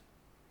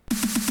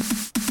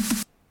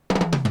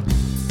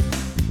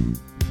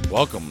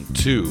Welcome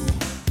to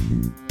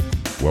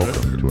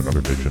another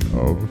edition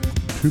of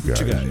Two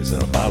Two Guys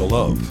and a Bottle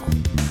of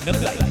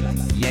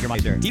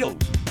Jägermeister.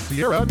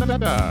 Sierra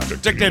Nevada.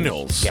 Jack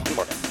Daniels.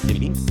 Jimmy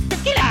Bean.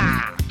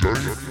 Tequila.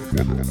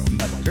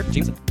 Budweiser.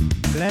 Jameson.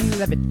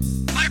 Glenlivet.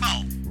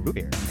 Fireball. Root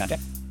beer.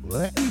 Contact.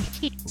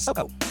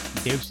 Soko.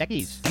 Dos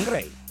Equis. And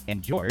Gray.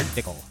 And George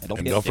Dickel.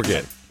 And don't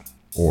forget,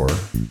 Or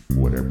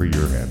whatever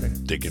you're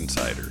having. Dick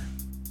Insider.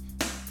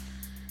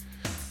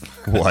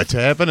 What's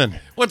happening?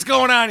 What's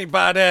going on, you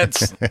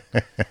potheads?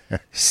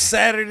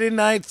 Saturday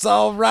night's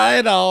all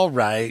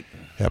right.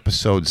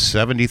 Episode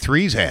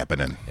 73's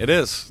happening. It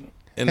is.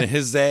 In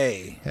his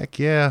day. Heck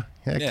yeah.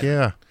 Yeah.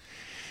 Yeah.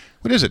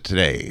 What is it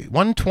today?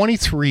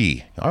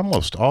 123.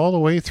 Almost all the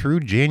way through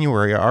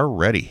January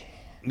already.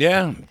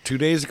 Yeah, 2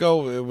 days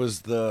ago, it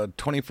was the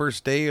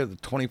 21st day of the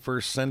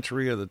 21st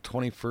century of the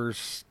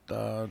 21st,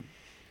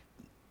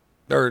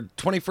 or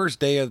 21st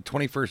day of the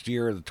 21st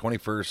year of the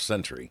 21st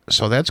century.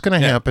 So that's going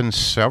to Yeah. happen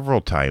several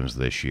times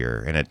this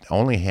year, and it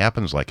only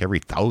happens like every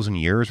 1,000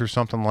 years or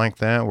something like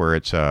that. Where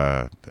it's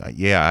there's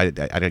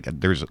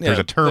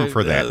a term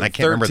for that, and I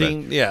can't remember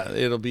that. Yeah,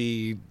 it'll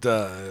be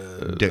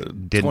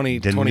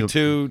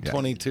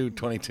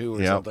 22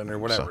 or Yep. something or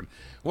whatever. So-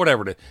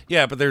 Whatever it is.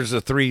 Yeah, but there's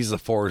the 3s, the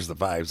 4s, the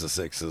 5s, the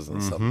 6s,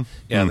 and something.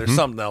 Yeah, there's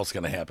something else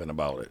going to happen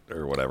about it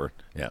or whatever.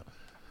 Yeah.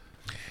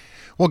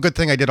 Well, good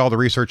thing I did all the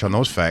research on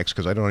those facts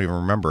because I don't even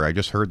remember. I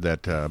just heard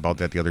that about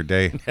that the other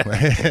day.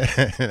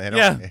 And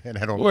I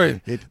don't.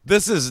 Wait,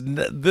 this is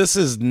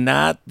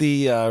not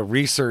the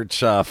research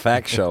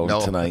fact show No.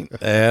 tonight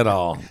at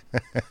all.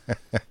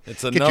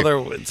 It's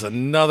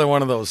another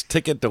one of those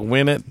ticket to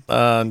win it.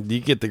 You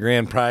get the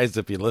grand prize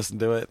if you listen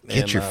to it.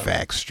 Get your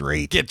facts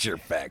straight, Get your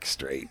facts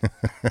straight.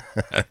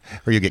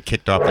 or you get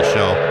kicked off the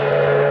show.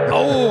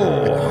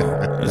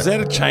 Oh, is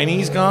that a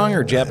Chinese gong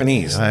or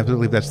Japanese? I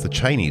believe that's the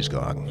Chinese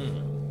gong.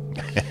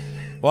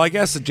 Well, I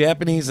guess the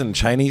Japanese and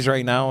Chinese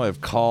right now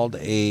have called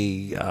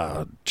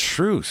a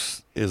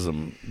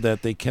truce-ism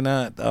that they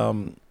cannot,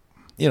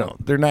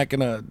 they're not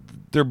going to,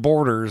 their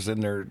borders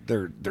and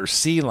their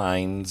sea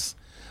lines,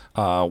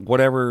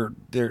 whatever,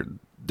 they're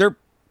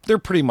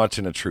pretty much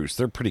in a truce.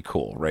 They're pretty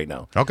cool right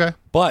now. Okay.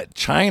 But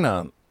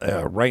China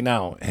right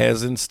now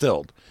has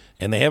instilled,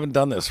 and they haven't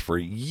done this for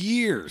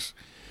years,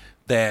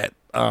 that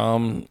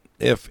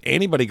if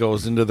anybody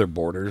goes into their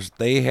borders,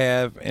 they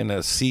have an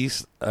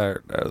assist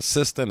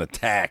an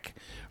attack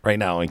right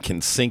now and can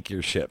sink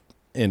your ship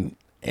in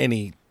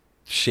any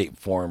shape,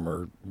 form,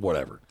 or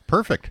whatever.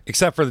 Perfect.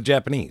 Except for the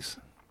Japanese.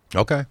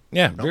 Okay.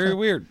 Yeah, very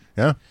weird.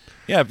 Yeah.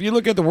 Yeah, if you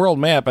look at the world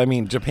map, I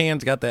mean,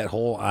 Japan's got that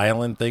whole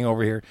island thing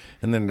over here,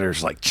 and then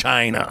there's like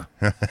China,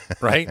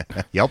 right?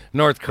 Yep.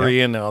 North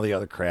Korea and all the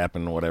other crap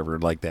and whatever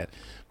like that.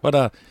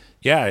 But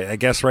yeah, I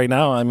guess right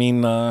now, I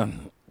mean,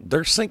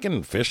 they're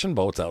sinking fishing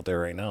boats out there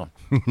right now.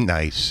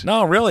 Nice.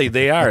 No, really,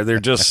 they are. They're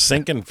just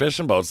sinking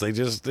fishing boats. They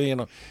just,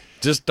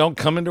 just don't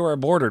come into our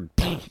border.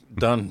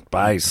 Done.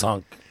 Bye.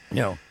 Sunk.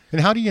 And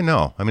how do you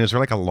know? I mean, is there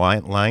like a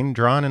line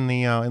drawn in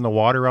the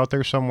water out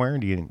there somewhere?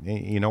 Do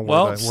you know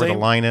where the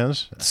line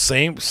is?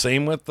 Same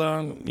with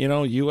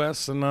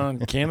U.S.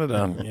 and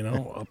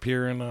Canada. Up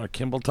here in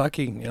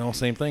Kentucky,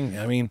 same thing.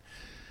 I mean,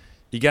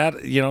 you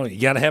got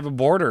to have a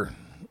border.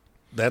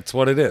 That's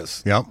what it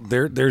is. Yep.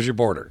 There's your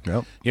border.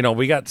 Yep.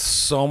 We got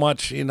so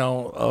much,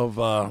 of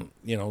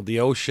the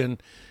ocean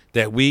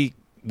that we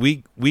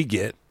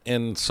get,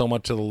 and so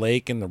much of the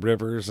lake and the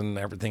rivers and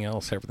everything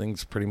else.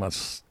 Everything's pretty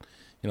much,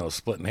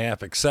 split in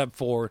half, except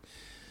for,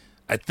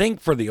 I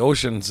think for the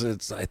oceans,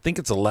 it's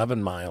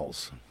 11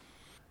 miles,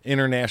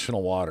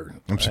 international water.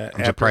 I'm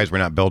surprised we're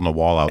not building a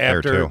wall out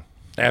there too.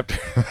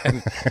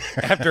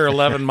 After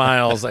 11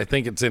 miles, I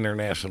think it's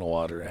international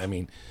water. I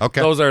mean,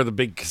 Okay. Those are the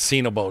big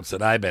casino boats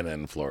that I've been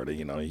in Florida.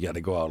 You got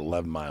to go out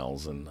 11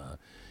 miles and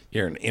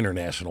you're in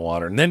international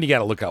water. And then you got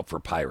to look out for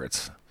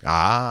pirates.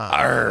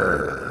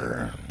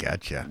 Arr.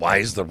 Gotcha. Why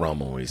is the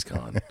rum always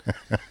gone?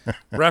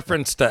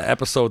 Reference to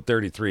episode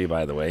 33,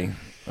 by the way.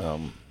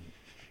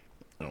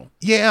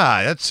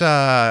 Yeah, that's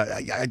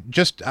I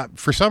just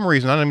for some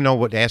reason I don't even know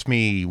what asked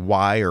me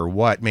why or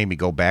what made me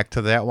go back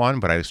to that one,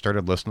 but I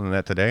started listening to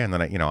that today, and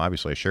then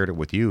obviously I shared it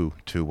with you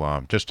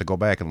to just to go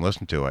back and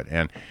listen to it,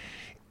 and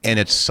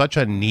it's such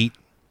a neat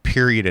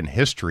period in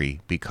history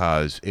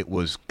because it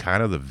was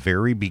kind of the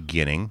very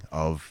beginning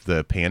of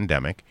the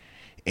pandemic,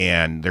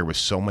 and there was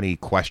so many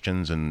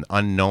questions and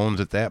unknowns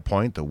at that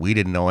point that we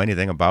didn't know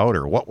anything about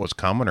or what was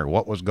coming or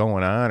what was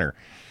going on or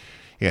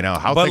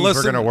how things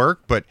were going to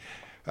work, but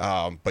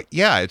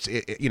yeah,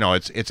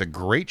 it's a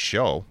great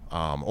show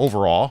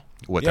overall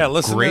with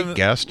a great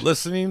guest.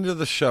 Listening to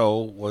the show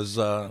was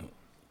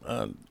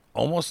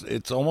almost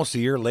a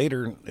year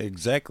later,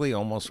 exactly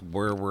almost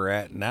where we're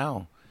at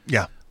now.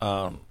 Yeah,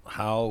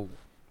 how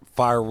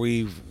far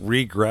we've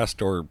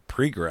regressed or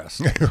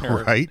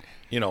pregressed, right?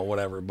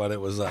 Whatever. But it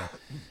was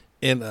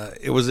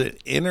it was an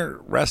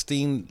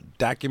interesting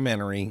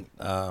documentary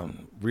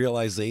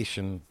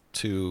realization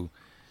to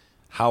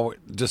how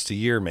just a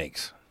year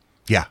makes.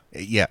 Yeah,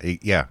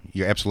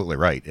 you're absolutely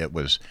right. It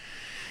was,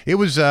 It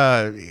was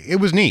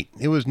neat.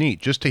 It was neat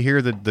just to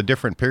hear the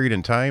different period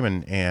in time,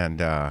 and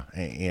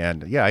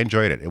yeah, I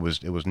enjoyed it. It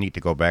was neat to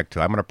go back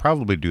to. I'm going to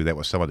probably do that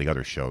with some of the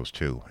other shows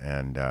too,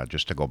 and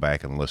just to go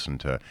back and listen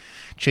to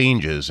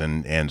changes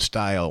and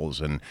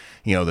styles and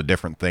the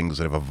different things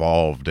that have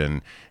evolved,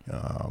 and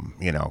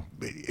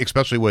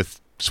especially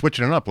with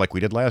switching it up like we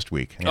did last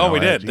week. We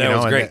did. That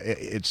was great.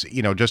 It's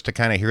just to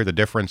kind of hear the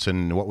difference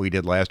in what we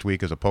did last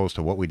week as opposed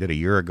to what we did a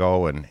year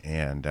ago, and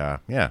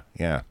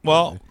yeah.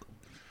 Well,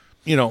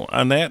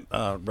 on that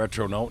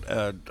retro note,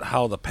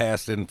 how the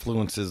past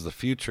influences the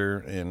future,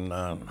 and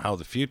how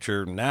the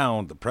future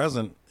now, the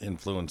present,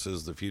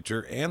 influences the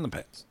future and the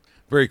past.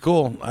 Very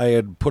cool. I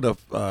had put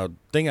a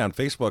thing on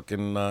Facebook,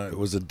 and it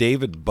was a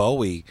David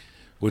Bowie,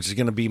 which is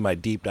going to be my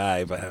deep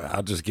dive.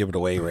 I'll just give it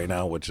away right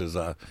now, which is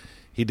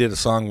he did a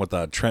song with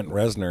Trent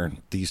Reznor.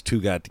 These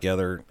two got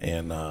together,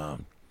 and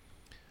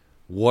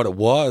what it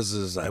was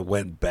is I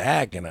went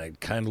back and I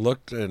kind of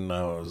looked, and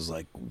I was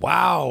like,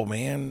 wow,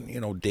 man,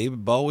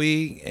 David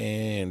Bowie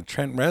and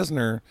Trent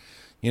Reznor,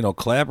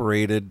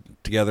 collaborated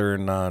together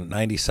in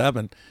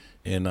 97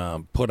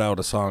 and put out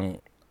a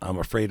song, I'm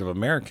Afraid of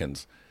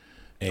Americans.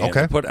 And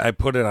okay. I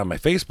put it on my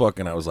Facebook,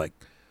 and I was like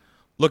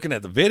looking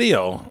at the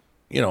video,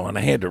 and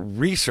I had to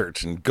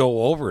research and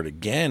go over it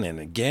again and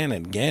again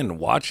and again and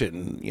watch it.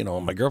 And,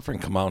 my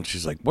girlfriend come out and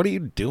she's like, what are you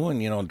doing?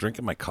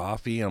 Drinking my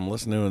coffee. I'm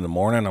listening to it in the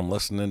morning. I'm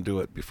listening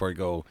to it before I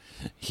go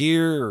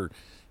here. Or,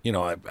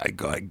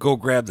 I go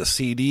grab the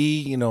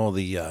CD,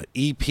 the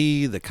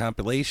EP, the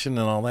compilation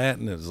and all that.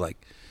 And it was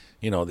like,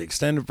 the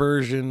extended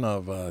version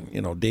of,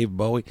 Dave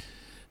Bowie.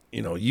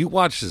 You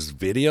watch this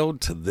video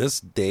to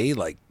this day,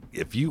 like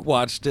if you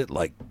watched it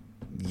like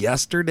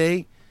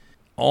yesterday,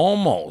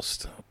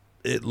 almost,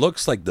 it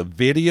looks like the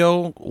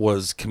video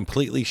was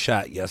completely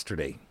shot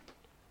yesterday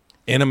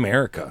in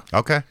America.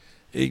 Okay.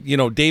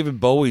 David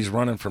Bowie's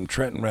running from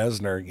Trent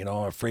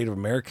Reznor, Afraid of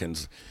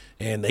Americans.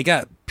 And they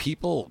got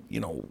people,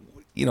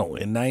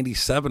 in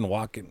 97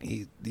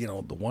 walking, the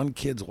one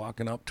kid's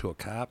walking up to a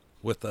cop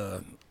with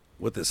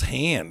his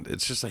hand.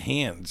 It's just a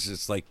hand. It's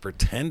just like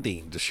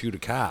pretending to shoot a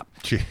cop.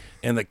 Gee.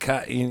 And the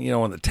cop, in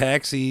the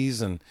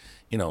taxis, and,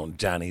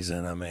 Johnny's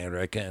an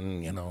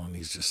American, and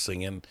he's just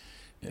singing.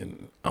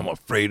 And I'm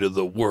afraid of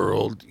the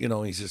world,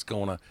 he's just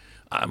going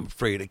I'm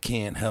afraid I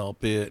can't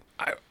help it.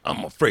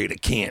 I'm afraid I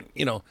can't,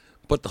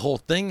 But the whole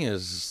thing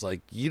is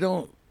like,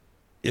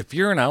 if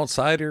you're an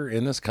outsider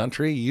in this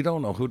country, you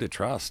don't know who to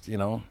trust,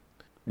 We're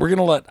going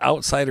to let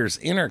outsiders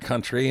in our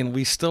country, and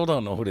we still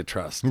don't know who to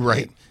trust.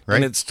 Right.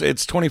 And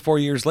it's 24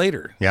 years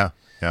later. Yeah.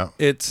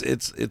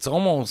 It's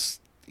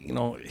almost,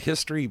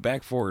 history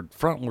back forward,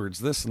 frontwards,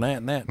 this and that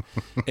and that.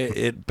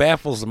 It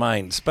baffles the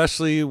mind,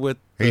 especially with.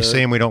 Are you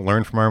saying we don't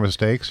learn from our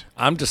mistakes?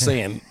 I'm just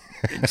saying,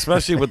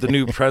 especially with the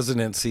new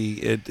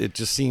presidency, it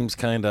just seems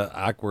kind of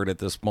awkward at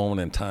this moment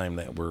in time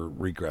that we're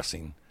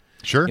regressing.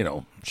 Sure.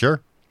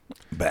 Sure.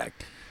 Back.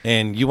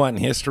 And you want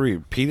history to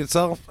repeat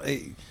itself?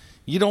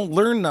 You don't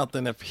learn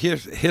nothing if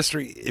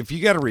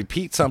you got to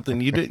repeat something,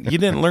 you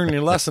didn't learn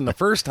your lesson the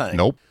first time.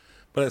 Nope.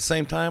 But at the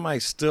same time, I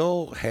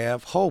still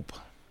have hope.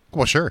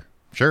 Well, sure.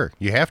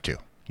 You have to.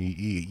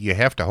 You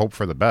have to hope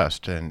for the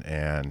best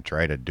and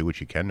try to do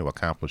what you can to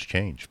accomplish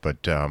change.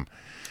 But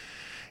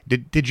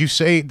did you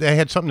say that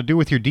had something to do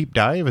with your deep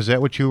dive? Is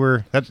that what you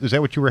were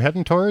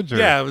heading towards? Or?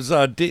 Yeah, it was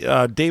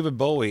David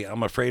Bowie.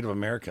 I'm Afraid of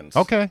Americans.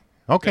 Okay.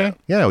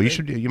 Yeah,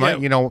 you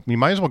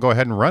might as well go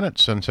ahead and run it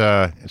since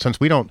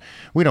we don't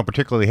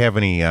particularly have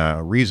any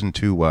reason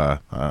to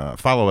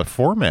follow a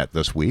format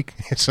this week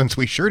since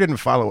we sure didn't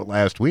follow it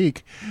last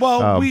week.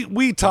 Well,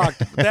 we talked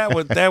that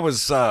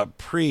was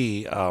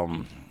pre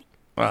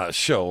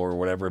show or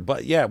whatever,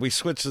 but yeah, we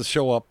switched the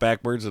show up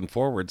backwards and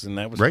forwards, and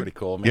that was pretty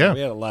cool, man. Yeah. We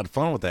had a lot of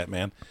fun with that,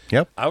 man.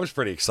 Yep. I was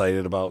pretty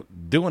excited about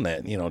doing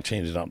that,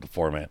 changing up the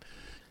format.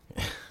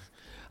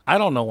 I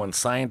don't know when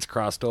science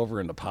crossed over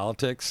into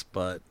politics,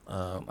 but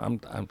I'm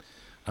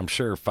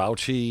sure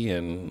Fauci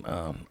and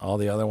all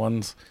the other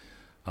ones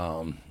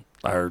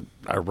are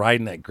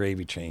riding that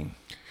gravy train.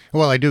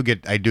 Well, I do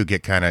get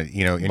kind of, and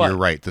you're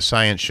right. The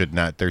science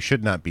there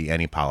should not be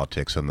any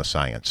politics in the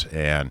science,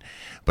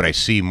 but I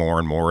see more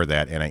and more of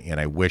that, and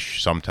I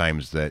wish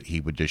sometimes that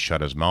he would just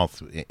shut his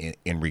mouth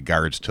in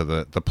regards to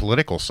the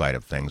political side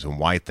of things and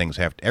why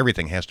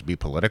everything has to be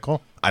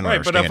political. I don't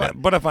understand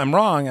it. But if I'm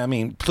wrong, I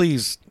mean,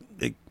 please,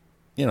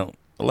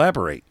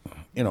 elaborate.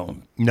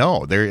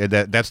 No,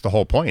 that's the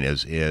whole point.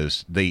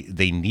 Is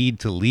they need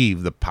to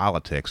leave the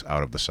politics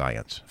out of the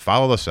science.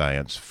 Follow the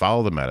science.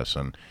 Follow the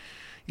medicine.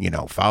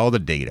 Follow the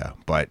data,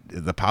 but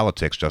the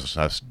politics just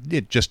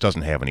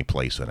doesn't have any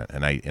place in it,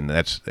 and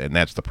that's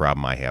the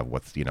problem I have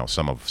with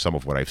some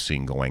of what I've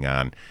seen going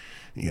on,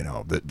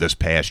 this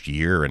past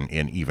year and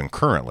even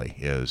currently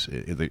it's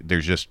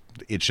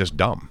just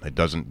dumb.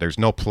 There's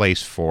no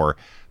place for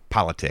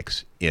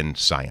politics in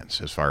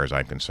science as far as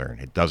I'm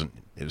concerned.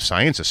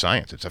 Science is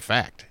science. It's a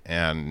fact,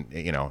 and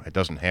it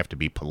doesn't have to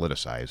be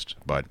politicized,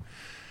 but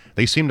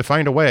they seem to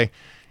find a way.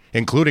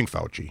 including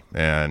Fauci,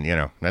 and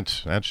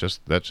that's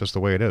just the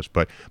way it is.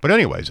 But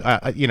anyways,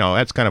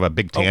 that's kind of a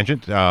big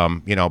tangent.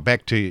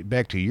 Back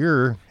to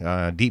your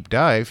deep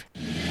dive.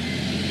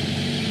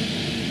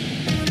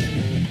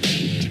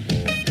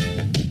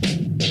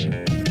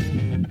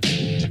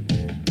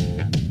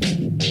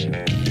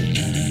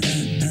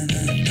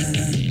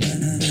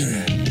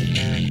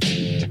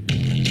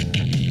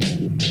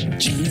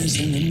 China's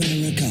in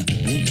America,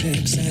 no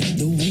tricks at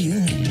the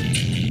wheel.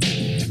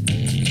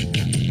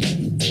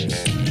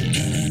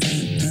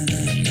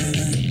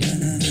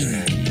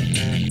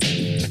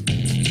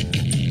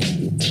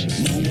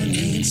 No one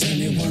needs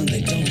anyone,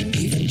 they don't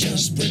even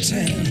just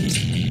pretend.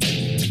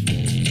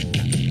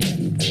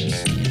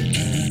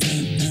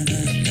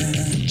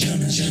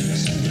 China's in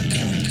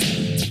America.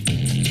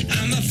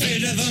 I'm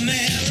afraid of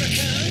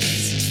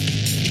Americans.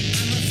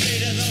 I'm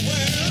afraid of the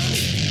world.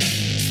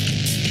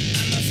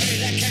 I'm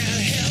afraid I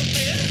can't help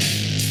it.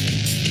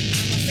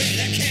 I'm afraid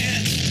I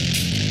can't.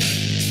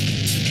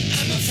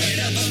 I'm afraid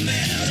of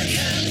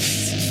Americans.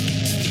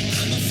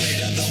 I'm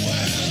afraid of the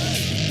world.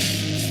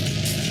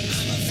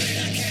 I'm afraid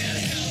I can't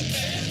help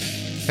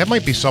it. That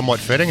might be somewhat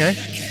fitting, eh?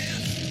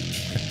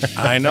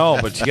 I know,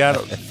 but you got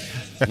to.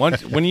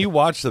 When you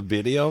watch the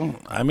video,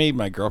 I made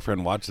my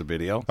girlfriend watch the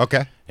video.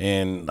 Okay.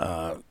 And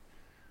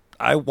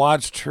I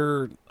watched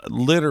her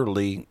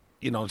literally,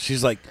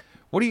 she's like,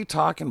 what are you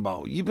talking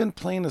about? You've been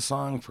playing the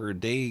song for a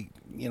day,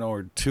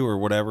 or two or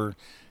whatever.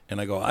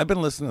 And I go, I've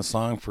been listening to the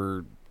song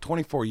for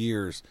 24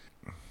 years.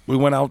 We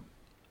went out.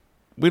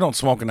 We don't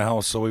smoke in the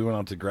house, so we went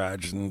out to the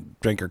garage and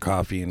drank our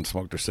coffee and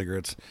smoked our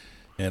cigarettes.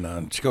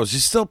 And she goes, you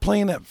still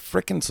playing that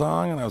frickin'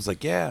 song? And I was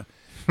like, yeah.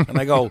 And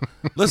I go,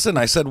 listen,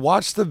 I said,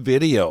 watch the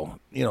video.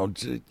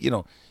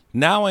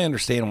 Now I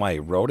understand why he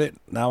wrote it.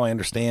 Now I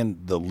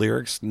understand the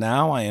lyrics.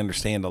 Now I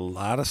understand a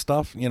lot of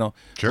stuff, Sure.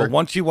 But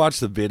once you watch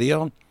the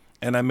video,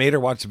 and I made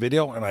her watch the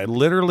video, and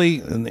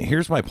and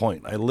here's my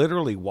point. I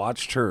literally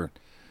watched her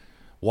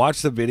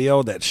watch the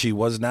video that she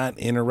was not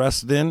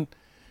interested in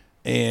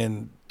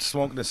and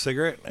smoking a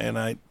cigarette. And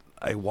I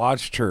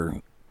watched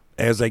her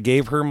as I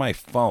gave her my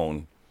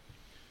phone.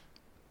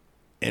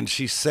 And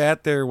she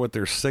sat there with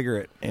her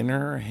cigarette in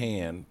her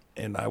hand,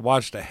 and I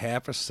watched a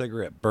half a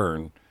cigarette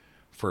burn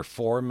for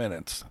 4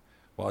 minutes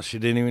while she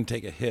didn't even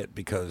take a hit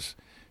because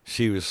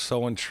she was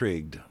so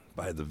intrigued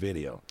by the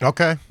video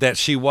Okay. that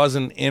she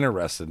wasn't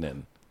interested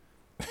in.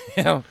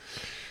 Well,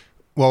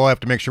 we'll have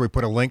to make sure we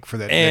put a link for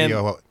that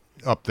video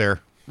up there.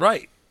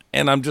 Right.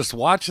 And I'm just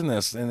watching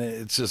this, and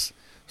it's just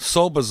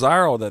so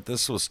bizarro that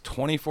this was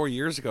 24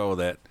 years ago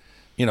that,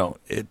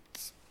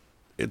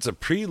 it's a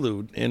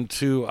prelude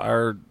into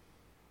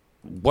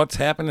what's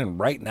happening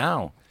right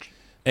now.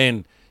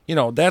 And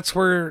that's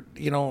where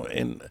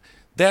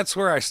that's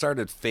where I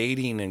started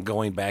fading and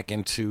going back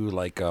into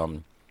like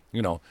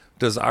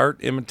does art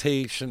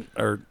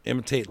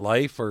imitate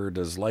life, or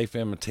does life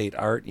imitate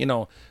art?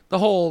 The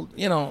whole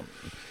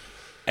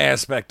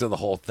aspect of the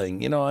whole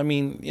thing. You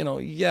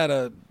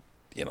gotta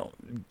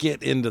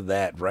get into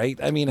that, right?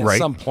 I mean, at Right.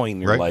 some point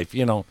in your Right. life,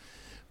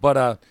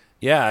 but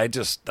I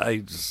just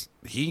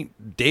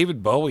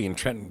David Bowie and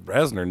Trent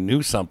Reznor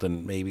knew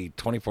something maybe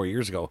 24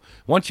 years ago.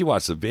 Once you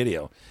watch the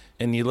video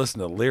and you listen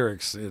to the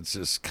lyrics, it's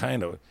just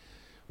kind of,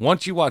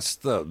 once you watch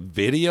the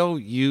video,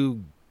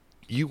 you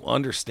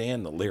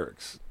understand the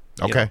lyrics.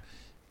 Okay.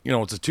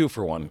 It's a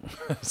 2-for-1.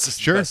 It's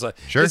just Sure, the best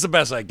sure. It's the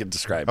best I could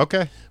describe it.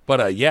 Okay.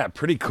 But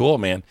pretty cool,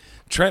 man.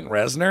 Trent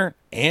Reznor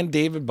and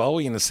David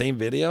Bowie in the same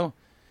video.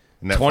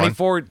 Isn't that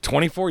fun?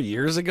 24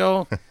 years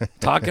ago,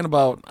 talking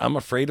about I'm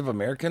afraid of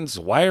Americans.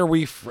 Why are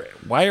we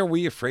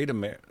afraid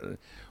of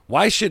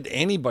why should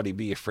anybody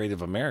be afraid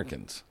of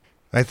Americans?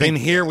 I think And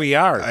here we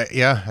are. I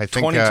think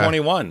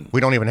 2021. we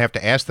don't even have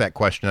to ask that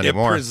question It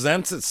anymore.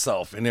 presents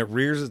itself and it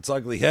rears its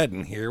ugly head,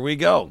 and here we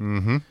go.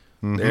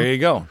 Mm-hmm. There you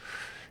go.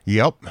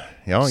 Yep.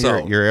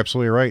 So- You're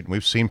absolutely right.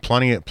 We've seen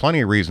plenty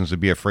of reasons to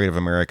be afraid of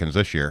Americans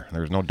this year.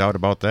 There's no doubt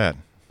about that.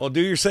 Well, do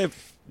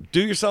yourself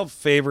a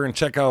favor and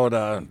check out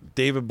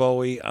David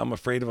Bowie, I'm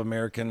Afraid of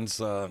Americans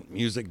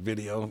music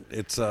video.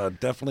 It's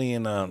definitely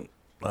in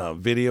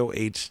video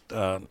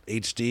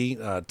HD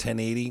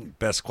 1080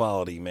 best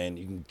quality, man.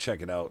 You can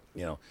check it out,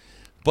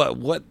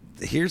 But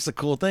here's the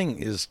cool thing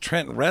is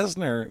Trent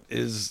Reznor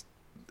is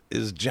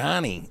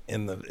Johnny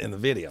in the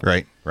video.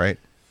 Right.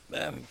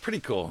 Pretty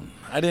cool.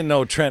 I didn't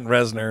know Trent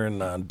Reznor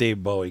and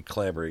Dave Bowie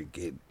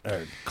collaborated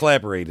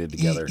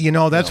together.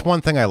 That's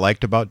one thing I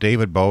liked about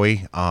David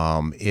Bowie.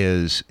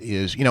 Is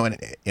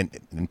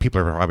and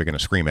people are probably going to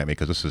scream at me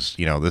because this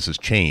has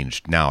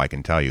changed now. I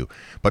can tell you,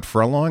 but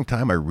for a long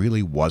time, I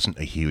really wasn't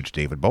a huge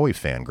David Bowie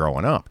fan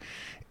growing up.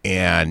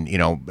 And,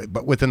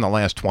 but within the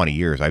last 20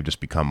 years, I've just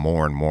become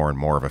more and more and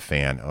more of a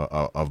fan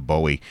of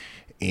Bowie.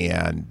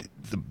 And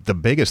the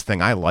biggest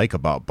thing I like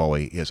about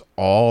Bowie is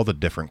all the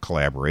different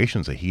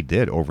collaborations that he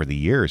did over the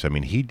years. I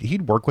mean,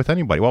 he'd work with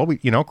anybody.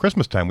 Well,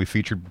 Christmas time we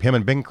featured him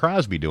and Bing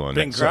Crosby doing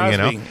Bing it.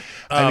 Crosby, So,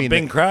 I mean,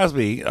 Bing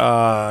Crosby,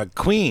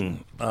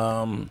 Queen.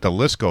 the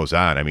list goes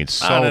on. I mean,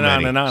 On and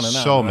on and on and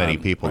so on. many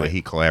people Right. that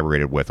he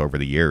collaborated with over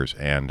the years,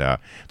 and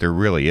there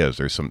really is.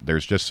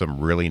 There's just some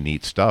really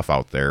neat stuff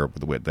out there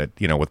with that.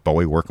 With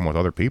Bowie working with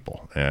other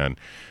people, and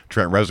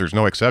Trent Reznor's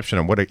no exception.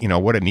 And what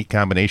a neat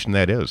combination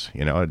that is.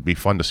 It'd be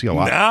fun to see a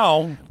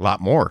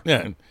lot more.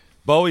 Yeah,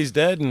 Bowie's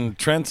dead and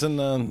Trent's in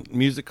the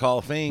Music Hall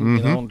of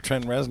Fame.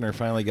 Trent Reznor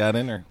finally got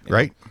in there.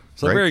 Right.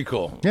 So Right. very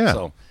cool.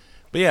 Yeah.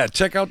 But yeah,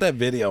 check out that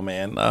video,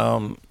 man.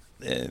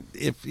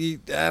 If you,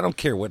 I don't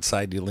care what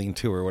side you lean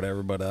to or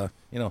whatever, but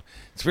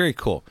it's very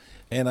cool.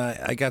 And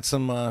I got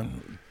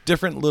some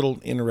different little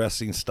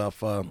interesting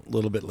stuff a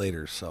little bit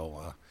later.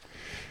 So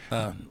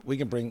we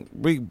can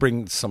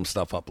bring some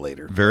stuff up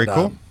later. Very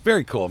cool.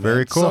 Very cool, man.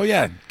 Very cool. So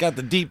yeah, got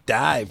the deep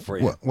dive for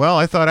you. Well,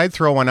 I thought I'd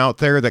throw one out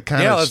there that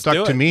kind Yeah, of let's stuck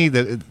do to it. me.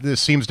 That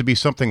this seems to be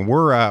something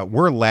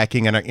we're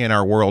lacking in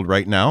our world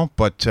right now.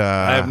 But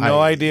I have no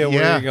idea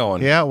where you're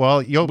going. Yeah,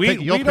 well, you'll We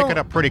pick don't- it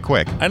up pretty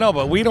quick. I know,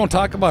 but we don't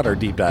talk about our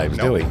deep dives,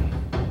 do we?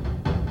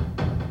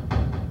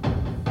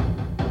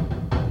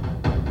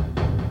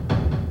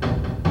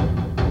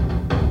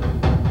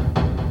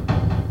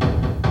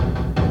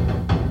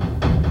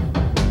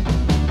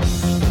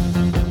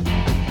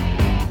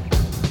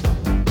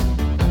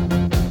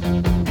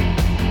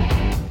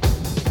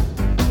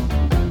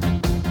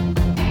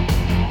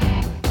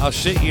 I'll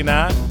shit you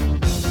not.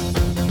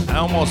 I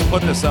almost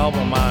put this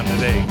album on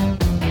today.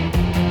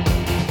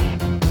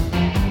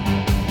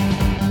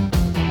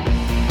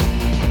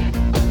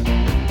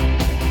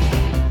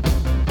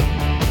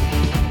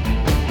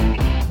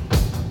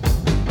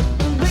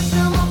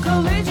 Victim of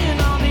collision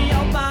on the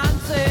Alpine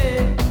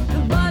Sea.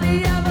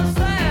 Nobody ever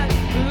said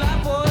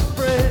life was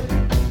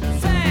free.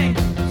 Sank,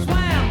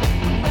 swam,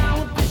 down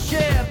with the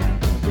ship.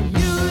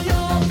 Use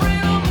your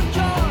freedom of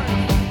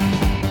choice.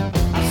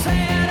 I say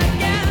it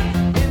again,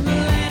 in the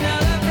land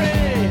of the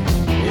free.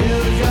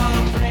 Use your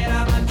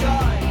freedom of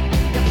choice.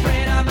 Your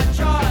freedom of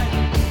choice.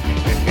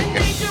 In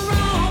ancient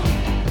Rome,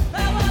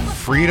 there was a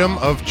Freedom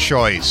of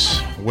choice.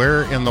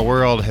 Where in the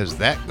world has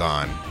that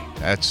gone?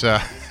 That's a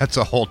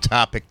whole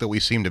topic that we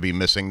seem to be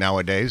missing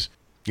nowadays.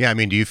 Yeah, I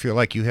mean, do you feel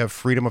like you have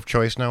freedom of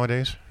choice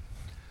nowadays?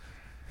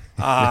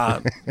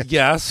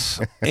 Yes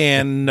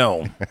and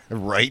no.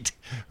 Right.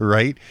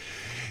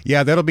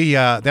 Yeah, that'll be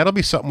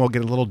something we'll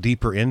get a little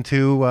deeper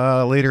into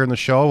later in the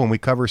show when we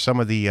cover some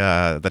of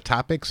the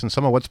topics and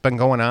some of what's been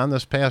going on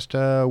this past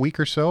week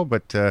or so.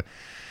 But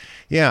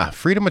yeah,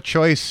 freedom of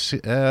choice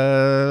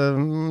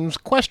is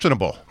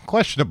questionable,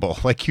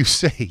 like you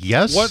say.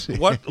 Yes.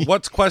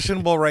 What's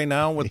questionable right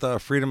now with the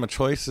freedom of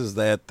choice is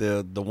that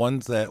the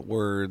ones that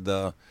were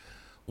the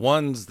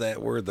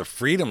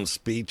freedom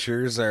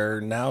speechers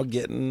are now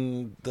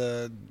getting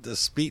the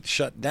speech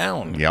shut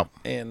down. Yep.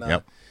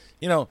 And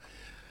Yep.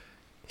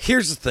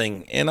 here's the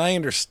thing, and I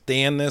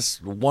understand this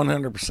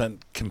 100%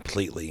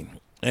 completely.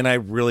 And I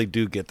really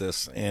do get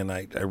this, and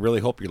I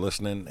really hope you're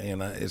listening,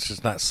 and it's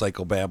just not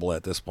psychobabble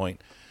at this point.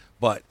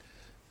 But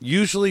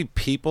usually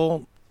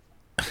people,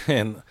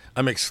 and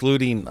I'm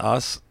excluding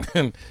us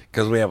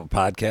because we have a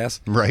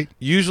podcast. Right.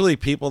 Usually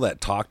people that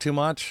talk too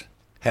much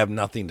have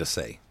nothing to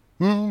say.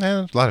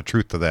 There's a lot of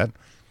truth to that.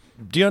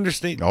 Do you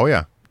understand? Oh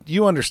yeah.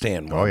 You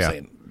understand what Oh, I'm yeah.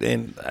 saying.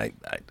 And I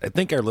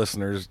think our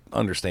listeners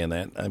understand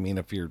that. I mean,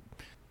 if you're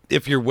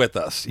with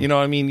us, you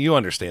you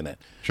understand that.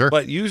 Sure.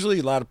 But usually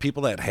a lot of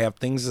people that have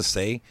things to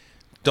say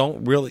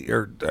don't really,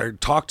 or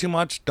talk too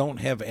much, don't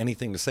have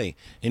anything to say.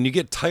 And you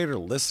get tired of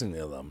listening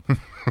to them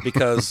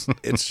because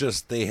it's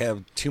just they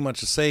have too much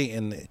to say.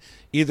 And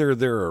either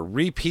they're a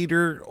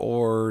repeater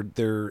or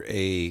they're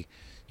a,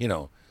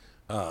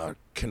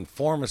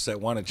 conformist that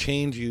want to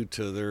change you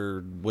to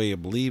their way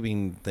of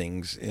believing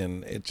things.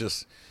 And it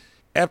just,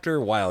 after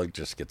a while, it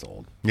just gets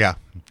old. Yeah.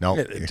 No.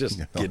 It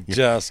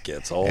just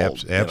gets old.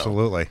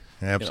 Absolutely.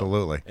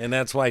 And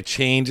that's why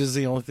change is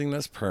the only thing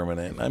that's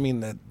permanent. I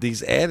mean,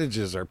 these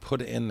adages are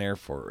put in there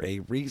for a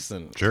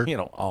reason. Sure.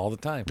 All the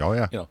time. Oh,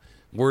 yeah.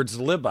 Words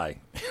to live by.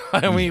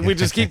 I mean, we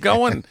just keep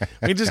going.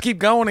 We just keep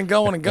going and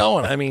going and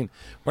going. I mean,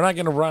 we're not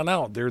going to run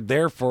out. They're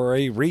there for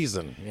a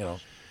reason.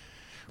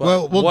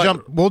 But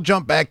Well, we'll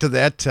jump back to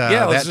that let's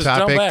that just jump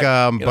topic.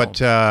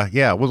 back,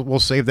 yeah, we'll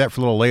save that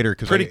for a little later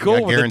because Pretty cool I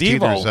with the guarantee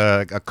Devo.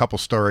 there's a couple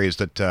stories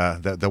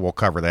that we'll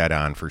cover that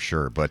on for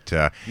sure. But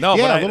No,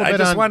 yeah, but a little I bit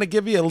just on- want to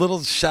give you a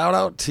little shout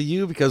out to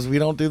you because we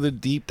don't do the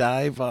deep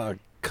dive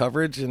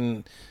coverage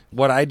and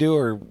what I do,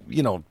 or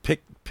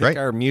pick Right.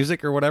 our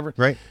music or whatever.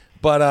 Right.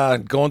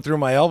 But going through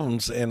my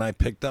albums, and I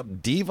picked up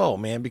Devo,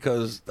 man,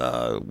 because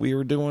we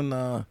were doing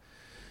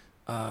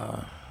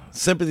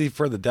Sympathy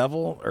for the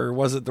Devil, or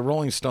was it the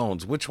Rolling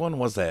Stones? Which one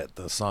was that?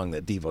 The song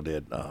that Devo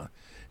did.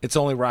 It's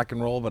only rock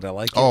and roll, but I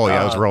like it. Oh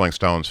yeah, it was Rolling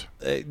Stones.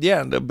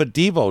 Yeah, but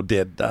Devo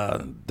did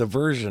the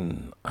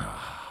version.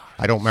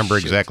 I don't remember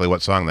exactly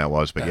what song that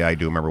was, but yeah, I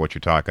do remember what you're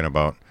talking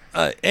about.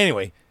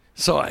 Anyway,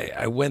 So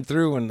I went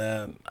through and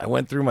I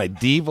went through my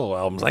Devo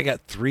albums. I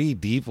got 3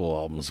 Devo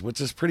albums, which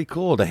is pretty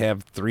cool to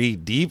have 3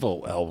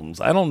 Devo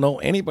albums. I don't know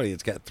anybody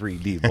that's got 3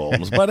 Devo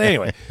albums, but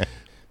anyway.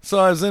 So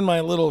I was in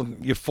my little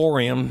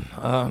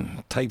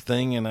Euphorium type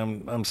thing, and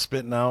I'm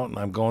spitting out, and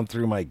I'm going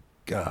through my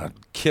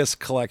Kiss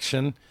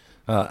collection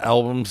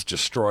albums,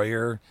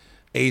 Destroyer,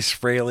 Ace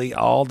Frehley,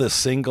 all the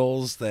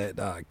singles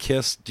that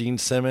Kiss, Gene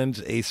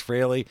Simmons, Ace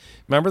Frehley.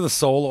 Remember the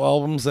solo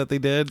albums that they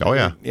did? Oh,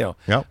 yeah. You know.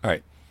 Yep. All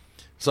right.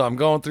 So I'm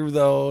going through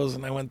those,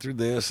 and I went through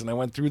this, and I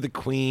went through the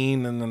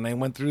Queen, and then I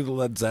went through the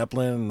Led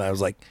Zeppelin, and I was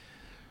like,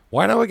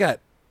 why do I got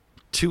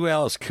 2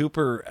 Alice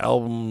Cooper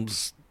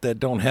albums that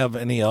don't have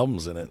any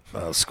albums in it?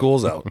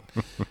 School's Out.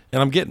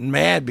 And I'm getting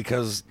mad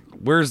because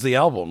where's the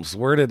albums?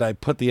 Where did I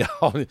put the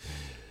album?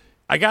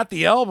 I got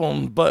the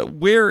album, but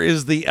where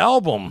is the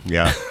album?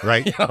 Yeah,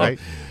 right, You know,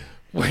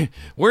 right.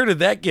 Where did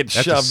that get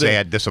That's shoved a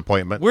sad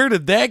disappointment. Where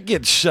did that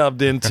get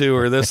shoved into,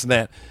 or this and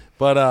that?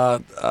 But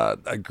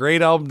a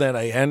great album that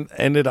I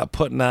ended up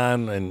putting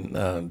on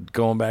and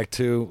going back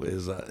to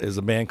is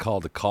a band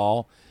called The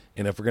Call.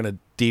 And if we're gonna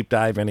deep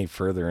dive any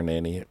further in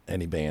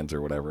any bands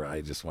or whatever,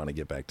 I just want to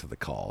get back to The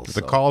Call.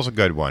 The Call's a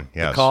good one.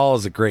 Yes. The Call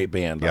is a great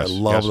band. Yes, I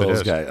love yes, it those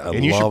is. guys.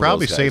 And you should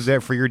probably those save guys.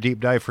 that for your deep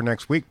dive for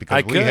next week because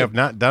I we could. have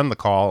not done The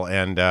Call,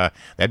 and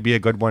that'd be a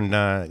good one.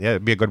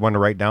 It'd be a good one to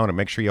write down and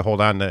make sure you hold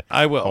on to.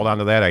 I will. hold on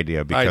to that idea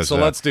All because. right, so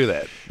let's do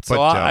that. So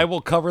but, I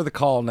will cover The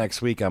Call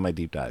next week on my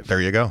deep dive.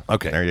 There you go.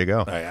 Okay. There you go.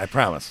 All right, I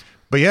promise.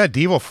 But yeah,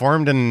 Devo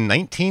formed in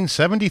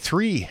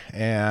 1973,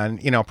 and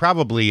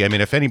probably, I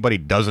mean, if anybody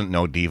doesn't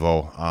know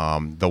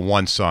Devo, the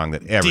one song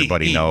that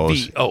everybody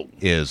knows D-E-V-O.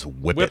 is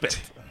 "Whip, Whip It,"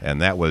 It.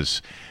 and that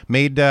was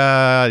made.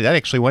 That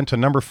actually went to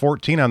number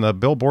 14 on the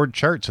Billboard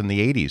charts in the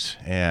 80s,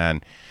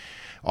 and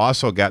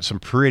also got some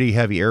pretty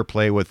heavy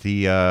airplay with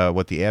the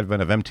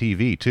advent of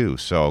MTV too.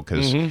 So,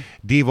 because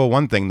Devo,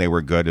 one thing they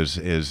were good is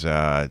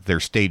their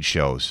stage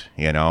shows.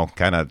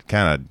 Kind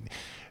of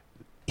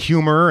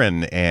humor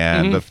and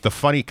the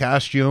funny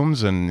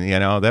costumes, and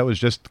that was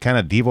just kind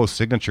of Devo's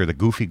signature, the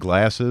goofy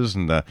glasses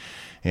and the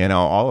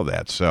all of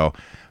that. So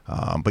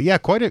but yeah,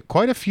 quite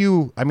a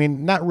few, I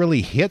mean, not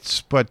really hits,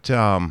 but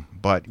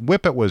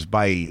Whip It was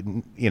by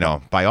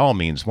all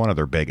means one of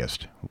their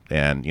biggest,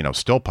 and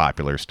still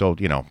popular still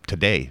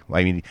today.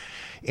 I mean,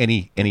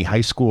 any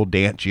high school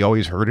dance you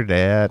always heard it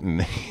at,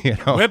 and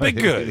Whip It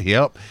good.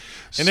 Yep.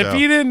 And if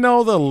you didn't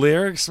know the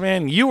lyrics,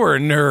 man, you were a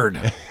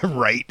nerd.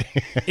 right.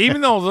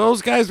 Even though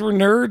those guys were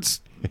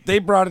nerds, they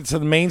brought it to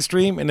the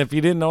mainstream. And if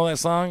you didn't know that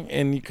song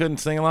and you couldn't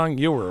sing along,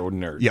 you were a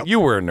nerd. Yep. You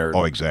were a nerd.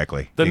 Oh,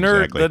 exactly. The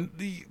exactly.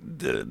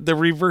 nerd, the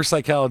reverse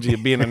psychology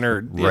of being a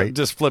nerd, Right.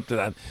 just flipped it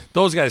on.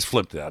 Those guys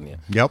flipped it on you.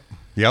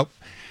 Yep.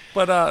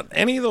 But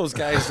any of those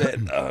guys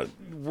that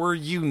were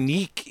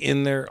unique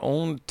in their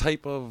own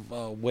type of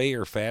way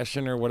or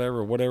fashion or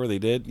whatever they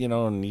did,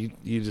 and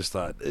you just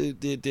thought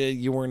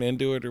you weren't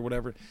into it or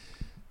whatever,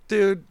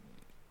 dude,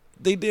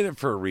 they did it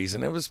for a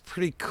reason. It was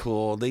pretty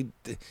cool.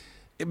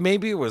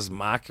 Maybe it was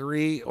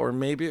mockery, or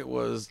maybe it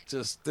was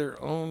just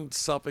their own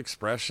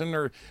self-expression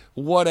or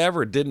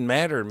whatever. It didn't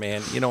matter,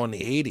 man. In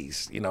the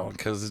 80s,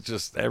 because it's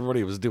just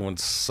everybody was doing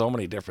so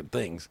many different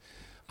things.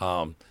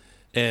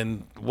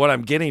 And what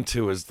I'm getting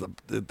to is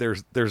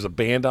there's a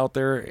band out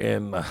there,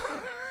 and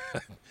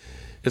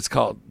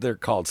they're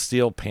called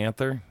Steel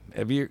Panther.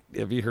 Have you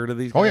heard of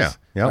these guys? Oh yeah.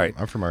 Yeah. All right.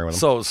 I'm familiar with them.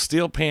 So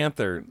Steel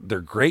Panther,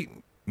 they're great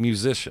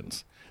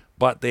musicians,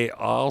 but they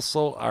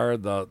also are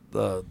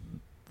the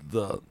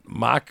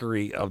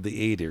mockery of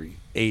the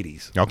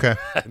 80s. Okay.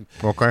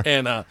 Okay.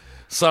 And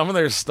some of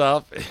their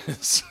stuff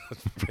is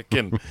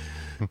freaking.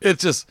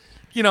 It's just,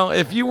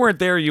 if you weren't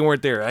there, you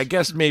weren't there. I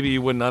guess maybe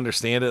you wouldn't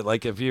understand it.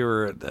 Like if you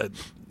were,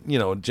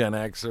 Gen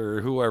X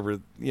or whoever,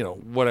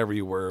 whatever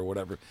you were or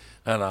whatever.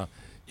 And,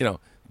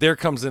 there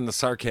comes in the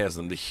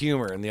sarcasm, the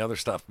humor, and the other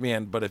stuff,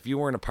 man. But if you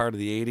weren't a part of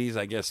the 80s,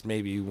 I guess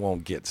maybe you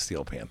won't get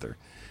Steel Panther.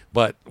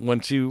 But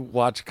once you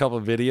watch a couple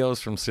of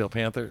videos from Steel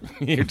Panther,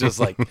 you're just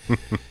like,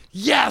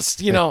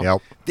 yes,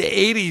 Yep. the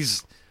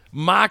 80s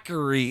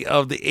mockery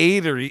of the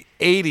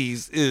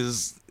 80s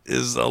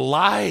is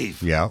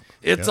alive. Yeah.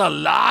 It's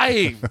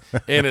alive.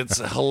 And it's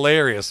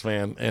hilarious,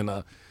 man.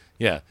 And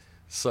yeah.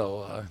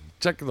 So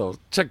check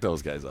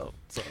those guys out.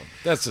 So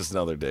that's just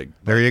another dig.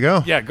 There you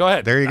go. Yeah, go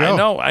ahead. There you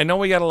go. I know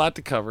we got a lot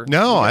to cover.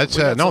 No, We got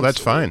that's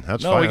some- fine.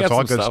 That's No, fine. we got That's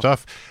all some good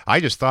stuff. I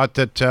just thought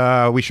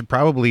that we should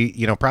probably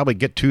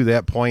get to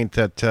that point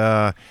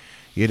that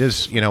it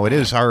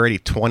is already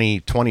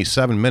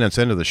 27 minutes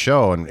into the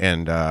show,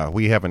 and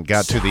we haven't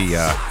got to the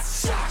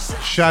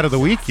shot of the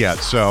week yet.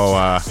 So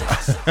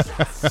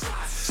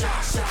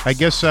I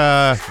guess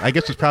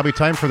it's probably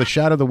time for the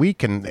shot of the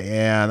week, and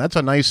that's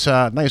a nice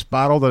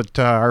bottle that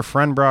our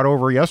friend brought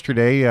over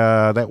yesterday.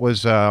 That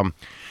was a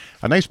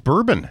nice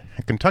bourbon,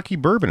 a Kentucky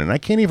bourbon, and I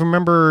can't even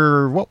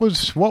remember what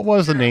was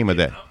the name of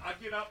that. I'll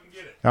get up and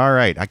get it. All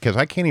right, because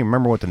I can't even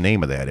remember what the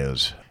name of that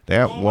is.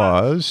 That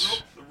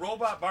was The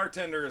robot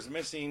bartender is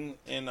missing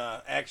in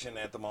action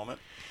at the moment.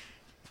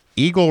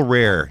 Eagle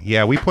Rare.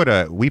 Yeah, we put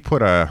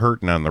a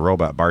hurting on the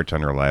robot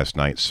bartender last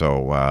night,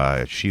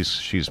 so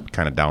she's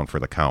kind of down for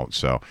the count.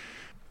 So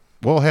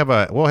we'll have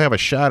a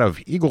shot of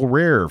Eagle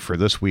Rare for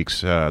this week's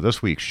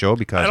show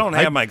because I don't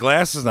have my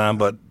glasses on,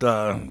 but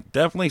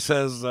definitely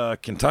says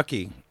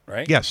Kentucky,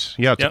 right? Yes,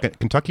 yeah, it's Yep. a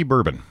Kentucky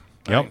bourbon.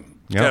 Yep, Right.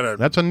 Got yep. a-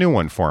 That's a new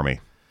one for me.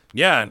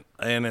 Yeah,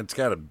 and it's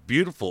got a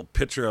beautiful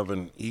picture of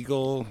an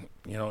eagle,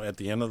 at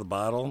the end of the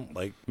bottle.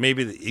 Like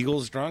maybe the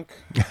eagle's drunk,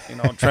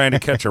 trying to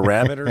catch a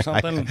rabbit or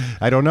something.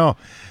 I don't know,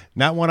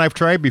 not one I've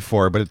tried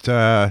before, but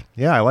yeah,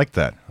 I like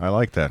that.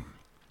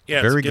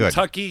 Yeah, Very it's good.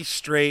 Kentucky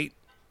straight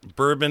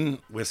bourbon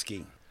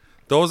whiskey.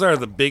 Those are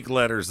the big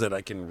letters that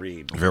I can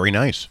read. Very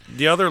nice.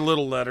 The other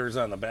little letters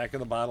on the back of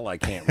the bottle I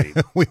can't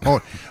read.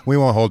 We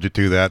won't hold you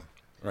to that.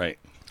 Right.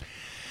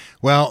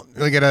 Well,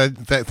 we gotta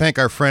thank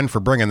our friend for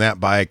bringing that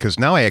by because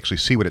now I actually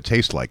see what it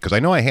tastes like. Because I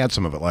know I had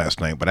some of it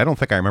last night, but I don't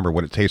think I remember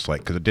what it tastes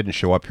like because it didn't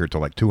show up here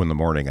till like 2 a.m.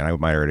 and I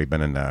might already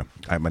been in.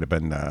 I might have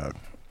been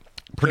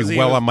pretty 'Cause he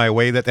well was- on my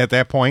way at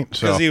that point.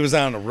 So Because he was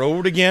on the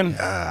road again.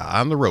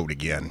 on the road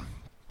again.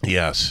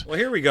 Yes. Well,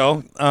 here we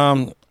go.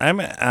 I'm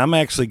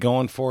actually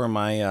going for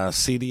my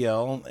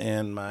CDL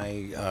and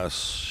my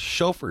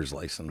chauffeur's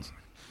license.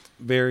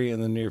 Very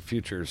in the near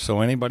future. So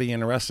anybody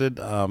interested?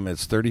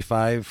 It's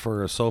 $35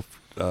 for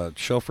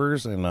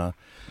chauffeurs and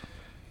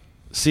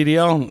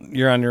CDL.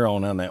 You're on your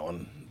own on that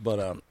one.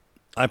 But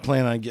I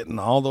plan on getting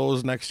all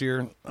those next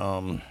year.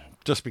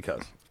 Just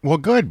because. Well,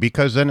 good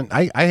because then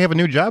I have a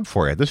new job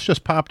for you. This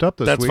just popped up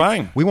this That's week.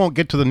 fine. We won't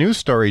get to the news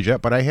stories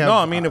yet, but I have. No,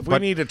 I mean if we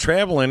but- need to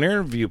travel and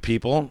interview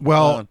people.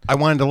 Well, I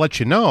wanted to let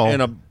you know.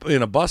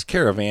 in a bus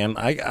caravan,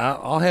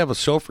 I'll have a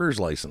chauffeur's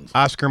license.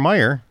 Oscar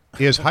Mayer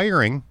is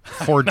hiring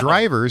for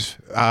drivers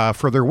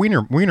for their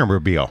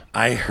Wienermobile.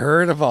 I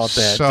heard about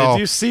that. So- Did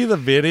you see the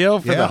video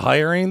for Yeah. the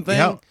hiring thing?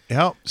 Yep.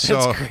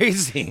 So It's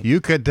crazy.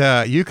 you could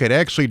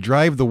actually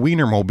drive the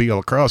Wienermobile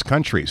across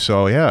country.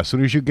 So yeah, as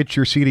soon as you get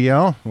your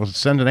CDL, we'll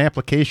send an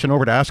application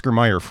over to Oscar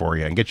Mayer for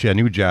you and get you a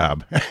new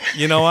job.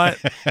 You know what?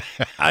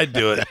 I'd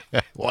do it.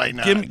 Why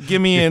not?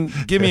 Give me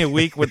a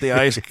week with the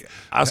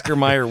Oscar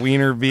Mayer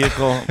Wiener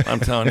vehicle. I'm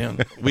telling you,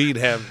 we'd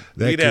have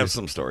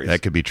some stories.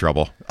 That could be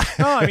trouble.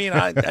 No,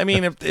 I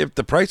mean, if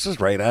the price is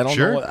right, I don't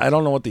Sure. know. I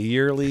don't know what the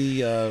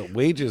yearly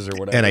wages or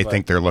whatever. And I but-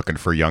 think they're looking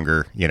for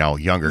younger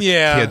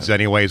Yeah. kids.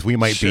 Anyways, we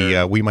might be Sure.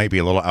 a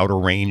little out of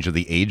range of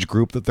the age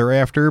group that they're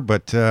after,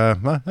 but I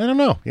don't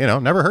know.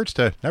 Never hurts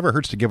to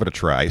give it a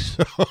try.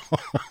 So.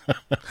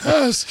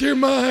 Oscar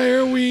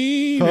Mayer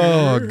Wiener.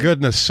 Oh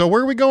goodness! So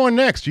where are we going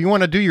next? Do you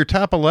want to do your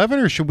top 11,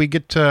 or should we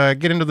get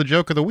into the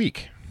joke of the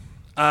week?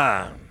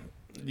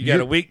 You got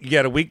a week. You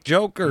got a week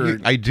joke, or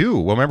I do.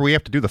 Well, remember we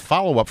have to do the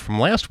follow up from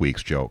last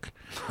week's joke.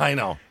 I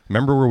know.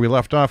 Remember where we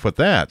left off with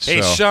that?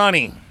 Hey, so.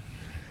 Shawnee.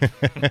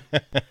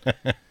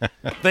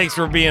 Thanks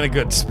for being a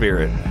good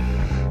spirit.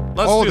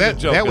 Let's Oh, do the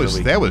joke of the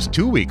week. that was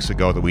 2 weeks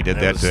ago that we did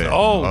that, was- to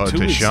 2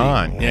 to weeks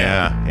Sean. ago.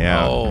 Yeah,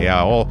 Yeah. Oh.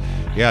 yeah. Well,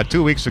 yeah,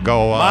 2 weeks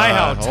ago. My,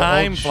 how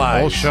time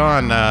flies. Old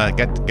Sean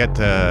got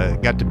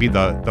to be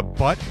the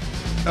butt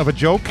of a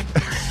joke.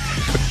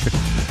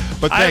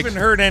 But I thanks.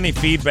 haven't heard any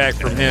feedback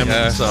from him,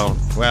 so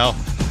Well,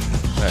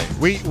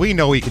 we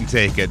know he can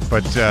take it,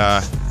 but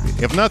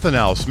if nothing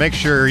else, make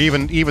sure,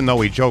 even though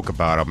we joke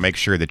about him, make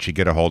sure that you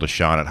get a hold of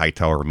Sean at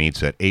Hightower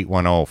Meats at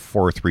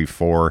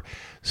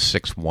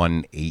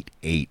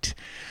 810-434-6188.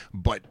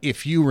 But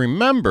if you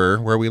remember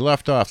where we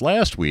left off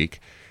last week,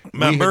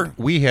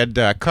 we had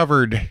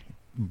covered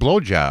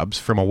blowjobs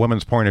from a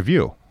woman's point of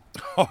view.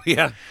 oh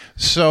yeah.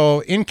 So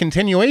in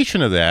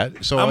continuation of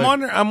that, so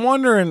I'm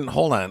wondering.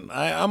 Hold on.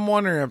 I'm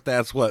wondering if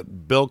that's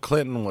what Bill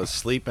Clinton was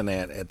sleeping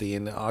at the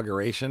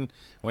inauguration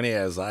when he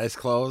had his eyes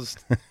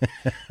closed.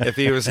 If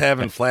he was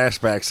having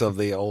flashbacks of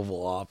the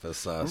Oval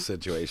Office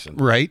situation.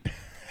 right.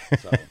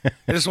 So,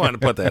 I just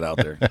wanted to put that out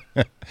there.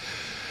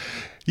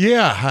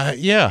 Yeah,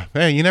 yeah.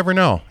 Hey, you never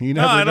know. You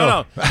never No, I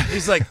know. don't know.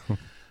 He's like,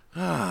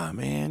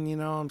 man,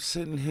 I'm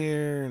sitting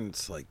here and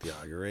it's like the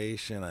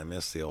inauguration. I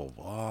miss the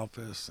Oval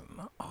Office. And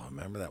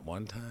remember that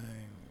one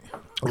time?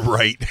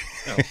 Right.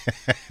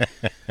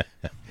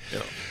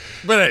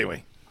 But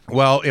anyway.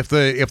 Well, if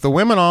the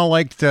women all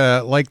liked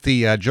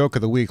the joke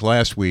of the week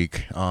last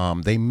week,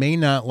 they may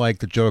not like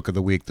the joke of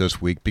the week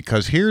this week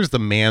because here's the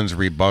man's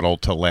rebuttal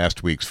to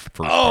last week's first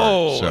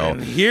part.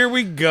 And here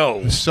we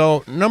go.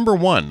 So number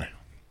one.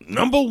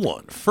 Number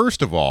one.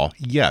 First of all,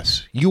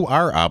 yes, you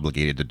are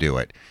obligated to do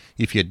it.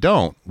 If you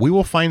don't, we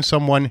will find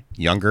someone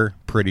younger,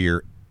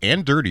 prettier,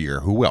 and dirtier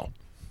who will.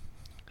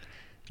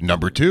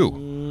 Number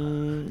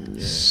two.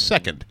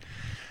 Second,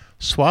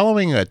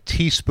 swallowing a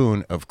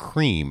teaspoon of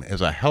cream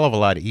is a hell of a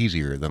lot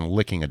easier than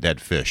licking a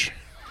dead fish.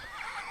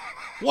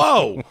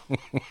 Whoa.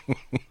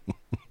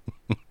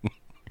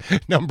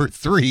 Number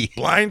three.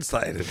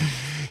 Blindsided.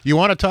 You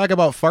want to talk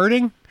about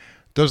farting?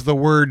 Does the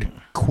word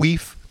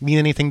queef mean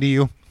anything to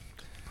you?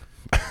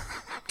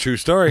 True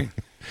story.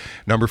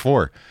 Number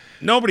four.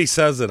 Nobody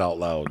says it out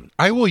loud.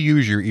 I will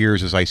use your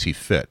ears as I see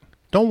fit.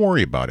 Don't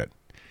worry about it.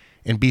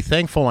 And be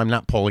thankful I'm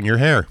not pulling your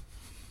hair.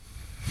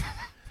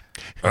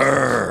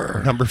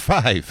 Number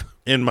five.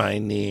 In my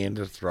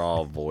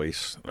Neanderthal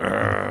voice.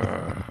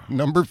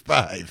 Number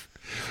 5.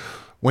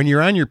 When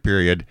you're on your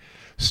period,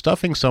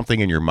 stuffing something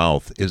in your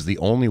mouth is the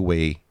only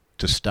way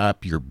to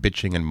stop your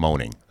bitching and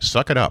moaning.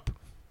 Suck it up.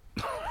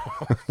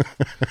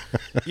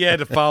 You had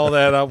to follow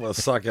that up with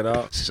suck it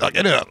up. Suck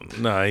it up.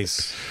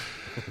 Nice.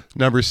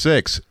 Number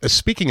 6.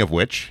 Speaking of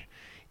which,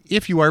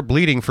 if you are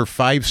bleeding for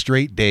 5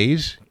 straight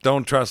days,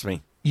 Don't trust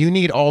me. you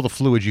need all the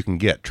fluids you can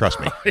get. Trust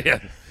me. Yeah.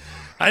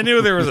 I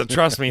knew there was a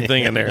trust me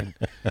thing in there.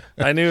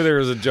 I knew there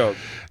was a joke.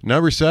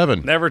 Number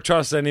 7. Never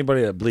trust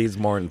anybody that bleeds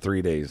more than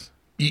 3 days.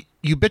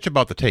 You bitch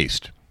about the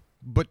taste,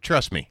 but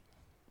trust me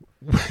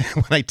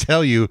when I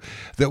tell you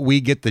that we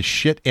get the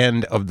shit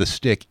end of the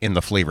stick in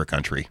the flavor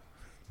country.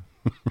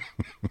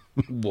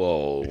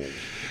 Whoa.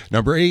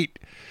 Number 8.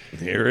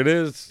 Here it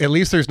is. At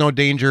least there's no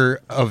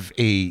danger of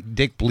a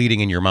dick bleeding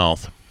in your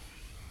mouth.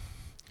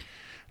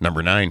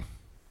 Number 9.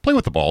 Play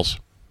with the balls.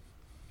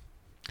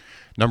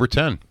 Number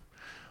 10.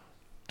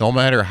 No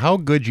matter how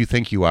good you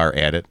think you are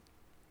at it,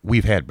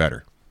 we've had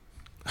better.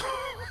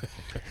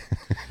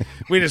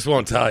 We just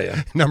won't tell you.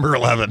 Number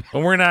 11.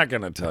 And we're not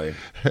going to tell you.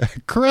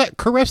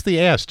 Caress the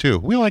ass, too.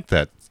 We like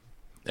that.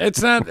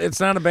 It's not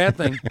a bad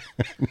thing.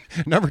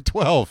 Number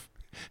 12.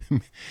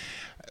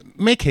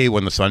 Make hay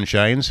when the sun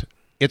shines.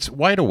 It's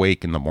wide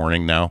awake in the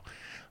morning now,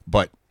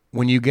 but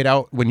when you get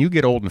old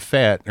and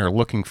fat and are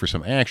looking for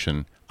some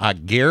action, I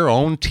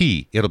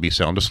guarantee it'll be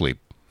sound asleep.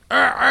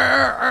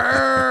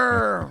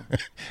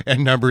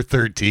 And number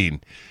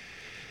 13.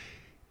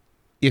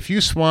 If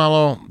you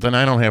swallow, then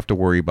I don't have to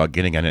worry about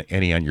getting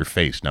any on your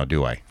face, now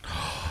do I?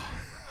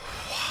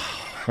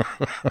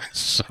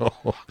 So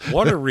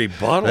What a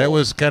rebuttal. that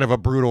was kind of a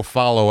brutal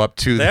follow-up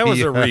to That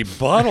was a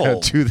rebuttal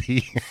to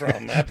the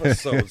from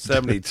episode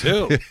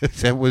 72.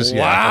 that was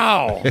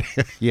Wow.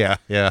 yeah.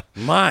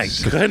 My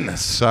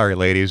goodness. Sorry,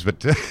 ladies, but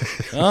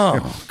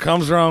Oh,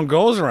 comes around,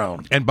 goes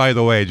around. and by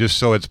the way, just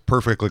so it's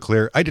perfectly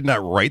clear, I did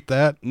not write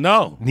that.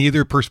 No.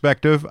 Neither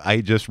perspective.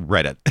 I just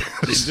read it.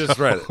 You just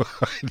read it.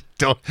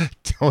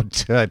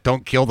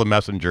 Don't kill the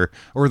messenger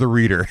or the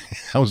reader.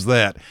 How's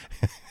that?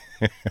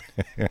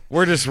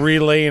 We're just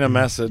relaying a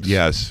message.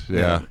 Yes.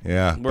 Yeah.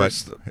 We're But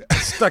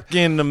stuck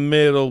in the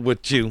middle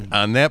with you.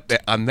 on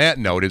that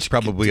note, it's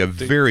probably a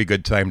very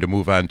good time to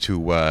move on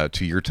to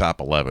your top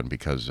 11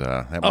 because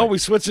Oh, we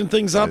switching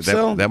things up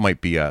still? that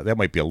might be a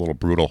little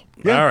brutal.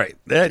 All right.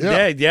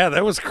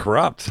 That was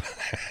corrupt.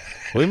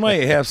 We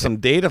might have some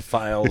data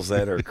files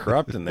that are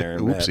corrupt in there.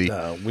 Oopsie.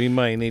 That, we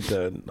might need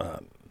to.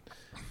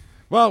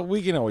 Well,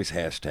 we can always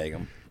hashtag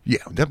them Yeah.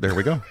 There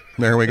we go.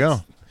 There we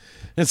go.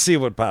 and see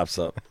what pops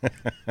up.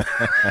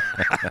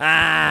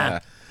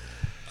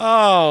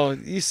 Oh,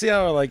 you see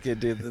how I like it,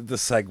 dude? The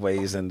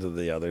segues into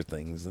the other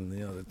things and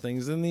the other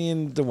things and the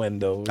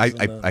innuendos.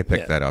 I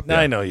picked that up.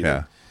 I Yeah. know you Yeah.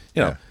 did.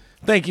 You know, Yeah.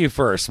 thank you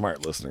for our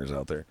smart listeners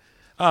out there.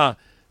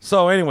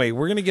 So anyway,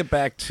 we're gonna get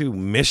back to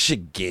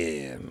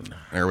Michigan.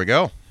 There we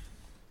go.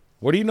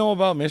 What do you know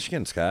about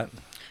Michigan, Scott?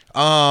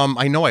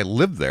 I know I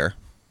lived there.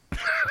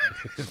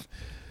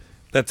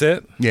 That's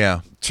it.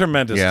 Yeah.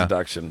 Tremendous Yeah.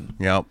 deduction.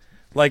 Yep.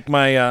 Well,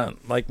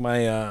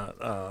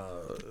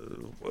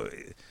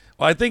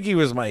 I think he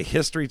was my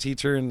history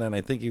teacher, and then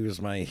I think he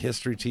was my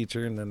history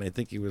teacher, and then I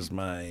think he was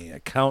my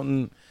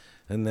accountant,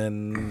 and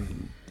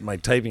then my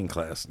typing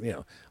class. You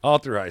know, all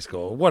through high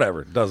school,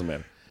 whatever, doesn't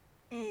matter.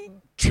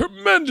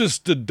 Tremendous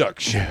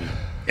deduction.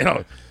 You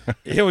know,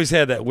 he always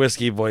had that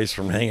whiskey voice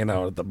from hanging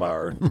out at the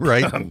bar.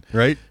 Right.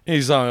 Right.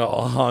 He's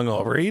all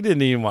hungover. He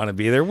didn't even want to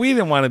be there. We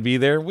didn't want to be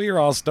there. We were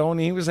all stoned.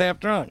 He was half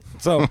drunk.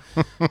 So,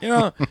 you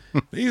know,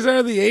 these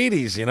are the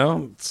 80s, you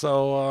know.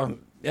 So,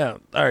 yeah.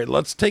 All right,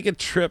 let's take a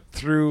trip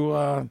through.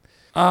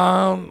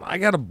 I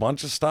got a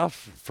bunch of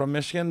stuff from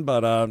Michigan,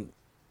 but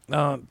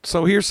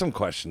so here's some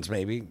questions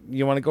maybe.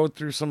 You want to go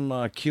through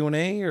some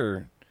Q&A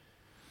or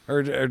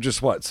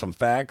just what? Some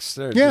facts?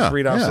 Or Yeah. just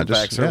read out yeah, some just-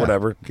 facts or yeah.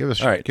 whatever. Give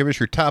us All right.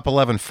 your top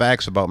 11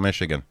 facts about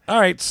Michigan. All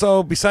right.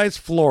 So besides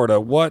Florida,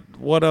 what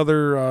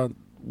other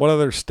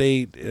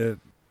state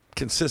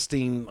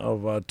consisting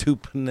of 2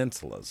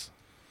 peninsulas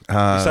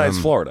besides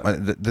Florida?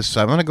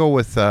 I'm going to go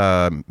with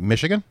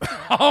Michigan.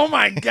 Oh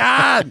my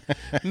God!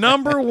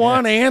 Number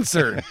one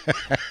answer.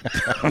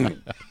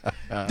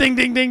 Ding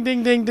ding ding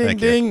ding ding ding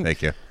ding.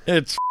 Thank you.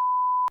 It's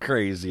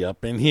crazy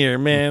up in here,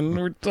 man.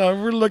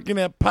 We're looking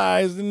at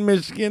pies in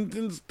Michigan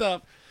and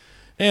stuff.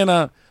 And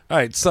all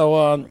right,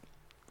 so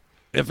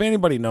if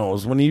anybody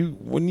knows, when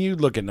you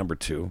look at number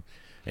 2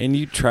 and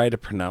you try to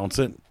pronounce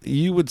it,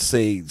 you would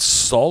say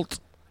Salt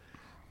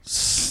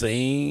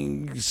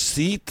Saint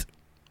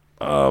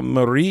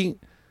Marie.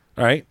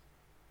 All right,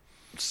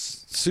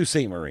 Sault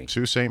Ste. Marie.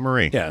 Sault Ste.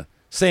 Marie. Yeah.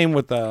 Same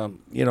with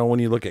when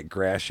you look at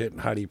Gratiot,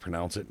 how do you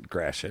pronounce it?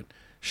 Gratiot,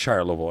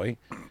 Charlevoix.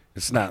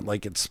 It's not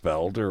like it's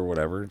spelled or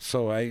whatever.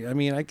 So I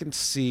mean I can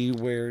see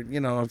where,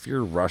 if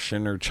you're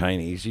Russian or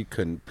Chinese, you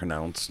couldn't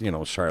pronounce,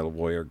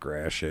 Charlevoix or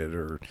Gratiot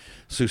or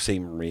Sault Ste.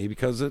 Marie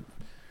because it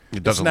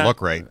doesn't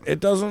look right. It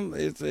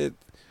doesn't.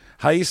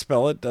 How you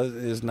spell it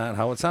is not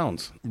how it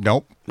sounds.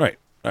 Nope. Right.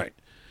 Right.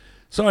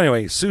 So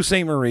anyway, Sault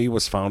Ste. Marie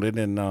was founded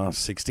in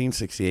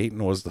 1668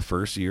 and was the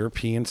first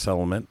European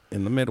settlement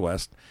in the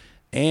Midwest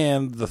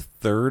and the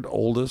third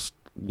oldest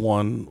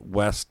one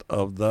west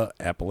of the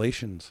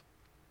Appalachians.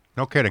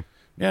 No kidding.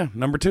 Yeah,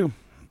 number 2,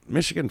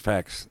 Michigan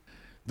facts.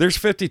 There's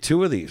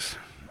 52 of these.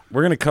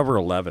 We're going to cover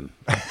 11.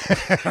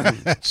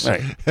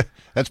 Right.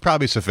 That's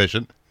probably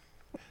sufficient.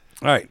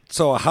 All right.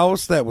 So a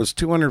house that was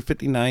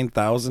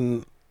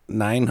 $259,900,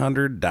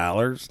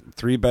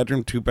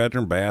 3-bedroom,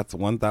 2-bedroom bath,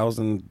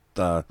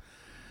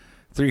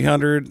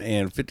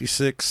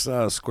 1,356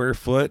 square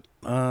foot,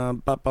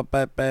 in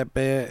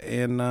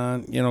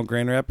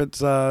Grand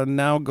Rapids,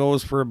 now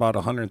goes for about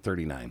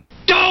 $139.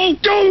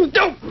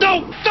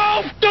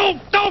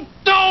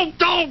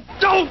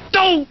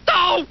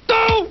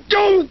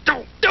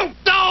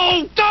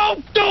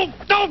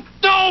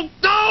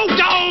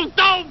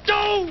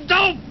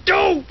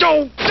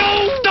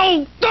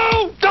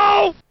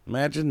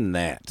 Imagine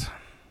that.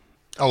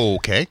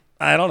 Okay.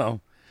 I don't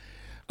know.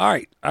 All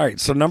right.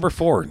 So number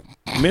 4,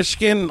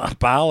 Michigan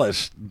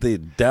abolished the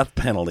death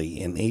penalty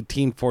in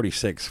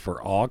 1846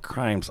 for all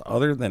crimes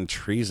other than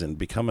treason,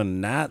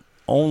 becoming not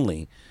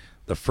only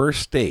the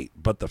first state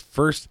but the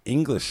first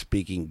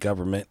English-speaking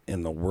government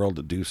in the world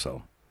to do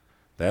so.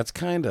 That's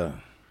kind of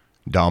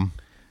Dumb.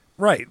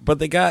 right. But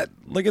they got,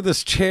 look at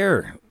this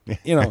chair.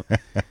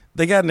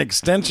 They got an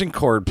extension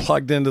cord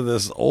plugged into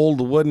this old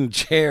wooden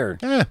chair.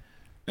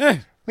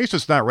 At least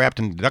it's not wrapped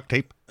in duct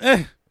tape.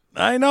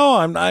 I know.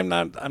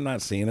 I'm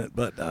not seeing it,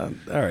 but all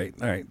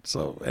right.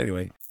 So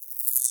anyway,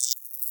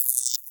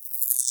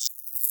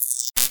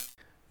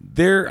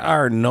 there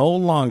are no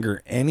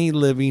longer any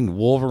living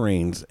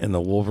Wolverines in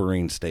the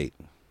Wolverine state.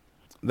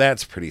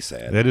 That's pretty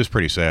sad. That is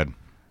pretty sad.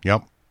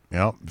 Yep.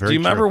 Very Do you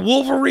remember true.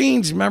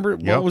 Wolverines? Remember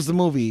Yep. what was the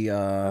movie?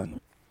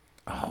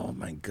 Oh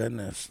my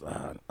goodness!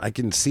 I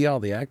can see all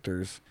the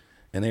actors,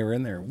 and they were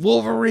in there.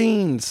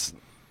 Wolverines.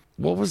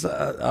 What was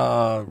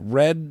the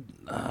red?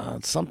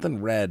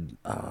 Something red.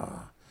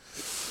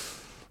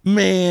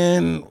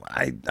 Man,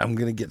 I'm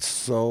gonna get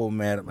so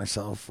mad at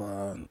myself.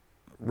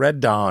 Red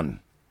Dawn.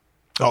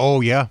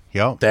 Oh, yeah.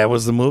 Yep. That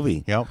was the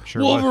movie. Yep,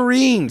 sure was.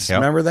 Wolverines. Yep.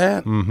 Remember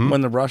that? Mm-hmm.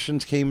 When the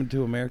Russians came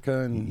into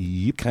America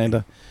and kind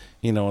of,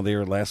 they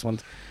were the last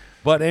ones.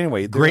 But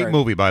anyway. Great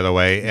movie, by the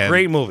way. And,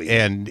 Great movie.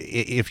 And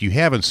if you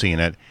haven't seen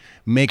it,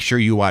 make sure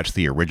you watch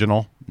the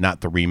original, not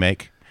the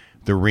remake.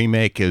 The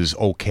remake is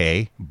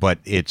okay, but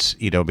it's,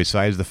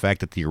 besides the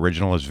fact that the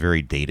original is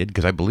very dated,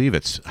 because I believe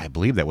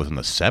that was in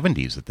the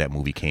 70s that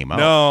movie came out.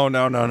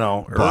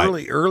 No.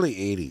 But- Early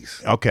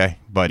 80s. Okay,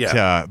 but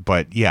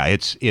Yeah.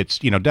 it's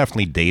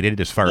definitely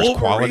dated as far as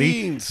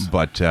quality. Wolverines.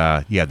 But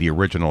the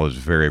original is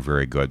very,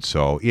 very good.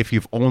 So if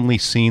you've only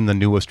seen the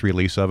newest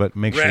release of it,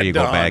 make sure Red you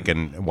go Dawn. back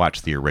and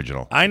watch the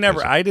original. I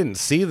didn't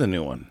see the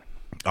new one.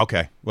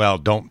 Okay, well,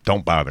 don't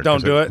bother. Don't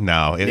 'cause do it.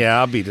 No, Yeah,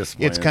 I'll be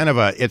disappointed.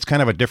 It's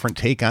kind of a different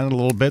take on it a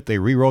little bit. They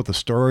rewrote the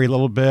story a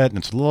little bit, and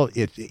it's a little.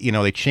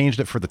 They changed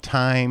it for the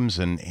times,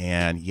 and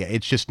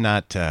it's just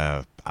not.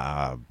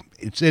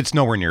 It's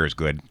nowhere near as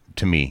good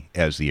to me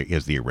as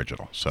the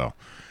original. So,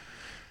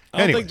 I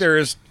don't anyways. think there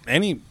is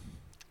any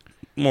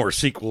more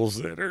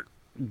sequels that are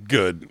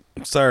good.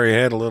 Sorry, I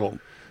had a little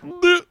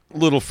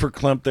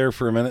verklempt there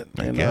for a minute.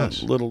 I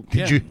guess.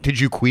 Did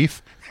you queef?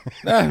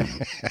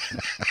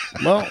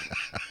 Well,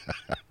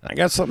 I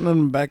got something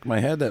in the back of my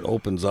head that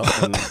opens up,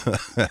 and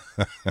it's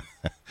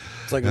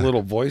like a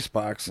little voice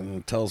box,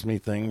 and tells me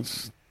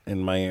things in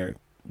my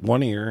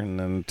one ear, and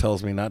then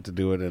tells me not to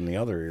do it in the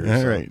other ear.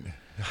 All So, right.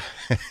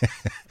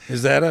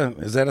 Is that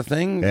a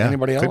thing? Yeah,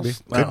 Anybody could else?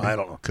 be. Well, Could be. I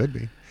don't know. Could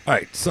be. All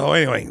right. So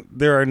anyway,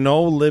 there are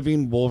no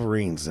living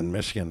Wolverines in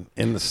Michigan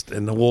in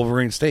the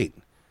Wolverine state.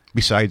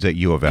 Besides at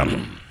U of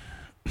M.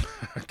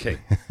 Okay.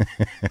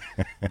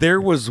 There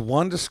was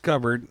one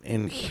discovered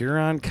in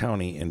Huron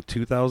County in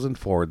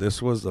 2004.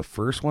 This was the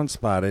first one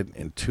spotted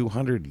in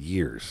 200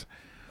 years,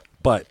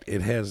 but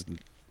it has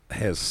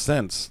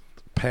since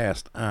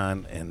passed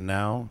on and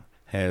now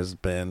has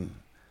been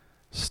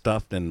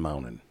stuffed and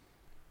mounted.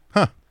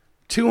 Huh.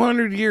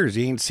 200 years.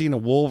 You ain't seen a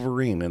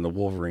Wolverine in the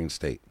Wolverine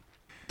state.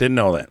 Didn't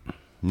know that.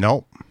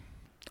 Nope.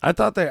 I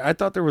thought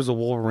there was a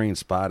Wolverine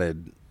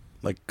spotted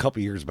like a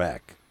couple years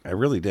back. I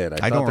really did.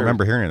 I don't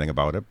remember hearing anything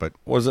about it, but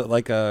Was it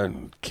like a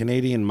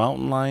Canadian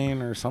mountain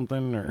lion or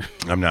something? Or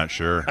I'm not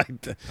sure. I'm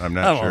I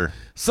not don't sure. know.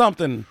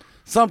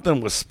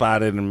 Something was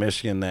spotted in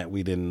Michigan that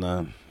we didn't,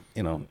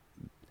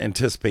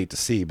 anticipate to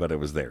see, but it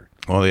was there.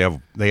 Well,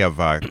 they have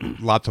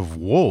lots of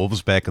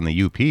wolves back in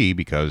the UP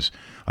because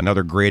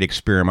another great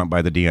experiment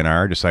by the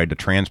DNR decided to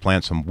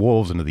transplant some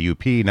wolves into the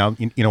UP. Now,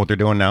 you know what they're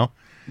doing now?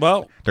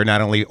 Well, They're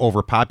not only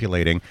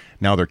overpopulating,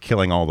 now they're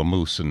killing all the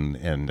moose and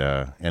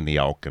the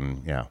elk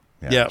and yeah.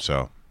 Yeah.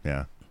 So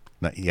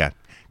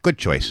good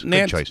choice.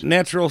 Good choice.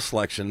 natural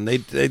selection. They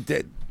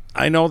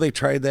I know they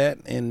tried that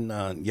in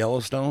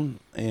Yellowstone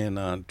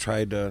and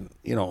tried to,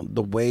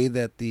 the way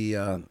that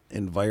the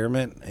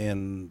environment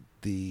and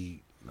the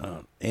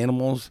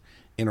animals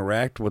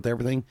interact with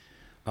everything.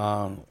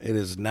 It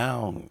is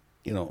now,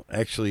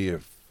 actually a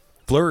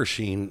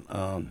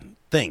flourishing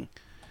thing.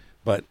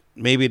 But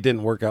maybe it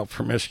didn't work out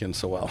for Michigan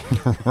so well.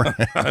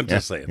 I'm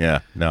just saying. Yeah,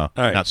 no,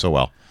 right. not so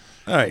well.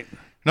 All right.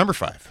 Number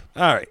 5.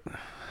 All right.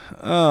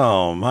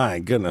 Oh, my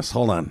goodness.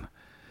 Hold on.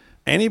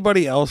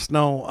 Anybody else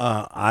know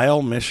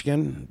Isle,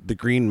 Michigan, the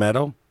Green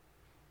Meadow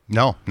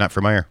No, not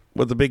familiar.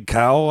 with the big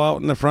cow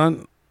out in the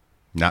front?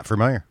 Not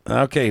familiar.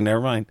 Okay, never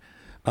mind.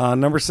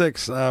 Number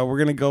 6, we're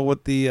going to go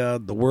with the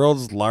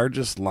world's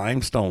largest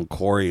limestone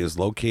quarry is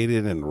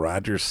located in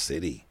Rogers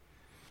City.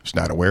 Just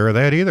not aware of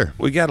that either.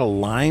 We got a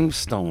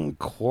limestone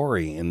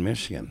quarry in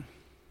Michigan.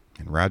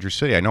 In Rogers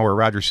City, I know where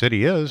Rogers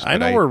City is. I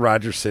but know where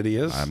Rogers City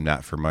is. I'm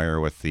not familiar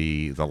with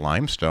the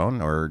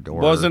limestone or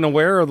Wasn't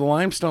aware of the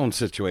limestone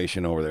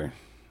situation over there.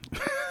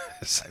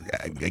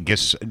 I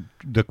guess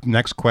the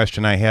next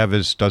question I have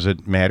is, does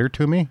it matter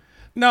to me?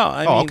 No,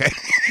 I mean, okay.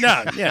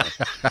 no, yeah.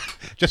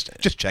 Just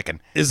checking.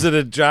 Is it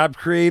a job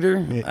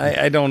creator?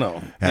 I don't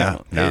know. Yeah,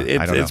 no, I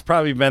don't know. It's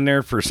probably been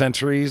there for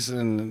centuries,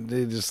 and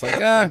they just like,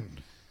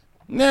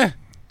 nah,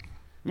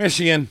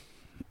 Michigan.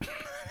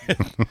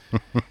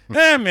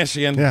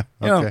 Michigan. Yeah,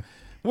 You know, okay.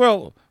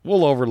 we'll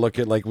overlook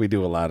it like we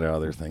do a lot of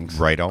other things.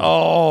 Right on.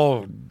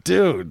 Oh,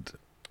 dude,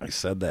 I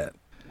said that.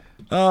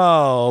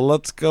 Oh,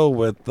 let's go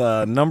with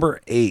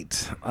number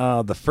 8.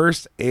 The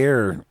first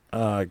air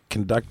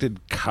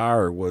conducted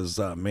car was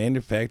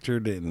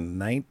manufactured in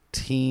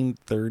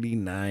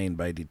 1939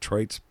 by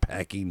Detroit's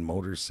Packing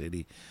Motor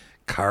City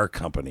Car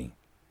Company.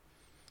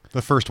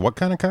 The first what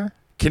kind of car?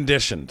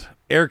 Conditioned,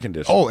 air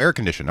conditioned. Oh, air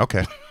conditioned.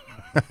 Okay.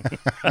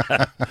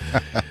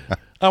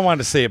 I wanted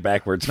to say it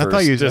backwards I first,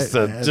 thought you- just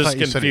I to thought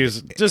you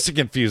said just to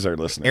confuse our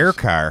listeners. Air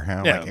car.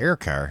 I'm Yeah. like, air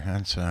car.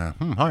 That's all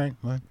right.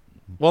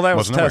 Well, that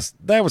was Wasn't aware.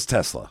 That was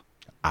Tesla.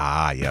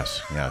 Ah,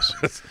 yes.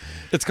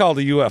 It's called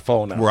a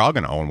UFO now. We're all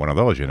going to own one of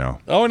those, you know.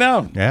 Oh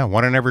no, Yeah,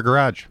 one in every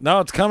garage. no,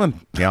 it's coming.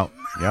 Yeah.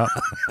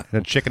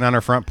 The chicken on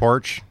our front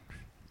porch.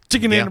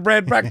 Chicken Yeah. in the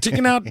bread, brock,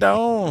 chicken out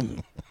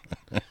down.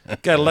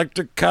 Got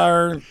electric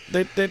car.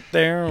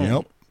 Down.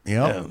 Yep.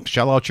 Yeah.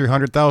 Shell out your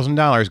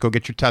 $100,000. Go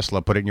get your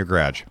Tesla. Put it in your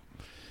garage.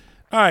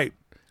 All right.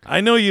 I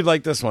know you'd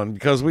like this one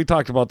because we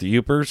talked about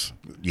the Upers.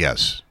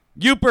 Yes.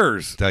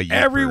 Upers. The Upers.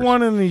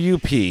 Everyone in the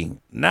UP,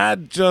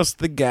 not just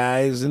the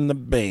guys in the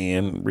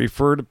band,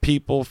 refer to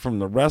people from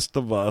the rest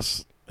of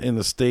us in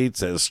the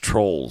States as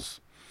trolls.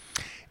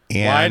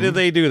 And Why do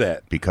they do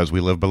that? Because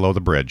we live below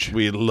the bridge.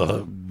 We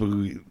love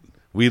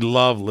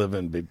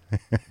living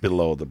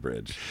below the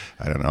bridge.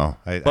 I don't know.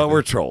 But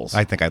we're trolls.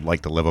 I think I'd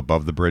like to live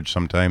above the bridge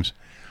sometimes.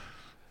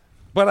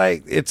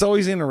 But it's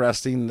always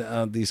interesting,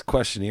 these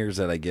questionnaires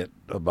that I get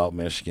about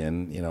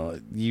Michigan.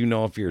 You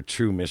know if you're a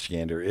true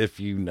Michigander, if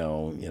you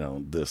know,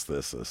 this,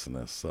 and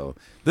this. So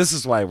this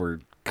is why we're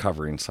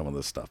covering some of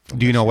this stuff.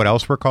 Do you know what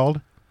else we're called?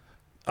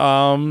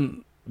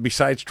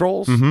 Besides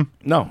trolls? Mm-hmm.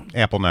 No.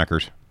 Apple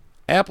knockers.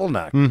 Apple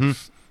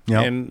knockers.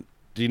 Yep. And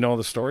do you know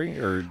the story,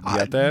 or you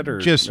got that, or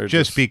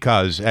just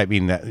because I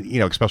mean,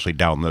 especially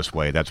down this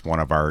way, that's one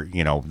of our,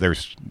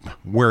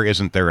 where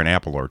isn't there an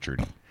apple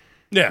orchard?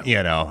 Yeah.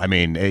 I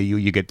mean,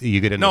 you get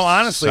into No,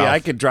 honestly, South- I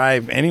could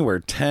drive anywhere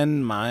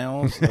 10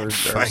 miles or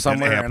Find an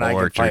somewhere, and I apple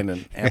could orchard. find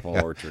an apple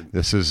orchard.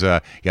 This is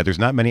there's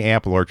not many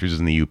apple orchards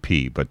in the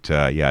UP, but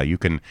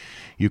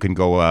you can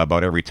go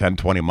about every 10,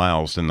 20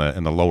 miles in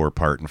the lower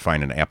part and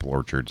find an apple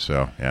orchard.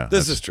 So yeah,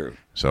 This is true.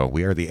 So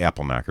we are the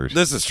apple knockers.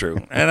 This is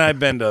true. And I've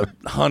been to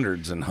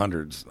hundreds and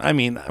hundreds. I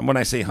mean, when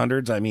I say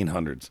hundreds, I mean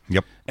hundreds.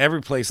 Yep.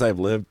 Every place I've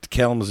lived,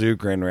 Kalamazoo,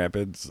 Grand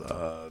Rapids,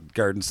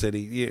 Garden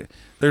City,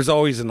 there's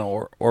always an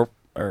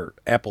or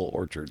apple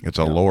orchard. It's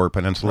a lower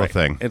peninsula Right.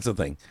 thing. It's a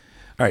thing.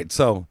 All right.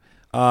 So,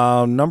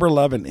 number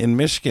 11, in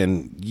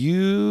Michigan,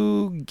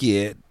 you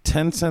get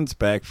 10 cents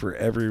back for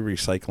every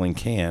recycling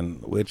can,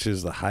 which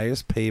is the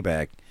highest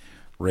payback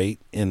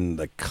rate in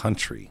the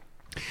country.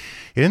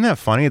 Isn't that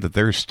funny that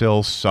there's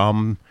still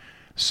some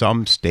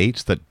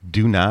states that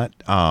do not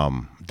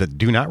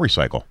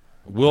recycle?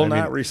 Will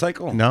not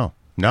recycle. No.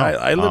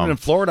 I lived in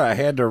Florida. I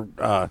had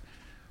to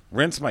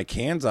rinse my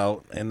cans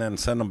out and then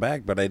send them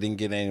back, but I didn't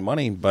get any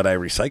money. But I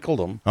recycled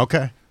them.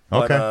 Okay.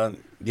 But,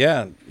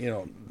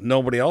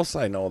 nobody else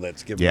I know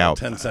that's giving Yeah. me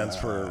 10 cents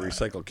for a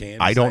recycled can.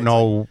 I don't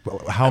know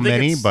how think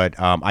many, it's- but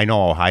I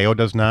know Ohio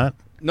does not.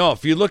 No,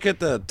 if you look at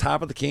the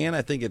top of the can,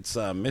 I think it's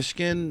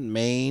Michigan,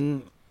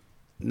 Maine.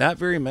 Not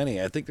very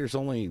many. I think there's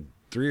only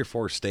 3 or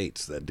 4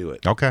 states that do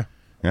it. Okay.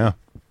 Yeah.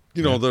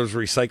 Those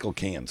recycled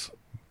cans.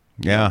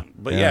 Yeah.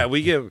 But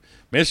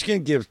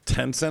Michigan gives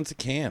 10 cents a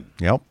can.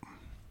 Yep.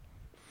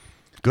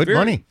 Good Very-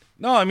 money.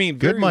 No, I mean,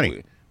 Good very,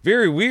 money.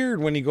 Very weird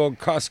when you go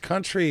across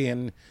country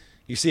and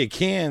you see a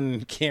can,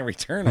 you can't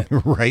return it.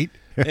 Right.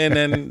 And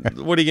then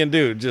what are you going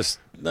to do? Just,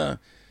 I'll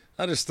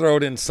just throw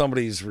it in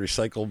somebody's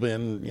recycle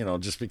bin,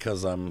 just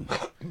because I'm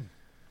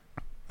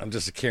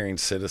just a caring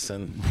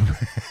citizen.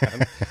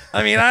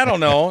 I mean, I don't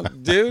know,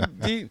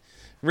 dude.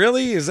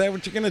 Really? Is that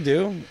what you're going to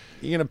do?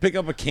 You're going to pick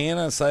up a can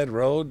on the side of the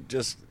road?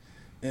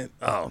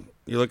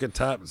 You look at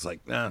top, it's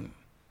like, nah,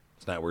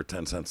 it's not worth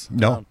 10 cents.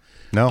 No.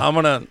 No.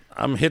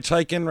 I'm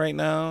hitchhiking right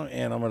now,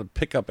 and I'm gonna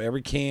pick up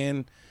every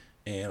can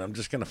and I'm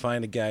just going to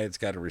find a guy that's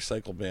got a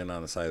recycle bin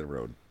on the side of the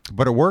road.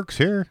 But it works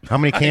here. How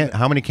many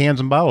cans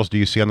and bottles do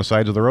you see on the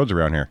sides of the roads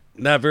around here?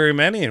 Not very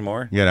many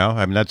anymore. You know,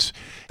 I mean that's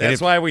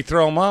Why we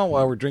throw them out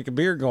while we're drinking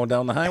beer going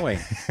down the highway.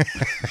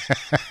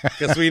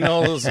 Because we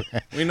know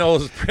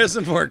those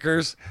prison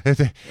workers.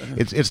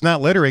 it's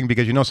not littering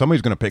because you know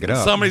somebody's going to pick it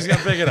up. Somebody's going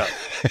to pick it up.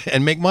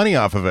 and make money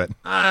off of it.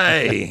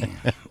 Hi,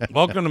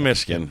 welcome to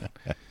Michigan.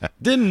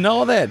 Didn't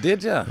know that,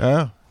 did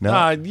you?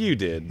 No. You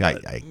did.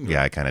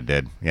 I kind of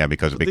did. Yeah,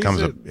 because But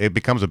it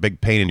becomes a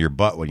big pain in your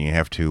butt when you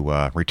have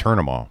to return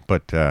them all.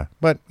 But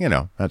you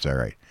know that's all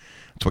right.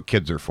 That's what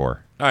kids are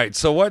for. All right.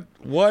 So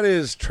what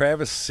is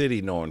Traverse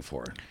City known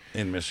for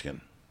in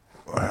Michigan?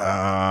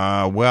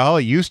 Well,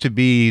 it used to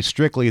be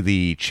strictly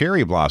the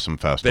Cherry Blossom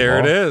Festival. There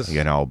it is.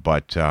 You know,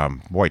 but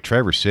boy,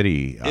 Traverse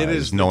City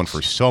is known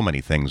for so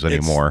many things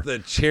anymore. It's the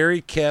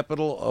cherry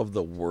capital of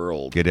the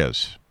world. It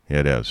is.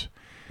 It is.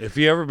 Have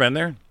you ever been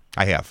there?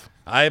 I have.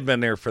 I've been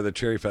there for the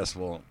Cherry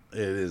Festival. It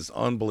is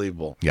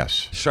unbelievable.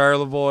 Yes.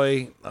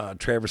 Charlevoix,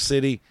 Traverse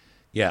City.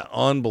 Yeah,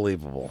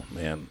 unbelievable,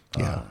 man.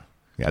 Yeah.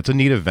 Yeah, it's a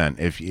neat event.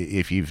 If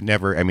you've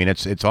never, I mean,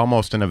 it's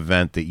almost an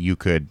event that you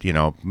could, you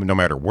know, no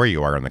matter where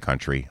you are in the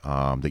country,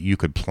 that you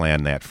could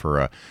plan that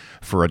for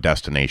a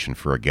destination,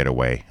 for a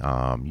getaway.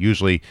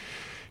 Usually,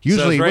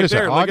 right what is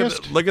there. it?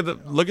 August? Look at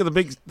the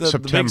big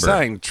September. big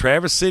sign.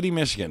 Traverse City,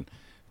 Michigan,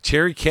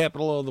 cherry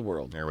capital of the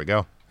world. There we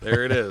go.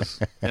 There it is.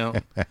 You know?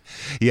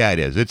 Yeah, it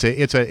is.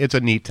 It's a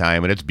neat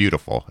time and it's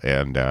beautiful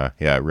and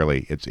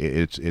really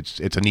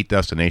it's a neat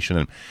destination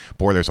and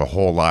boy, there's a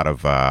whole lot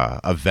of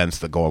events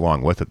that go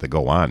along with it that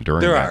go on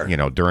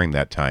during during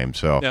that time.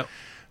 So, Yep.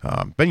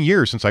 Been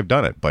years since I've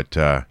done it, but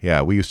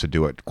we used to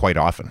do it quite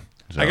often.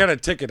 So. I got a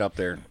ticket up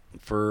there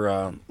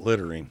for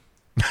littering.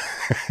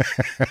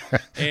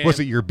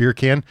 Was it your beer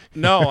can?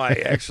 No,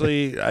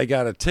 I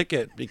got a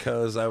ticket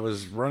because I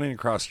was running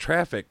across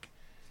traffic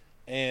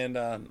and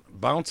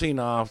bouncing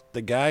off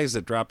the guys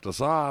that dropped us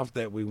off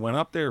that we went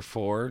up there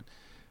for.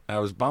 I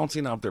was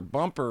bouncing off their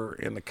bumper,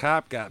 and the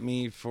cop got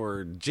me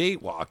for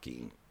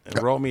jaywalking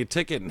and wrote me a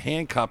ticket and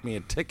handcuffed me a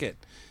ticket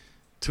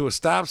to a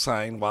stop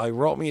sign while he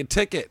wrote me a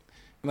ticket.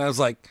 And I was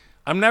like,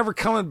 I'm never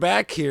coming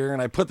back here. And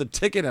I put the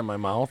ticket in my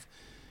mouth,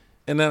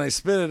 and then I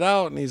spit it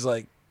out, and he's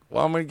like,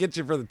 well, I'm going to get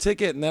you for the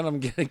ticket, and then I'm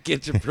going to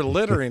get you for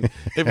littering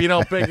if you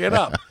don't pick it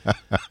up.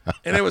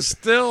 And it was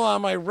still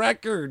on my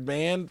record,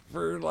 man,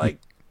 for like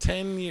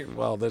 10 years.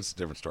 Well, that's a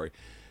different story.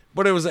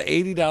 But it was an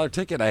 $80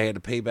 ticket I had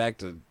to pay back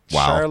to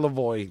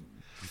Charlevoix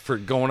for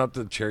going up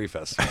to the Cherry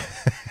Festival.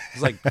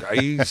 It's like, are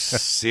you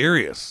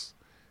serious?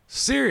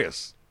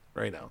 Serious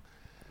right now.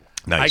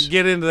 Nice. I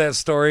get into that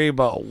story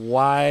about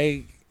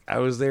why I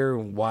was there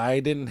and why I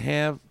didn't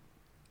have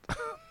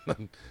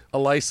a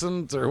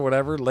license or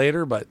whatever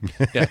later, but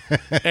yeah.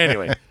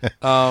 Anyway,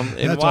 and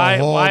That's why, a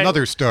whole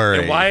another story.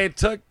 And why it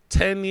took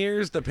 10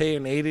 years to pay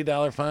an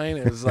 $80 fine.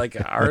 It was like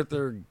an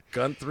Arthur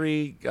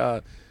Guthrie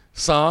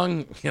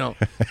song,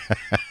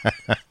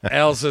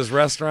 Alice's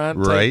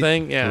Restaurant type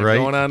thing. Yeah, right.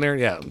 going on there.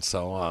 Yeah, and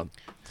so on.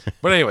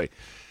 But anyway,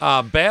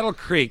 Battle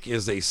Creek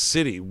is a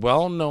city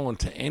well known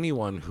to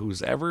anyone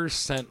who's ever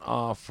sent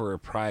off for a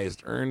prize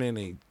to earn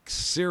any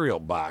cereal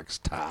box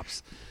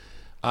tops.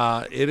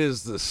 It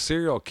is the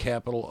cereal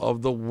capital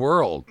of the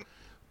world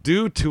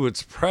due to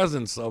its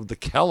presence of the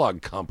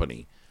Kellogg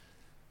Company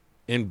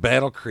in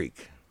Battle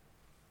Creek.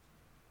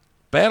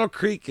 Battle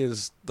Creek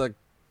is the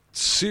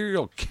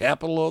cereal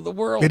capital of the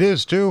world. It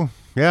is too.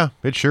 Yeah,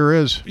 it sure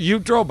is. You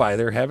drove by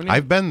there, haven't you?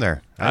 I've been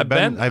there. I've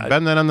been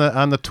there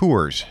on the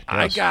tours.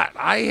 Yes.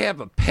 I have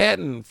a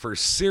patent for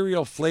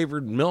cereal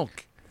flavored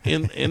milk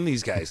in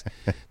these guys.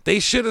 They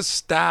should have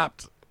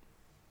stopped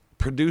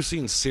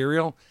producing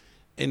cereal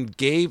and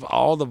gave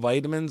all the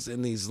vitamins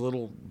in these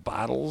little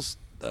bottles,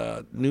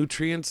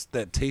 nutrients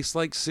that taste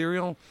like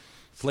cereal,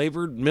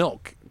 flavored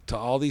milk to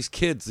all these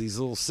kids, these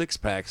little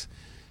 6-packs.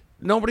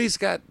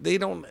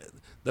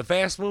 The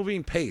fast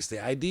moving pace,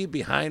 the idea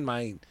behind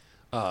my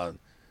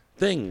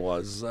thing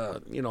was,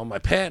 my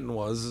patent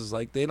is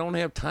like they don't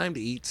have time to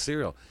eat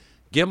cereal.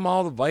 Give them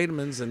all the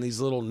vitamins in these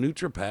little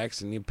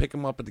Nutri-Packs, and you pick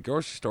them up at the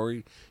grocery store.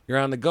 You're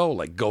on the go,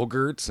 like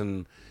Go-Gurts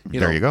and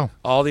there you go.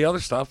 All the other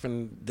stuff,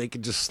 and they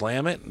could just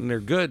slam it, and they're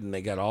good, and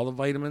they got all the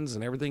vitamins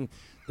and everything.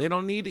 They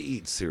don't need to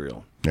eat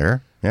cereal.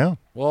 There, yeah.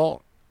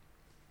 Well,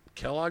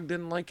 Kellogg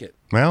didn't like it.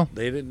 Well,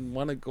 they didn't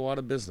want to go out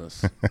of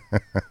business,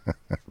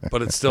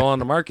 but it's still on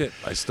the market.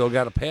 I still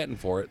got a patent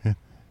for it.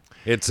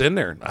 It's in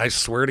there. I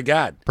swear to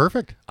God.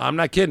 Perfect. I'm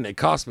not kidding. It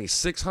cost me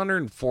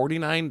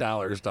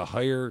 $649 to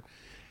hire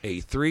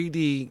a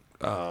 3D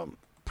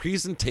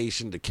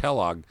presentation to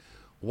Kellogg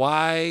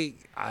why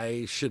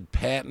I should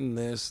patent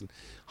this,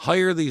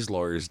 hire these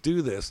lawyers,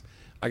 do this.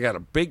 I got a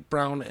big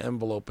brown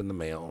envelope in the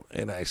mail,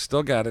 and I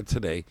still got it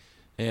today.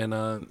 And,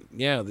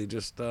 they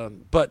just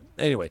but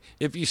anyway,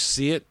 if you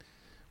see it,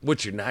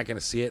 which you're not going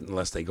to see it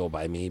unless they go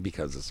by me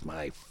because it's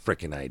my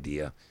freaking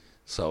idea.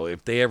 So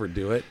if they ever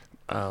do it,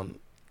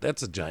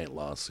 that's a giant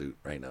lawsuit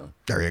right now.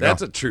 There you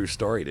That's go. a true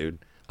story, dude.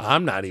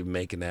 I'm not even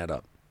making that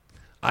up.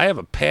 I have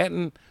a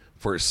patent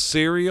for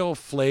cereal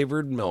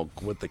flavored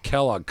milk with the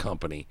Kellogg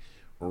Company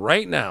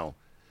right now.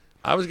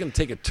 I was going to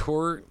take a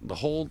tour, the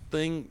whole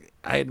thing.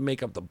 I had to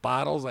make up the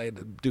bottles. I had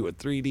to do a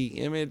 3D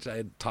image. I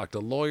had to talk to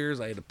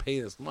lawyers. I had to pay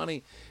this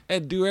money. I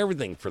had to do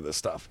everything for this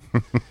stuff.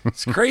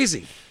 It's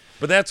crazy.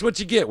 But that's what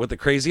you get with a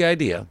crazy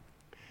idea.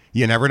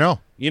 You never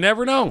know. You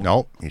never know.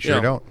 No, you sure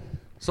don't.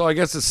 So I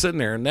guess it's sitting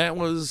there, and that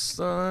was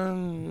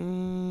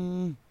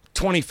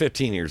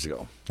 15 years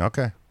ago.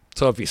 Okay.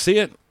 So if you see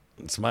it,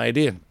 it's my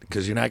idea,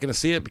 because you're not going to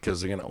see it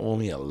because they're going to owe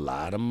me a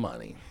lot of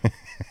money.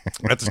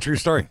 That's a true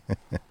story.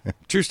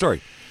 True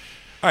story.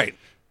 All right.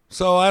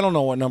 So I don't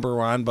know what number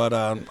we're on, but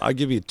I'll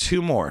give you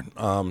two more.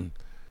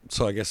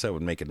 So I guess that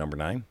would make it number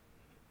 9.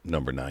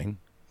 Number 9.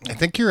 I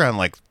think you're on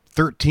like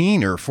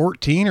 13 or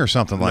 14 or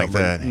something like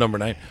that. Number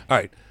 9. All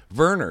right.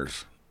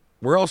 Verner's.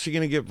 Where else are you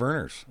going to get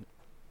Verner's?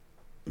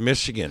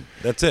 Michigan.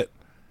 That's it.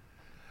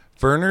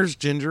 Verner's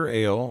Ginger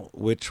Ale,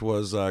 which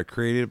was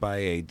created by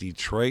a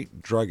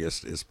Detroit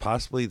druggist, is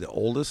possibly the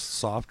oldest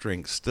soft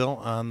drink still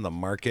on the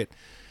market.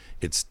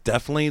 It's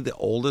definitely the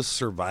oldest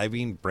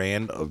surviving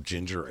brand of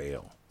ginger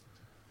ale.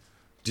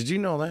 Did you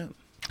know that?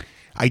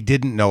 I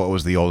didn't know it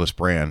was the oldest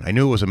brand. I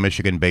knew it was a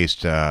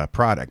Michigan-based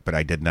product, but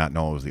I did not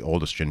know it was the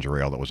oldest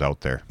ginger ale that was out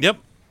there. Yep.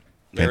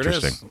 There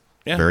Interesting. It is.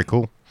 Yeah. Very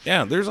cool.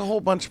 Yeah, there's a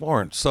whole bunch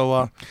more.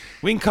 So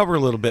we can cover a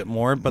little bit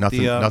more, but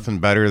Nothing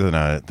better than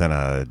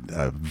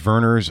a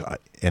Verner's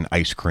and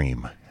ice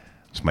cream.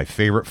 It's my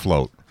favorite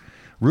float.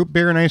 Root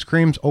beer and ice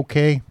cream's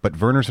okay, but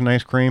Verner's and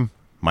ice cream,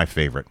 my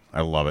favorite. I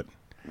love it.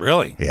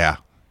 Really? Yeah.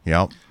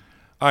 Yep.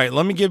 All right,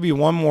 let me give you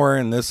one more,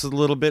 and this is a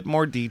little bit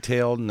more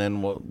detailed, and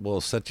then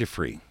we'll set you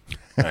free.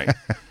 All right.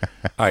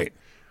 All right.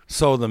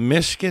 So the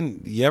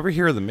Michigan, you ever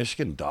hear of the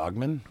Michigan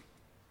Dogman?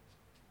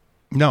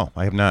 No,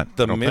 I have not.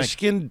 The I don't think.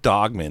 Michigan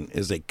Dogman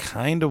is a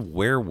kind of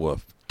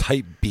werewolf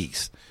type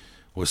beast.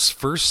 Was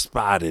first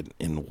spotted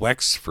in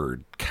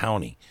Wexford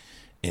County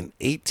in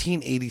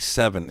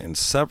 1887 and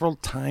several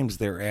times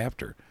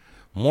thereafter.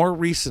 More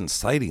recent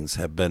sightings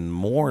have been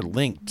more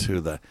linked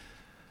to the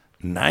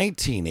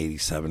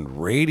 1987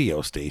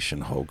 radio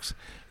station hoax,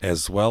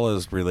 as well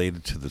as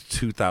related to the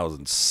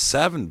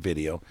 2007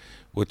 video,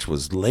 which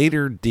was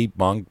later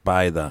debunked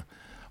by the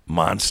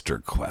Monster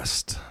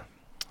Quest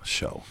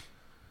show.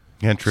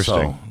 Interesting.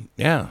 So,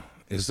 yeah.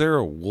 Is there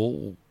a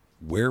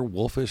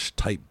werewolfish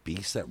type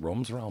beast that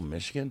roams around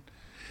Michigan?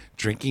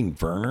 Drinking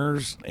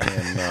Verner's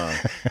and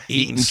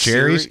eating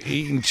cherries?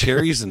 Eating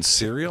cherries and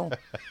cereal?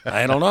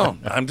 I don't know.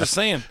 I'm just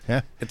saying.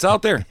 Yeah. It's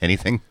out there.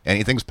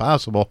 Anything's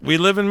possible, We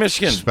live in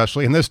Michigan.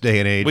 especially in this day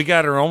and age. We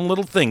got our own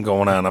little thing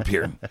going on up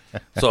here.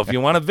 So if you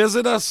want to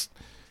visit us,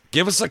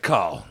 give us a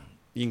call.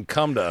 You can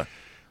come to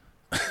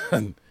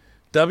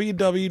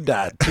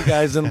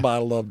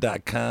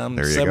www.twoguysinabottlelove.com,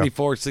 There you go.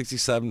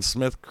 7467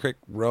 Smith Creek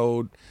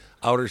Road,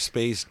 Outer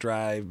Space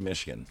Drive,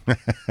 Michigan.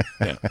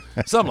 Yeah.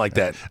 Something like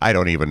that. I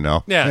don't even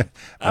know. Yeah.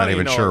 Not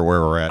even sure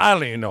where we're at. I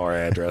don't even know our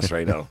address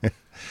right now.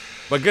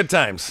 But good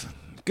times.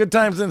 Good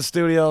times in the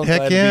studio. Heck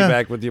Glad yeah. to be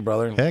back with you,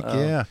 brother. Heck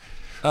yeah.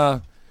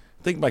 I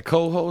think my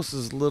co-host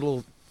is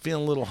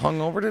feeling a little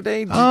hungover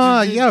today.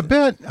 Yeah, a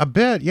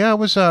bit. Yeah, it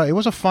was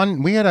a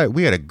fun. We had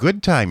a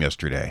good time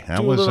yesterday. That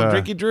Do a was little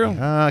drinky drew?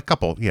 a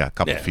couple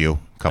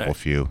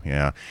few.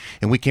 Yeah,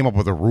 and we came up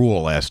with a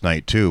rule last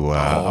night too.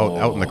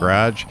 Out in the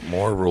garage.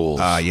 More rules.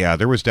 Yeah,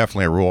 there was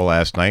definitely a rule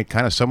last night,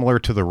 kind of similar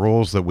to the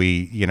rules that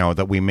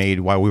we made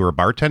while we were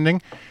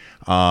bartending.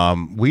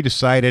 We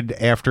decided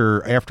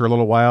after a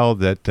little while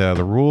that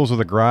the rules of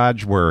the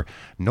garage were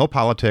no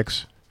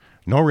politics,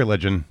 no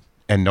religion,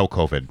 and no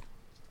COVID.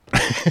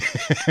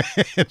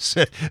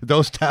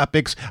 Those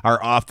topics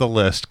are off the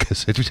list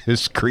because it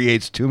just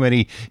creates too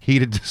many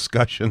heated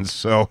discussions.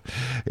 So,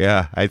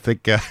 yeah, I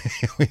think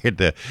we had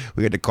to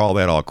call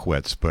that all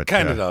quits. But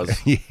Kind of does.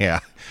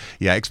 yeah.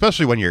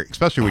 Especially when you're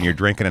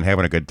drinking and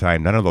having a good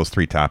time. None of those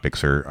three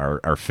topics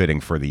are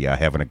fitting for the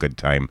having a good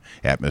time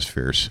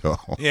atmosphere. So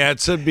Yeah,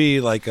 it should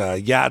be like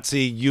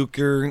Yahtzee,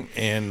 euchre,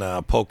 and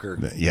poker.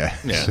 yeah.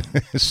 Yeah.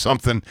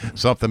 something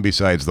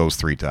besides those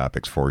three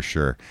topics for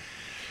sure.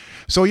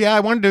 So yeah, I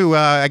wanted to.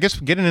 I guess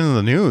getting into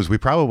the news, we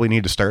probably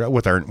need to start out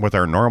with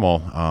our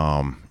normal.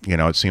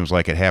 It seems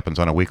like it happens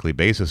on a weekly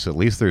basis. At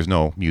least there's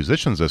no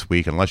musicians this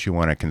week, unless you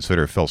want to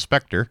consider Phil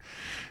Spector.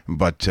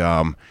 But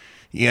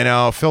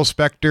Phil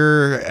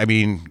Spector. I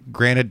mean,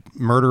 granted,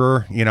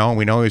 murderer.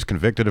 We know he's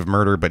convicted of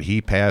murder, but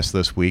he passed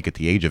this week at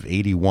the age of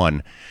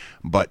 81.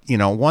 But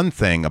one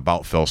thing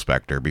about Phil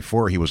Spector,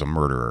 before he was a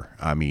murderer,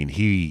 I mean,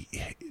 he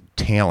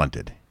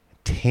talented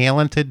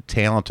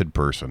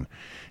person.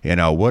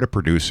 What a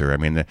producer. I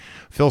mean,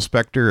 Phil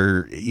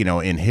Spector,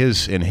 in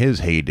his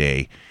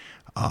heyday,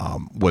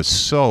 was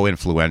so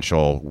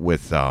influential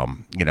with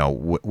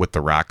with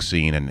the rock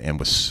scene and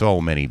with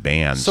so many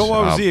bands. So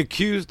what was he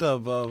accused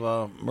of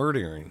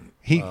murdering?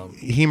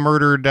 He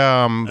murdered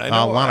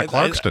Lana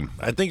Clarkston.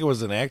 I think it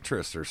was an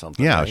actress or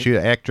something. Yeah, right? she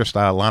actress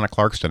Lana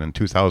Clarkston in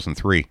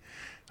 2003.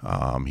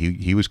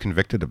 He was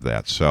convicted of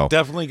that. So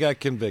Definitely got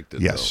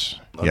convicted. yes,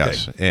 though. Okay.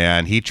 yes,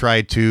 and he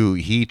tried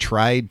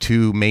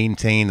to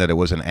maintain that it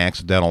was an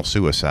accidental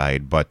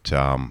suicide, but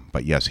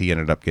yes, he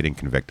ended up getting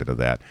convicted of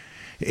that.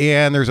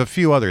 And there's a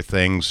few other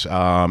things.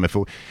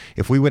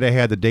 If we would have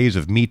had the days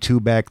of Me Too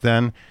back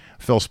then,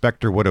 Phil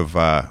Spector would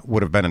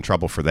have been in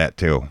trouble for that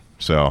too.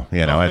 So he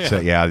had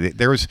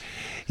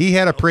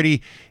a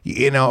pretty,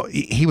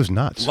 he was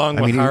nuts. Along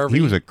with he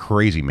Harvey. was a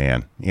crazy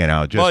man.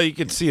 Well, you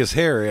could see his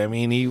hair. I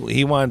mean,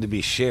 he wanted to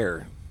be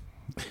Cher.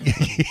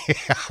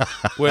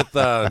 With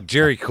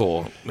Jerry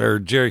Cool or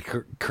Jerry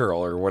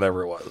Curl or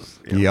whatever it was.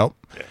 Yep.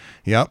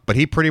 Yep, but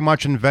he pretty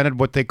much invented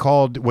what they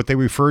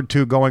referred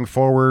to going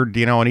forward,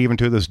 and even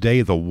to this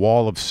day, the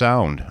wall of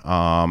sound.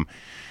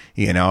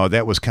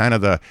 That was kind of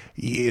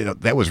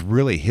that was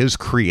really his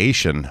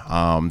creation.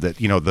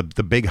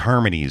 The big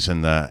harmonies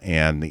and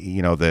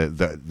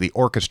the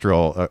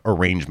orchestral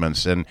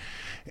arrangements and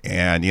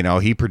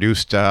he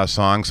produced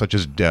songs such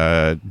as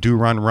 "Do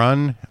Run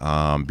Run,"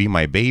 "Be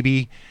My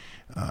Baby,"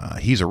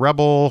 "He's a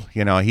Rebel."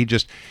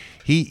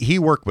 He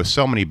worked with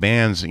so many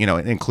bands,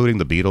 including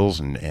the Beatles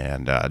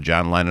and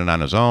John Lennon on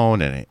his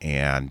own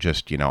and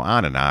just,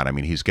 on and on. I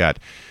mean, he's got,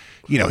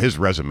 his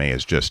resume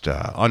is just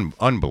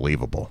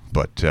unbelievable.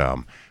 But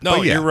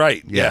you're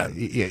right. Yeah.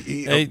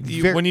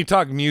 Very- When you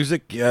talk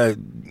music, Phil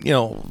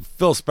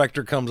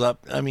Spector comes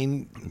up. I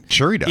mean,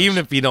 sure he does. even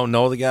if you don't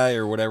know the guy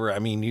or whatever, I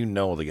mean, you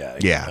know the guy.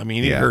 Yeah. I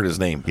mean, you heard his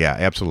name. Yeah,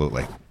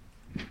 absolutely.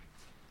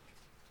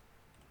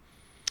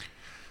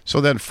 So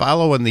then,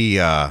 following the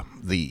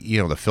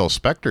Phil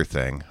Spector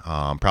thing,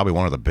 probably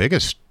one of the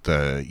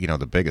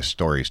biggest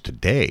stories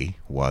today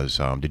was,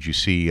 did you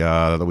see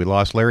that we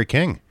lost Larry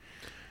King?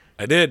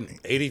 I did.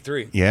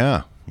 83.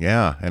 Yeah,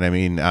 and I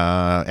mean,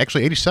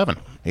 actually 87.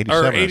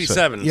 Or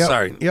 87, Yep,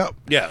 sorry. Yep.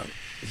 Yeah.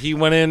 He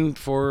went in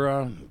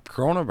for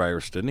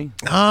coronavirus, didn't he?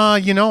 I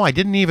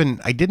didn't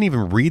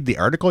even read the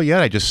article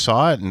yet. I just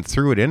saw it and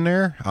threw it in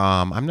there.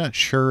 I'm not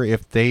sure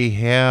if they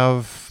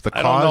have the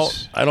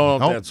cause. I don't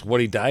know Oh. if that's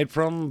what he died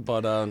from,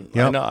 but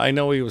Yep. I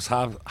know he was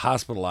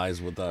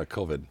hospitalized with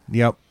COVID.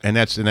 Yep, and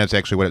that's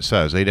actually what it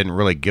says. They didn't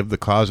really give the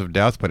cause of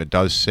death, but it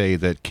does say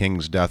that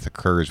King's death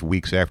occurs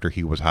weeks after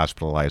he was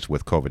hospitalized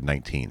with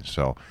COVID-19.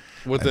 So,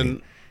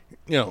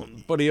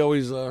 But he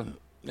always,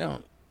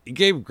 he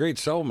gave a great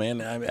show,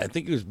 man. I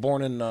think he was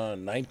born in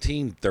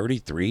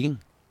 1933.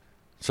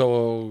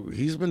 So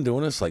he's been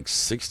doing this like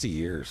 60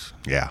 years.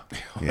 yeah,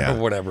 Or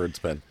whatever it's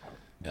been.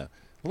 Yeah.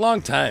 A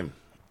long time.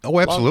 Oh,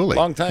 absolutely,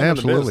 Long time. in the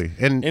biz. absolutely,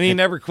 And he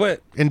never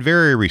quit. and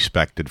very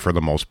respected for the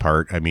most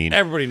part. I mean,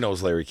 Everybody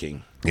knows Larry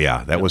King.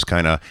 yeah, that was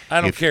kind of. I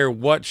don't care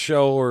what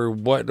show or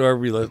whatever.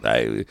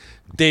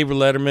 David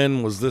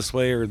Letterman was this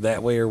way or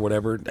that way or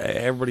whatever.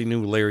 Everybody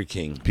knew Larry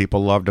King.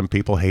 People loved him.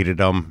 People hated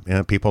him.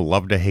 People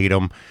loved to hate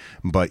him.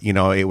 But,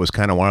 it was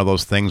kind of one of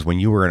those things when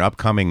you were an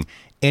upcoming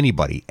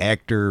anybody,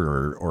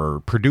 actor or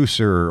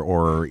producer,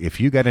 or if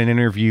you got an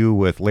interview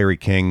with Larry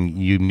King,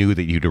 you knew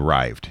that you'd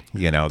arrived.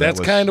 That's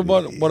kind of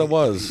what it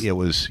was. It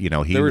was,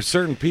 There were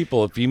certain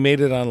people, if you made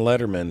it on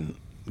Letterman,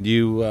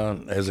 you,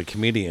 as a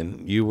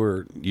comedian, you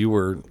were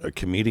a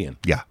comedian.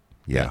 Yeah,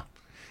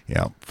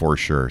 for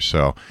sure.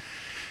 So,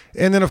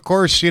 and then of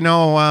course,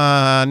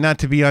 not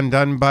to be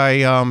undone by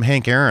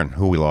Hank Aaron,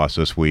 who we lost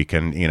this week,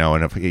 and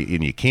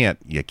you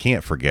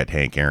can't forget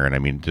Hank Aaron. I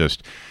mean,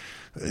 just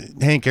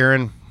Hank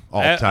Aaron,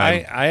 all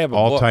time, I have a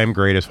all-time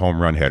greatest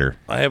home run hitter.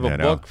 I have a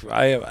book.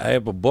 I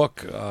have a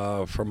book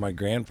from my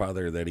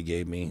grandfather that he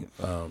gave me.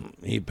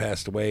 He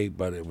passed away,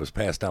 but it was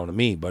passed down to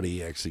me. But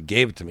he actually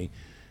gave it to me,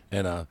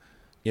 and I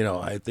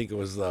think it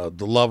was the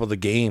love of the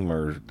game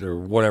or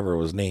whatever it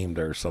was named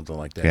or something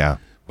like that. Yeah.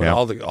 But Yeah.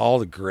 all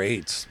the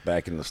greats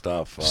back in the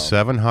stuff.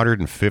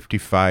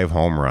 755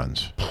 home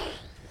runs.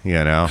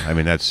 I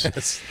mean,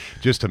 that's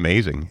just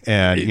amazing.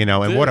 And,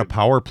 and what a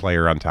power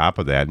player on top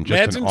of that. And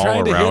just Imagine an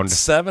trying to all-around hit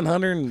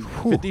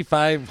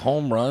 755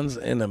 home runs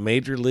in a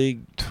major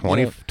league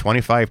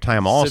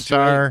 25-time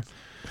All-Star,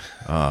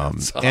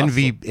 awesome.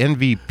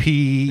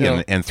 MVP,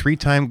 and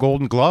 3-time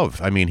Golden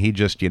Glove. I mean, he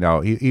just,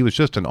 he was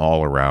just an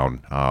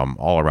all-around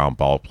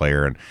ball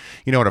player. And,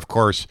 of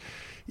course,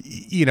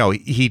 he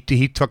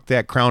took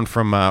that crown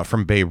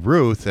from Babe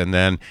Ruth, and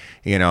then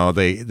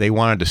they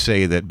wanted to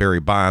say that Barry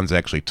Bonds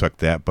actually took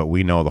that, but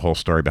we know the whole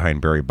story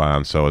behind Barry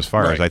Bonds. So as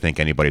far as I think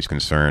anybody's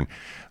concerned,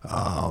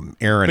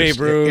 Aaron is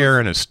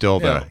still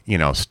the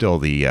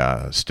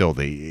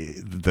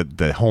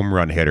the home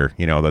run hitter,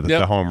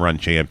 the home run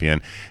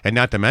champion, and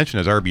not to mention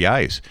his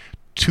RBIs.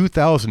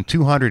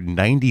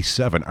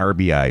 2,297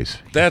 RBIs.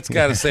 That's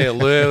got to say a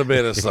little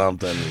bit of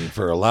something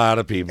for a lot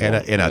of people.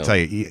 And I'll tell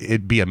you,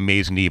 it'd be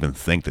amazing to even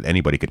think that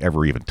anybody could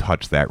ever even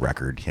touch that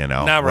record.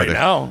 Not right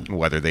now.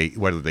 Whether they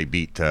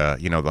beat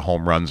the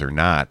home runs or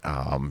not.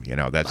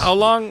 That's How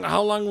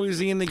long was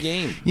he in the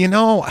game?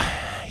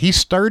 He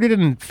started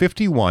in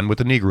 51 with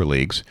the Negro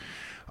Leagues.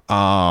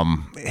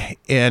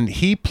 And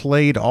he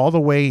played all the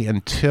way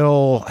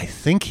until I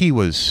think he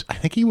was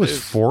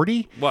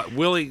 40. What,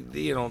 Willie?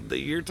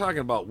 You're talking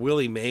about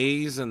Willie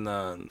Mays and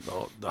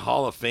the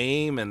Hall of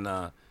Fame, and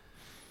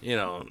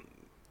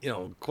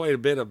quite a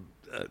bit of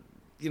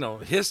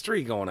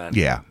history going on.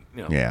 Yeah.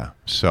 You know. Yeah.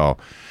 So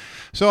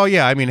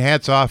yeah, I mean,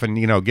 hats off, and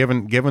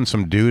given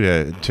some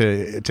due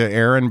to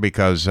Aaron,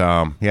 because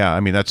I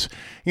mean, that's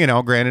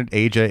granted,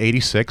 age of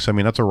 86, I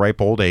mean, that's a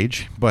ripe old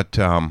age, but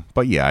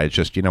yeah, it's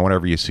just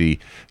whenever you see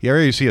a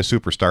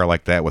superstar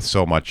like that with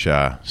so much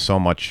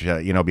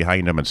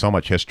behind him and so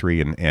much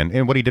history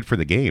and what he did for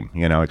the game,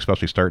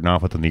 especially starting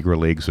off with the Negro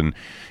Leagues and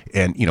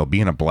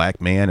being a black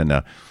man in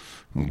a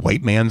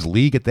white man's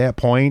league at that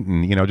point,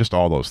 and just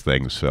all those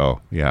things. So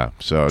yeah,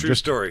 so True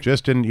story.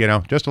 just in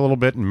just a little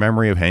bit in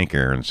memory of Hank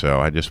Aaron. So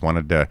I just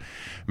wanted to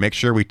make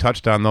sure we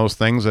touched on those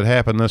things that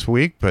happened this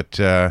week. But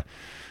yeah,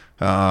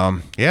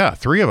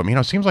 3 of them.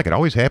 It seems like it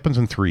always happens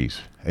in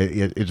threes.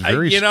 It's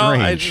very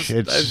strange. I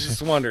was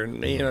just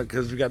wondering,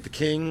 because we got the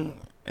king,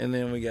 and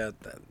then we got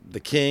the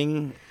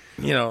king.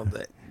 Yeah.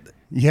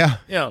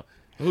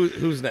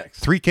 Who's next?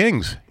 3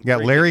 kings. You got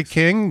 3 Larry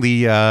kings.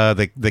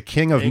 King, the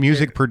king of Hank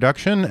music Aaron.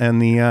 production,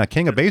 and the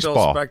king of Phil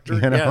baseball.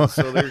 Spector. Yeah,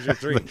 so there's your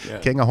 3. Yeah.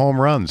 King of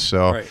home runs.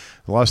 So Right.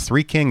 lost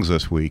 3 kings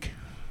this week.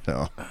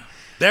 So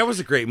That was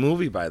a great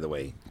movie, by the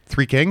way.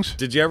 3 kings.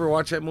 Did you ever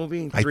watch that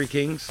movie, Three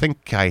Kings? I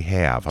think I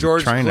have.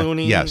 George I'm trying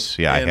Clooney. Yes,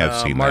 yeah, and, I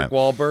have seen Mark that.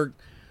 Wahlberg.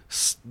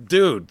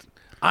 Dude,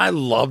 I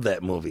love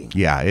that movie.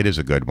 Yeah, it is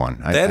a good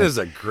one. That is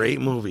a great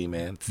movie,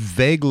 man.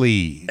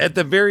 vaguely. At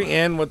the very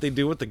end, what they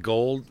do with the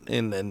gold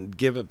and then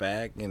give it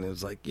back, and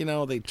it's like,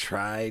 they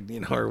tried,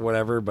 or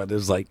whatever, but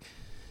it's like,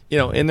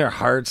 in their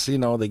hearts,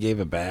 they gave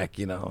it back,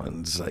 and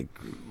it's like,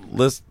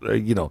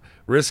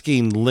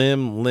 risking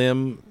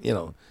limb,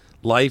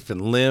 life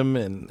and limb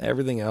and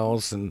everything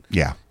else, and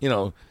Yeah.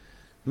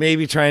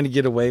 maybe trying to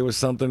get away with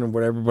something or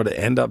whatever, but it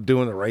end up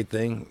doing the right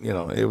thing.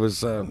 It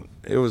was a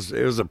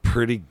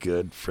pretty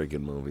good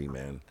friggin' movie,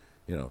 man.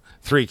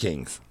 3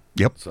 Kings.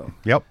 Yep. So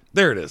Yep.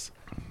 there it is.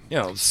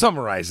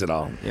 Summarize it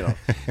all.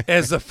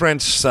 As the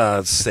French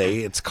say,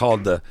 it's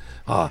called the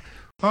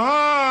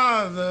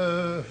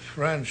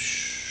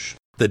French.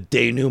 the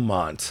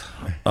denouement.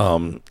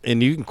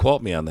 And you can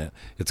quote me on that.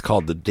 It's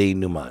called the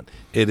denouement.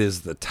 It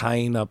is the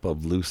tying up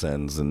of loose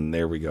ends, and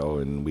there we go.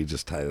 And we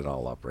just tied it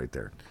all up right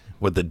there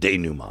with the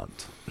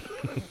denouement.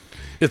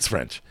 It's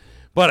French.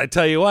 But I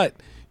tell you what,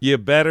 you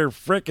better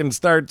frickin'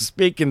 start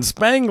speaking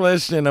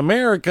Spanglish in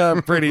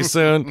America pretty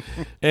soon.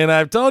 And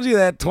I've told you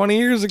that 20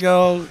 years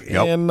ago.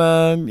 Yep.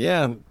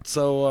 And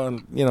so,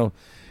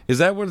 is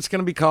that what it's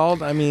going to be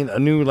called? I mean, a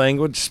new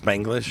language,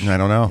 Spanglish? I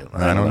don't know.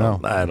 I don't know.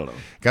 I don't know.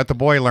 Got the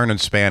boy learning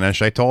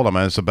Spanish. I told him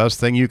it's the best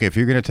thing you can. If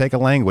you're going to take a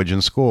language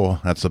in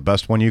school, that's the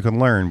best one you can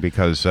learn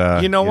because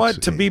You know it's-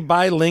 what? To be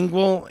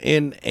bilingual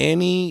in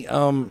any,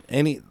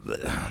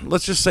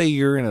 let's just say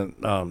you're in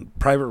a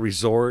private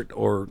resort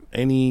or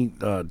any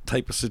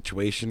type of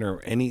situation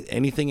or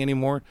anything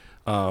anymore,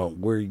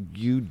 where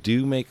you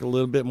do make a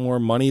little bit more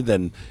money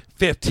than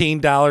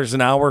 $15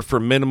 an hour for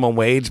minimum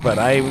wage, but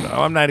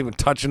I'm not even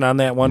touching on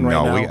that one right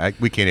No, now.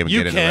 we can't even You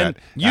get into can, that.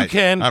 you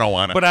can. I don't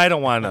want to. But I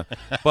don't want to.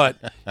 But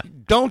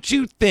don't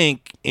you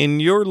think in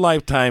your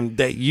lifetime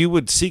that you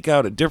would seek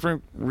out a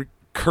different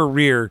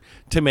career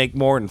to make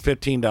more than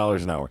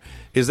 $15 an hour?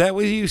 Is that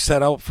what you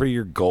set out for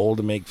your goal,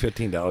 to make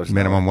 $15 an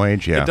Minimum hour?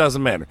 wage, yeah. It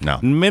doesn't matter. No.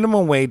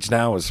 Minimum wage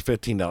now is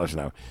 $15 an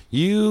hour.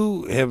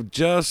 You have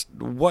just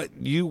what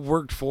you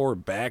worked for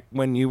back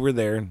when you were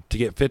there to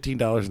get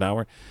 $15 an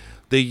hour.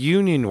 The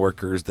union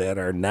workers that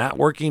are not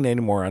working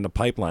anymore on the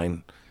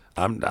pipeline,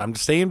 I'm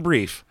staying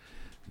brief,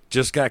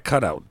 just got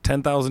cut out.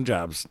 10,000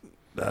 jobs.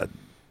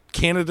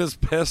 Canada's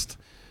pissed.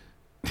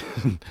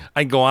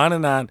 I go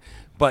on,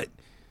 but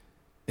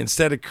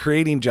instead of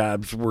creating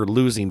jobs, we're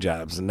losing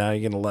jobs. And now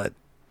you're going to let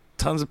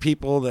tons of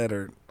people that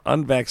are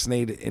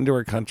unvaccinated into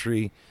our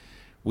country.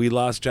 We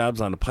lost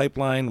jobs on the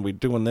pipeline. We're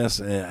doing this,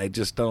 and I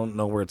just don't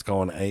know where it's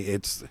going.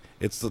 It's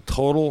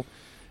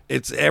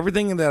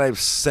everything that I've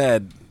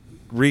said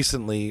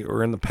recently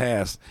or in the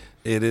past.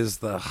 It is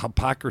the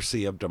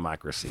hypocrisy of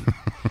democracy.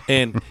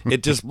 And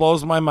it just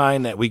blows my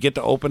mind that we get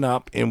to open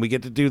up and we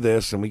get to do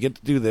this and we get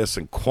to do this,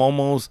 and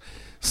Cuomo's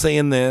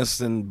saying this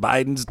and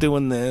Biden's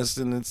doing this,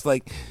 and it's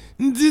like,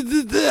 it's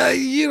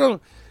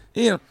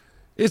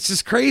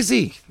just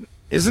crazy,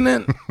 isn't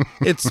it?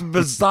 It's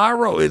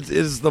bizarro. It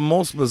is the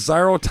most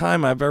bizarro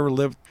time I've ever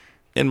lived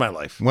in my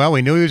life. Well,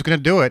 we knew he was going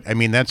to do it. I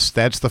mean, that's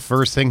the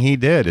first thing he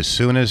did as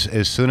soon as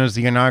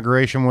the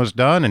inauguration was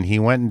done, and he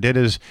went and did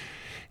his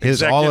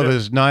all of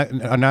his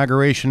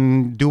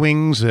inauguration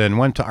doings and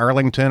went to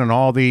Arlington, and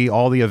all the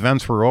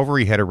events were over.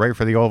 He headed right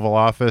for the Oval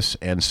Office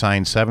and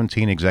signed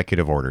 17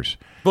 executive orders.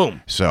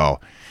 Boom. So,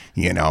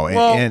 and most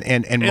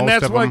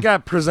that's of what them,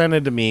 got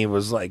presented to me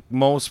was like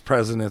most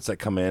presidents that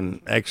come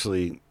in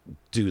actually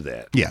do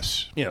that.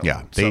 yes,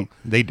 Yeah,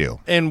 they do.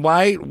 And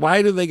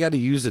why do they got to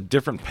use a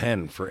different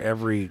pen for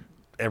every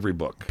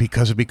book?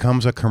 Because it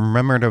becomes a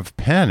commemorative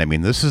pen. I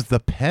mean, this is the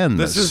pen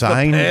This that is the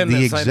signed pen the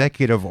that signed-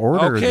 executive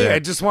order. Okay, that- I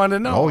just want to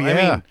know. Oh, yeah, I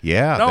mean,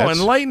 yeah, No, that's-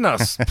 enlighten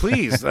us,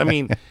 please. I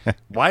mean,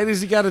 why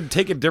does he got to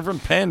take a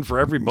different pen for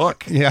every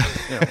book? Yeah.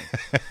 You know?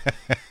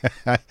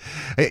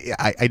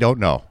 I don't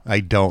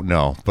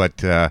know.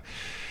 But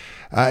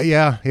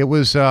Yeah, it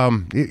was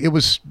it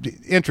was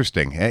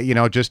interesting,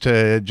 just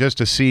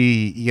to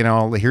see,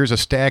 here's a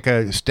stack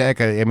of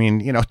I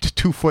mean,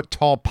 2-foot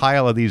tall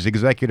pile of these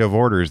executive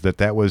orders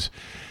that was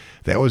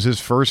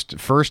his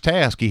first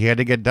task he had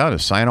to get done,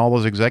 is sign all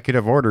those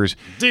executive orders.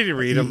 Did you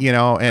read them?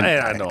 And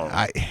I know.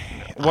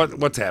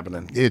 What's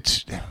happening?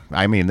 It's,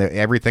 I mean,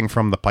 everything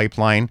from the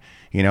pipeline,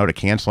 to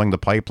canceling the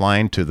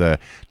pipeline to the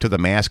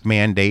mask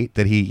mandate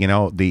that he,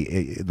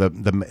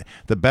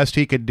 the best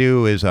he could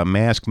do is a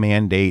mask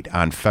mandate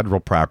on federal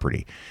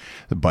property.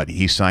 But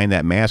he signed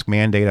that mask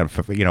mandate on,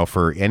 for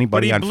anybody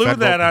But he on blew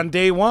federal. that on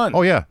day one.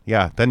 Oh yeah.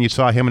 Then you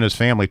saw him and his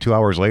family 2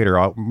 hours later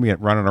out,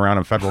 running around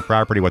on federal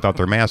property without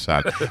their masks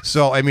on.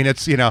 So I mean,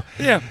 it's Yeah.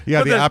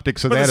 the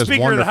optics of but that the is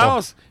Speaker wonderful.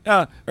 of the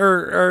House,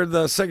 or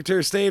the Secretary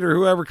of State or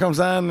whoever comes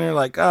on, and they're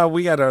like, "Oh,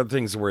 we got other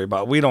things to worry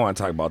about. We don't want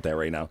to talk about that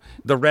right now."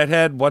 The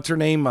redhead, what's her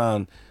name?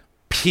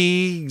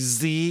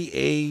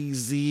 Pzazi.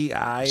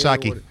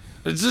 Saki.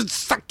 It's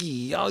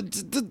Saki.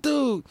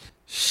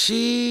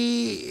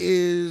 She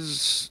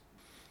is.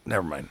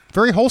 Never mind.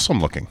 Very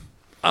wholesome looking.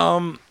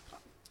 I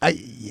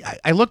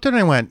looked at her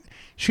and I went,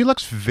 she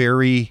looks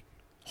very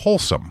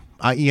wholesome.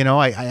 I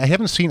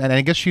haven't seen, and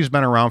I guess she's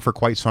been around for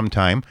quite some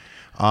time.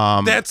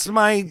 That's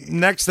my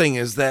next thing,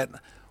 is that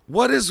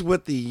what is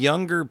with the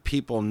younger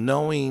people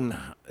knowing,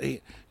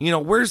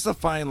 where's the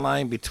fine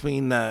line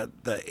between the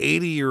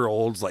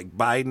 80-year-olds like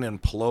Biden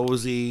and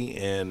Pelosi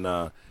and,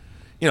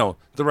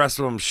 the rest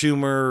of them,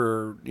 Schumer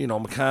or,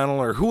 McConnell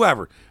or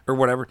whoever or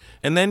whatever.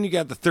 And then you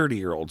got the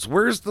 30-year-olds.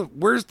 Where's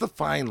the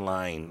fine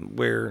line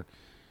where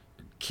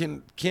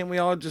can't we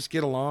all just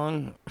get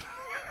along?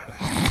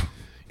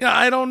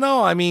 I don't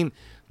know. I mean,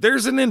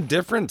 there's an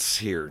indifference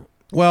here.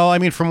 Well, I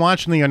mean, from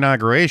watching the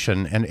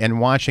inauguration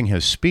and watching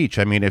his speech,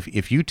 I mean,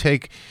 if you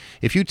take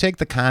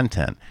the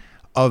content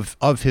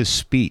of his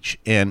speech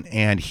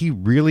and he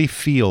really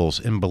feels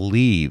and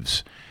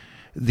believes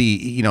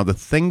the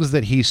things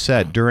that he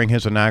said during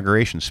his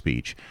inauguration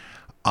speech,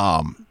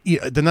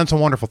 then that's a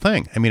wonderful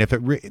thing. I mean,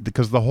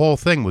 because the whole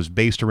thing was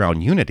based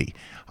around unity.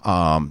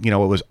 It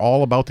was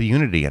all about the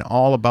unity and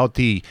all about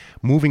the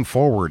moving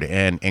forward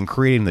and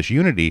creating this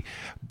unity.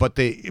 But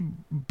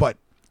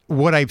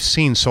what I've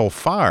seen so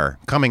far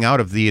coming out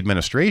of the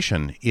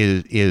administration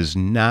is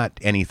not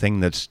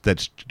anything that's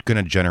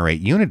going to generate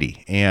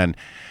unity. And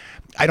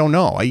I don't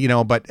know,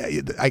 but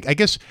I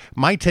guess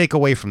my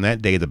takeaway from that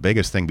day, the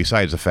biggest thing,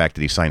 besides the fact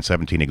that he signed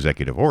 17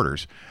 executive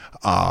orders,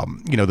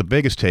 the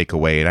biggest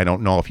takeaway, and I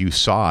don't know if you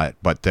saw it,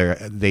 but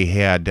they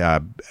had,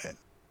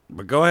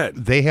 but go ahead.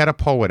 They had a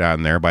poet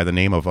on there by the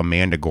name of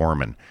Amanda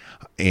Gorman,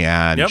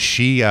 and Yep.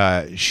 she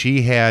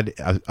had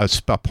a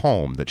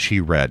poem that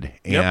she read,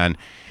 and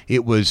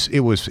it was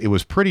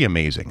pretty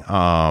amazing.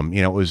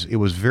 It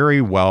was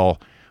very well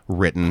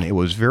written. It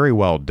was very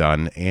well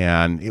done,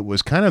 and it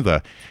was kind of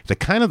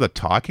the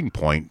talking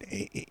point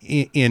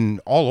in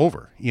all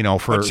over,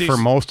 for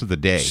most of the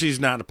day. She's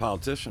not a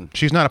politician.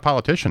 She's not a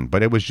politician,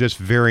 but it was just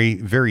very,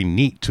 very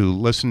neat to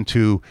listen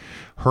to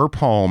her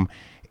poem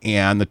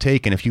and the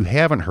take. And if you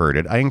haven't heard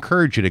it, I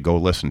encourage you to go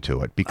listen to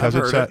it, because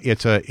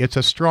it's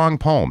a strong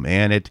poem,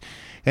 and it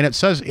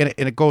says, and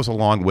it goes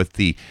along with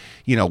the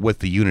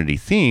unity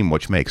theme,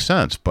 which makes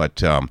sense.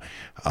 But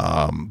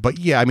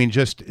yeah, I mean,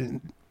 just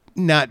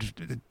not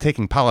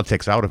taking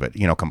politics out of it,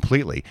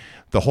 completely.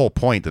 The whole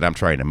point that I'm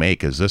trying to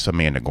make is this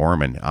Amanda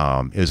Gorman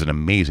is an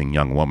amazing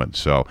young woman.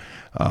 So,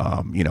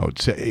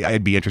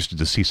 I'd be interested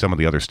to see some of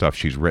the other stuff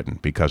she's written,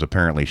 because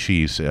apparently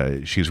she's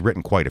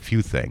written quite a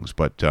few things.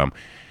 But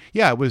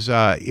yeah, it was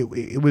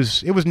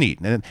neat,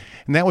 and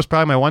that was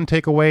probably my one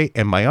takeaway.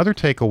 And my other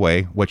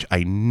takeaway, which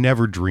I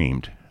never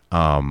dreamed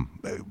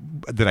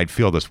that I'd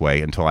feel this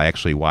way until I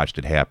actually watched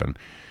it happen.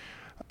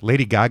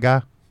 Lady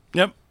Gaga,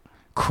 Yep.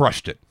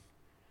 crushed it.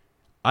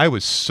 I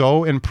was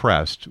so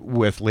impressed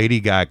with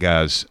Lady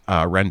Gaga's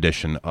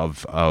rendition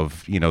of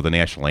the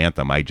national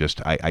anthem. I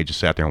just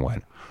sat there and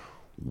went,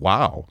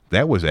 wow,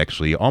 that was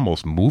actually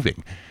almost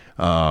moving.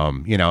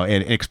 And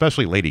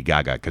especially Lady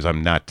Gaga, because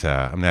I'm not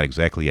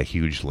exactly a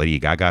huge Lady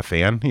Gaga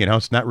fan.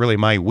 It's not really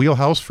my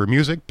wheelhouse for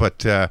music,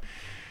 but yeah,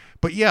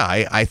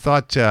 I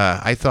thought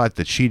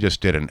that she just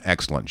did an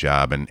excellent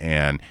job,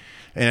 and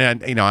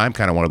I'm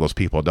kind of one of those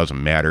people. It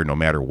doesn't matter, no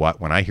matter what.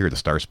 When I hear the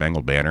Star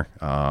Spangled Banner,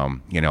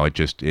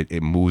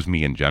 it moves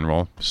me in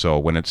general. So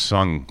when it's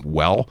sung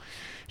well,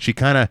 she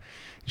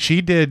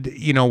did,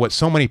 what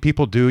so many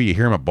people do. You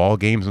hear them at ball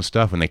games and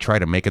stuff, and they try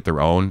to make it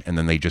their own, and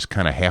then they just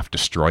kind of half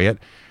destroy it.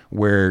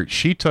 Where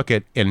she took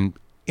it and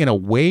in a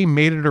way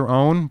made it her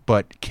own,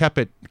 but kept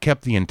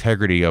the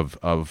integrity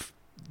of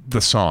the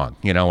song,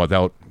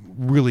 without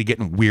really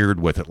getting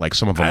weird with it like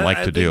some of them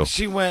like to do.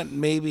 She went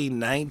maybe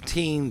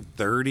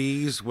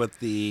 1930s with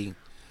the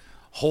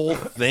whole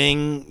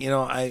thing,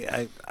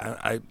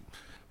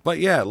 but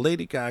yeah,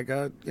 Lady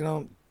Gaga,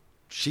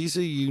 she's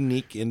a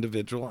unique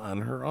individual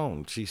on her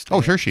own.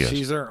 Sure she is.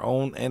 She's her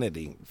own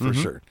entity for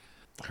sure.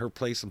 Her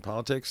place in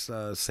politics,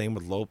 same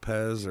with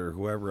Lopez or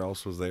whoever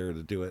else was there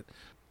to do it.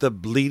 The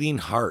Bleeding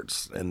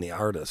Hearts and the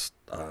artist,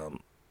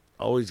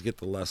 always get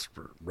the less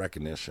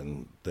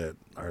recognition that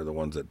are the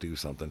ones that do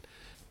something.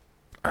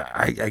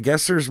 I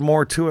guess there's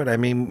more to it. I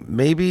mean,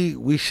 maybe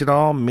we should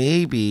all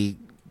maybe,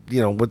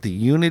 with the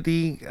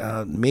unity,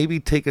 maybe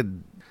take a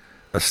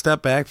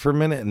step back for a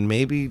minute and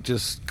maybe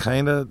just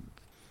kind of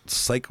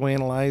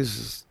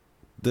psychoanalyze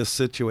this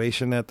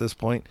situation at this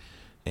point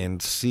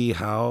and see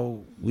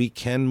how we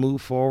can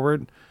move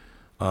forward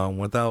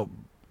without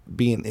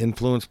being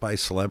influenced by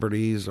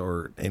celebrities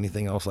or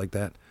anything else like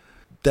that.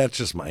 That's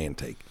just my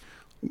intake.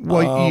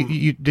 Well,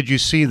 did you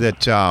see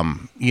that,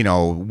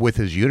 with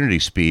his unity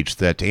speech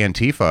that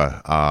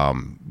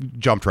Antifa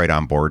jumped right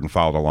on board and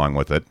followed along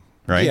with it,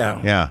 right?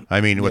 Yeah. I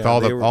mean, with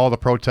all the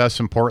protests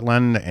in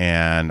Portland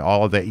and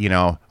all of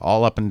that,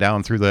 all up and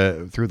down through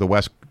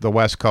the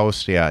West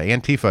Coast. Yeah,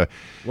 Antifa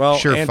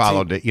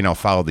followed it,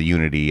 followed the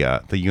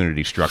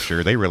unity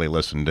structure. They really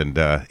listened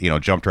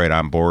and jumped right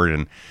on board,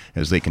 and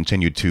as they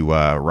continued to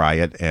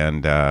riot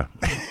and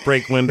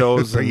break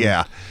windows. And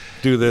yeah.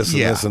 Do this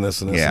and this and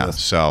this and this. Yeah, and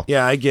this. so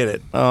yeah, I get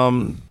it.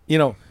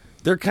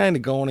 They're kind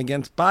of going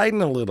against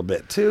Biden a little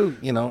bit too.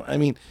 I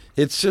mean,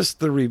 it's just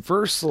the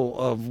reversal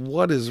of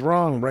what is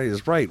wrong, right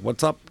is right.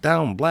 What's up,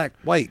 down, black,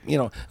 white.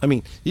 I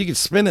mean, you could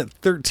spin it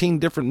 13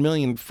 different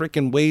million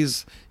freaking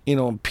ways.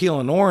 Peel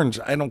an orange.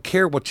 I don't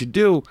care what you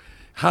do,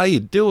 how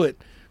you do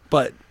it,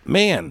 but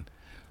man,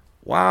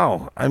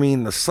 wow. I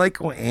mean, the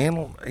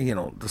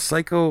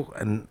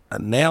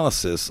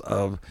psychoanalysis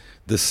of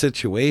the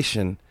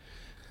situation.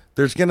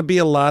 There's going to be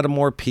a lot of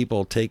more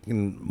people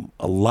taking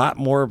a lot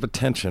more of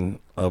attention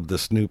of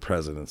this new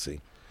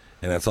presidency.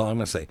 And that's all I'm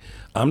going to say.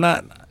 I'm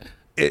not,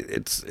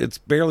 it's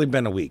barely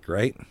been a week,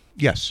 right?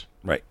 Yes.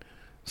 Right.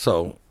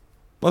 So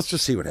let's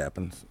just see what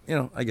happens.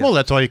 I guess. Well,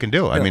 that's all you can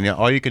do. I mean,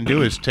 all you can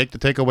do is take the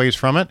takeaways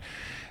from it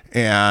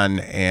and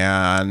wait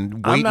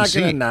I'm not and see.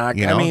 going to knock.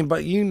 I mean,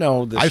 but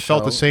this I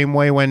felt show. the same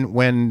way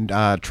when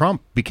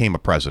Trump became a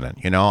president.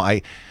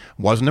 I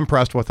wasn't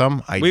impressed with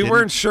him. We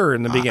weren't sure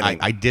in the beginning.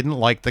 I didn't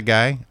like the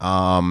guy.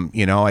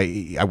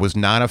 I was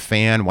not a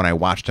fan when I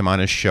watched him on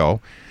his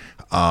show.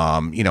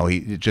 But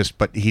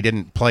he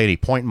didn't play any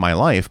point in my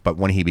life. But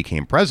when he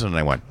became president,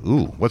 I went,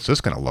 ooh, what's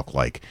this going to look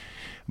like?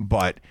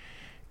 But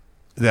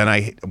then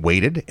I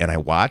waited and I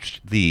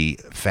watched the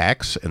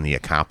facts and the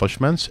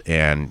accomplishments,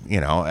 and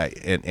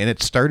and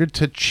it started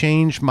to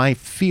change my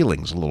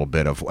feelings a little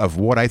bit of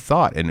what I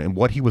thought and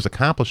what he was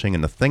accomplishing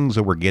and the things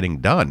that were getting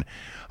done.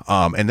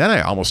 And then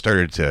I almost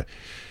started to,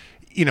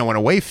 in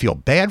a way, feel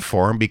bad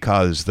for him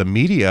because the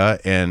media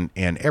and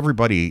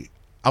everybody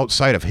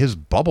outside of his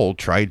bubble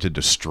tried to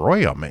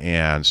destroy him.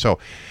 And so,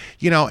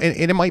 and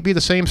it might be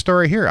the same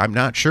story here. I'm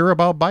not sure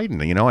about Biden.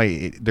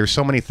 There's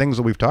so many things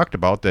that we've talked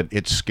about that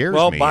it scares me.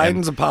 Well,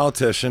 Biden's a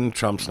politician.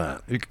 Trump's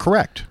not.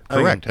 Correct.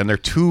 And they're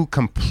two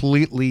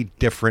completely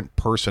different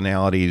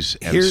personalities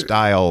and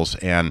styles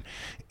and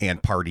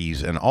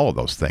parties and all of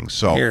those things.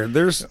 So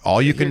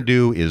all you can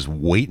do is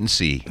wait and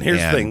see.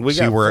 Here's the thing.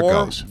 See where it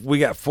goes. We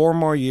got 4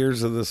 more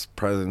years of this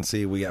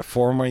presidency. We got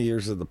 4 more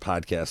years of the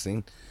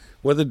podcasting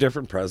with a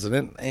different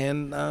president.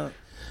 And,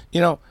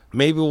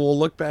 maybe we'll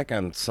look back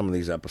on some of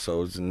these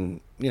episodes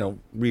and,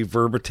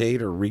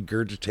 reverberate or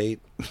regurgitate,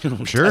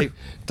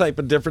 type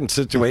of different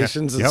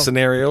situations and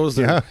scenarios.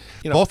 And,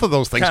 both of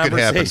those things could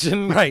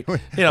happen. Right.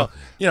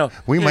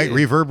 We might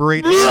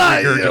reverberate and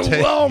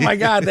regurgitate. Oh my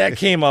God, that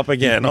came up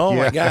again. Oh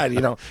my God,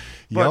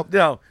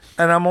 But,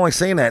 and I'm only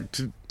saying that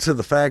to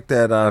the fact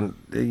that,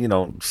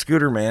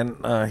 Scooter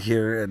Man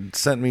here had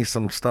sent me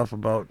some stuff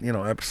about,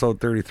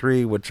 episode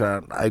 33, which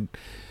I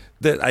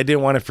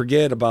didn't want to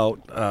forget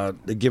about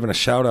giving a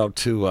shout out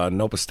to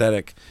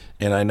Nopaesthetic.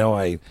 And I know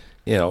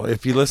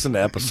if you listen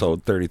to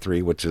episode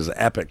 33, which is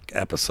epic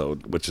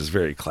episode, which is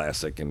very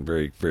classic and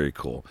very, very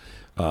cool,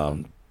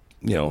 little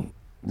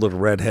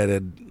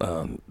redheaded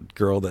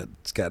girl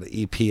that's got an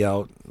EP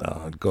out,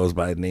 goes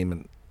by the name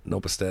of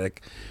Nopaesthetic,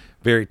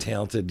 very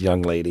talented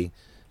young lady.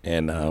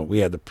 And we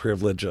had the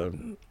privilege of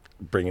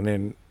bringing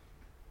in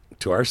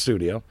to our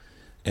studio.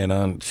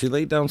 And she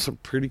laid down some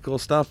pretty cool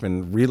stuff,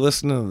 and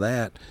re-listening to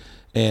that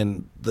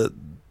and the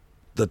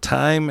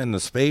time and the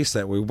space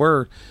that we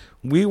weren't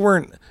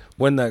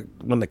when the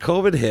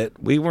COVID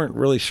hit, we weren't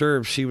really sure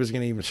if she was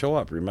going to even show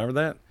up. Remember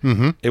that?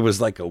 Mm-hmm. It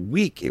was like a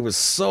week. It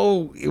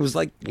was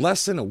like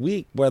less than a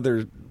week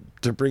whether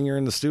to bring her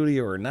in the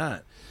studio or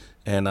not.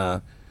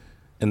 And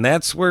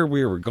that's where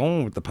we were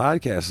going with the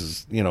podcast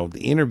is,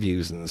 the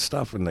interviews and the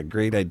stuff and the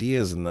great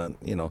ideas and the,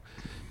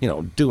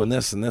 doing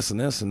this and this and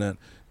this and that.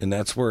 And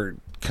that's where it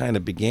kind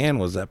of began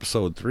was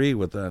episode 3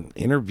 with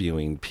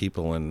interviewing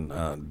people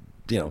and,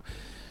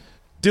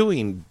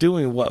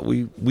 doing what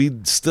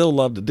we'd still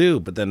love to do.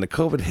 But then the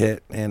COVID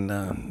hit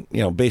and,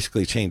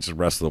 basically changed the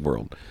rest of the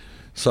world.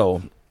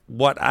 So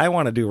what I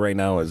want to do right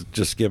now is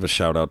just give a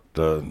shout out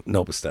to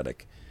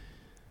Nopaesthetic.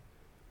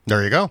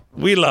 There you go.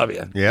 We love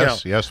you.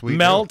 Yes, yes, we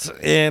Melt,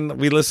 and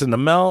we listen to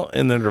Melt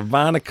and the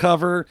Nirvana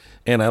cover,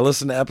 and I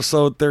listened to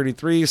episode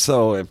 33,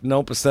 so if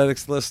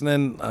Nopaesthetic's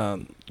listening,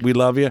 we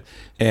love you.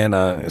 And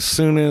as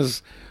soon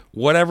as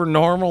whatever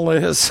normal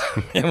is,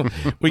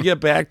 we get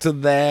back to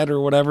that or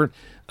whatever,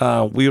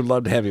 We would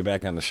love to have you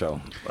back on the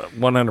show.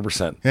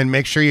 100%. And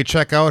make sure you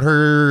check out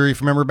her.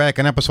 If you remember back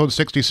in episode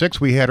 66,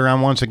 we had her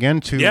on once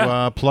again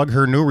to plug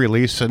her new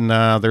release. And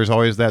there's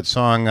always that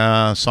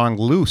song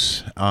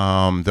Loose,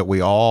 that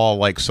we all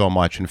like so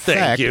much. In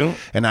fact, you.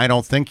 And I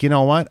don't think, you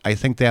know what? I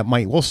think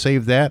we'll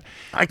save that.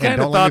 I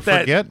kind of thought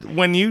that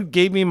when you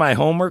gave me my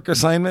homework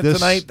assignment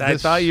tonight, I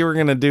thought you were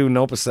going to do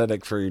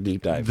Nopacetic for your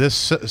deep dive. This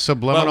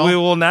subliminal. But we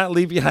will not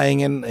leave you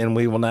hanging, and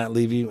we will not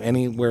leave you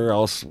anywhere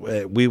else.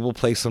 We will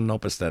play some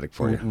Nopacetic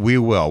for you. We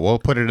will. We'll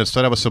put it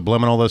instead of a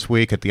subliminal this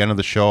week at the end of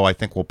the show. I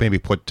think we'll maybe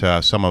put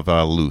some of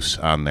Loose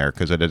on there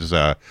because it is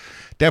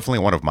definitely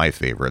one of my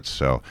favorites.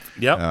 So,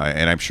 yep.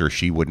 And I'm sure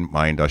she wouldn't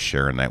mind us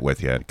sharing that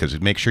with you because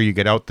make sure you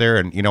get out there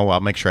and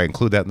I'll make sure I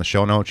include that in the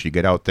show notes. You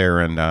get out there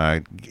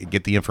and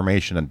get the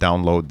information and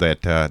download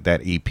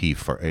that EP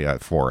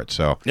for it.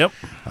 So, yep.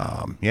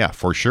 Yeah,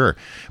 for sure.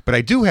 But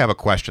I do have a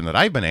question that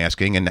I've been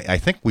asking, and I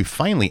think we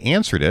finally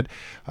answered it.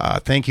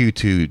 Thank you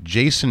to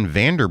Jason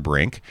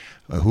Vanderbrink,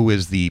 who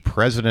is the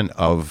president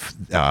of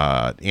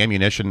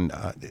ammunition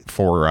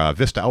for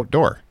Vista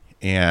Outdoor.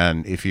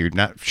 And if you're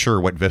not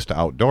sure what Vista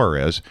Outdoor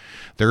is,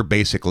 they're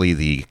basically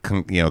the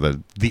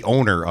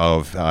owner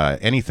of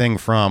anything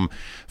from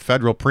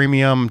Federal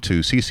Premium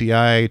to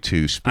CCI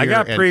to Spear. I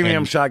got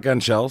Premium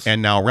shotgun shells.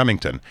 And now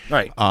Remington.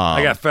 Right.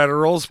 I got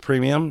Federals,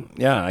 Premium.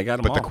 Yeah, I got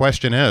them all. But the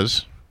question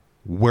is,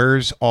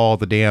 where's all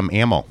the damn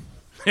ammo?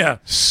 Yeah.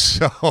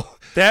 So...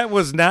 That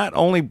was not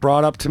only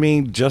brought up to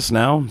me just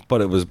now, but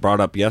it was brought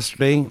up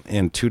yesterday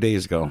and 2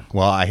 days ago.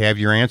 Well, I have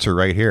your answer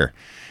right here.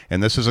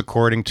 And this is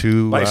according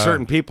to... By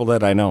certain people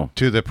that I know.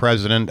 To the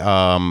president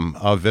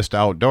of Vista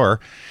Outdoor.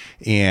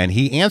 And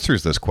he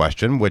answers this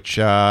question, which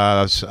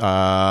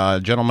a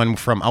gentleman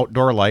from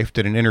Outdoor Life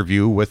did an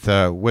interview with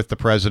the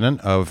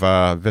president of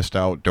Vista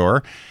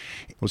Outdoor.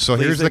 So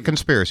here's the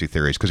conspiracy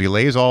theories, because he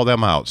lays all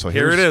them out. So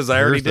here it is.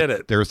 I already did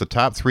it. There's the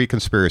top 3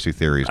 conspiracy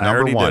theories.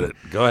 Number 1. Did it.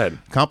 Go ahead.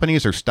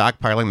 Companies are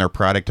stockpiling their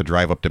product to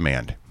drive up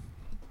demand.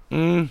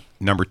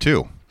 Number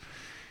 2.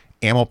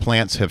 Ammo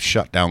plants have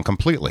shut down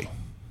completely.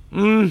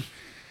 And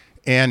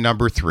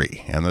number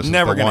 3, and this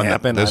Never is the one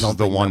happen. this is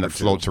the one that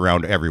floats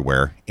around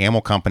everywhere.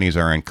 Ammo companies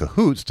are in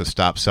cahoots to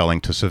stop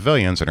selling to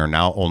civilians and are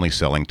now only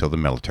selling to the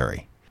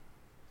military.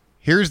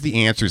 Here's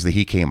the answers that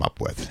he came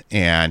up with.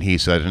 And he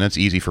said, and it's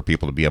easy for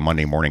people to be a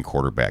Monday morning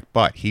quarterback,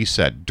 but he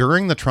said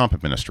during the Trump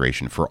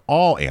administration, for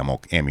all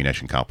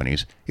ammunition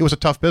companies, it was a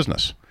tough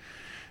business.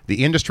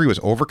 The industry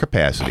was over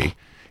capacity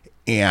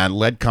and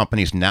led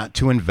companies not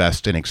to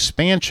invest in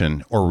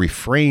expansion or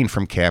refrain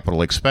from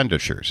capital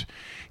expenditures.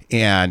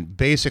 And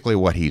basically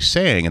what he's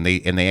saying, and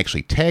they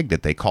actually tagged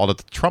it, they called it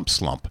the Trump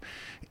slump.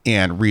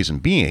 And reason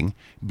being,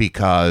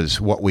 because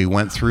what we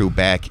went through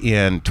back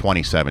in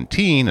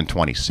 2017 and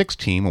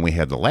 2016 when we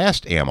had the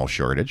last ammo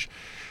shortage,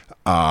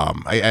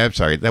 I'm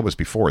sorry, that was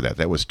before that.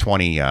 That was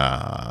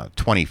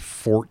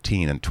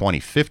 2014 and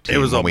 2015. It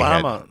was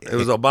Obama. It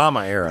was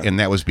Obama era. And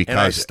that was because... And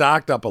I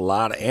stocked up a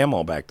lot of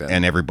ammo back then.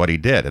 And everybody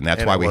did. And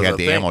that's why we had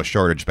the ammo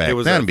shortage back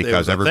then,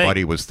 because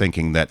everybody was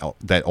thinking that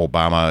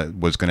Obama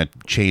was going to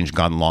change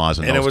gun laws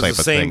and those type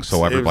of things.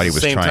 So everybody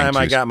was trying to... It was the same time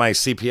I got my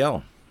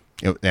CPL.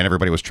 And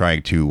everybody was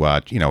trying to,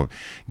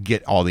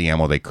 get all the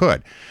ammo they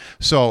could.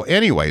 So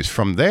anyways,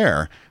 from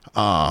there,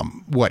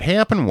 what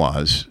happened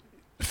was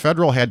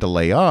Federal had to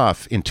lay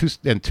off in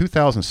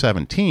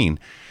 2017,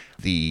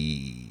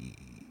 the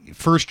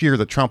first year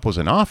that Trump was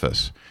in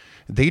office.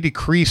 They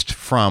decreased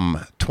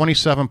from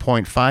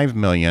 27.5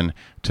 million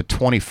to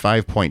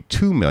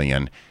 25.2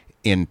 million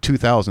in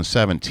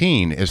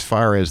 2017 as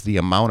far as the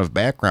amount of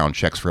background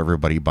checks for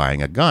everybody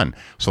buying a gun.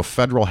 So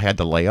Federal had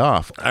to lay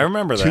off I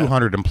remember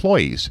 200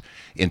 employees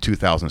in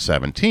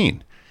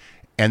 2017.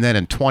 And then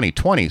in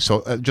 2020,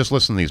 so just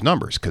listen to these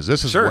numbers, because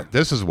this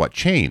is what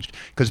changed.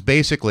 Because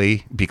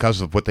basically, because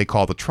of what they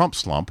call the Trump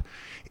slump,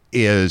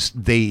 is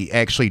they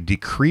actually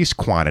decreased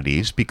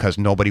quantities because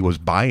nobody was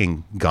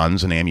buying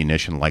guns and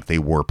ammunition like they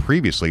were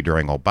previously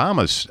during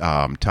Obama's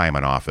time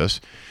in office,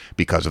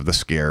 because of the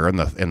scare and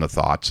the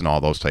thoughts and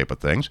all those type of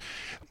things.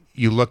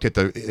 You looked at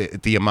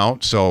the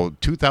amount. So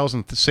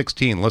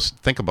 2016, let's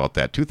think about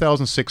that.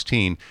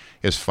 2016,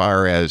 as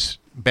far as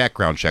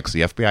background checks,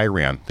 the FBI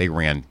ran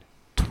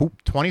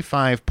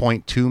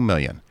 25.2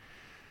 million.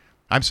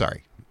 I'm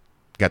sorry,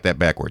 got that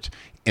backwards.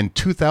 In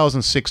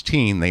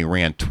 2016, they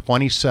ran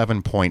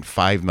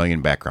 27.5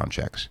 million background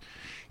checks.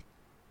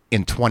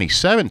 In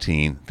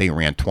 2017, they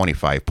ran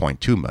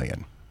 25.2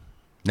 million.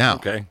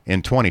 Now,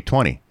 in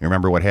 2020, you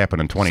remember what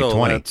happened in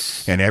 2020?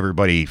 And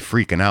everybody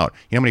freaking out.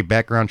 You know how many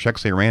background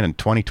checks they ran in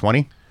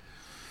 2020?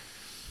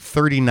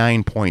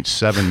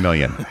 39.7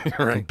 million.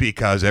 Right.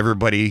 Because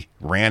everybody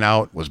ran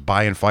out, was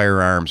buying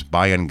firearms,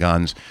 buying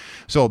guns.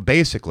 So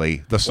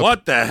basically,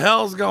 what the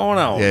hell's going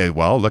on?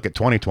 Well, look at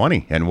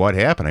 2020 and what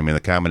happened. I mean, the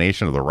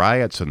combination of the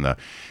riots and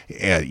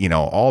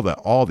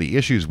all the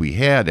issues we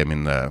had. I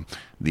mean, the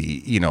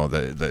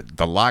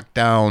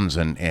lockdowns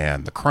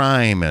and the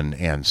crime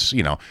and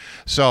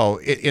so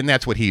and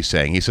that's what he's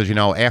saying. He says,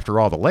 after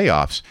all the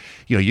layoffs,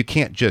 you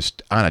can't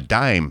just on a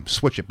dime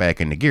switch it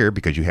back into gear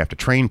because you have to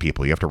train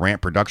people. You have to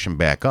ramp production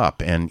back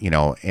up,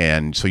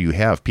 and so you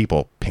have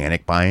people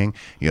panic buying.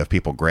 You have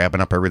people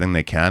grabbing up everything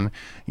they can.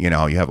 You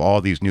have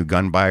all these new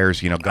gun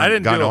buyers.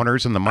 Gun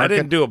owners in the market. I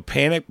didn't do a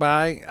panic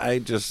buy. I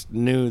just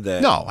knew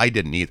that. No, I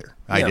didn't either.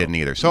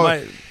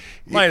 So.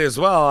 Might as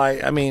well.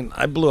 I mean,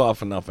 I blew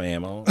off enough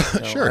ammo.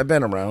 Sure. I've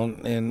been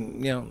around,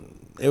 and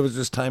it was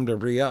just time to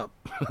re-up.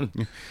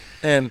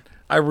 And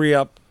I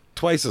re-up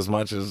twice as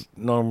much as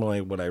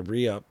normally would I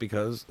re-up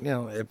because,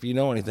 if you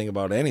know anything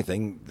about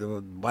anything,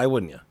 why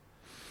wouldn't you?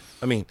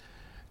 I mean,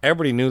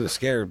 everybody knew the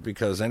scare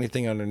because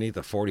anything underneath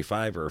a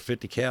 45 or a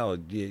 50 cal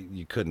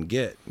you couldn't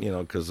get,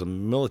 because the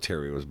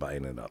military was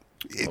buying it up.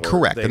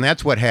 Correct, and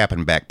that's what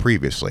happened back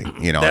previously.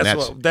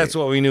 That's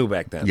what we knew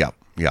back then. Yep.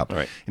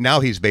 Right. Now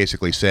he's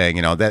basically saying,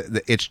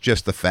 that it's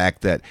just the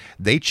fact that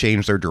they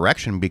changed their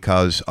direction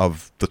because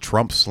of the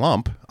Trump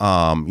slump.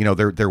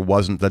 There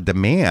wasn't the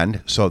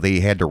demand, so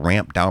they had to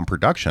ramp down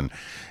production.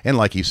 And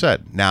like he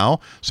said,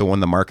 so when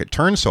the market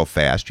turned so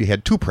fast, you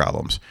had two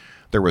problems.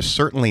 There was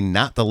certainly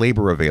not the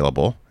labor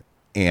available.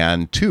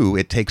 And two,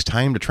 it takes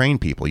time to train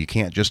people. You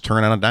can't just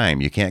turn on a dime.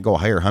 You can't go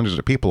hire hundreds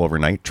of people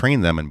overnight,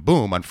 train them, and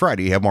boom, on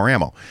Friday you have more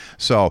ammo.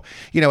 So,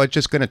 it's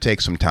just going to take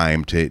some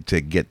time to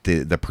get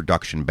the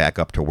production back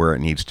up to where it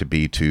needs to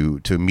be to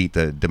meet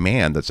the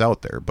demand that's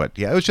out there. But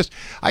yeah,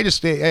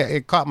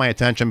 it caught my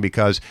attention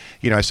because,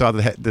 I saw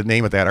the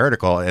name of that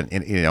article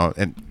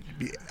and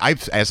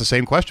I've asked the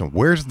same question.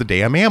 Where's the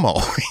damn ammo?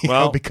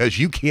 Because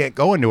you can't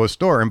go into a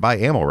store and buy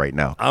ammo right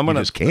now. I'm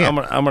gonna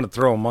can't.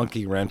 throw a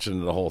monkey wrench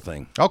into the whole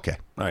thing. Okay.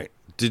 All right.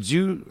 Did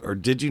you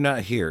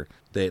not hear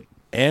that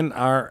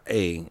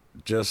NRA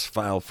just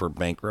filed for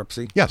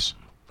bankruptcy? Yes.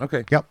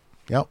 Okay. Yep.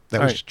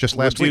 That was just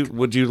last week.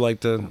 Would you like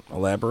to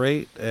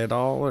elaborate at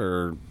all,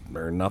 or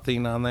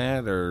nothing on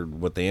that, or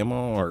with the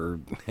ammo, or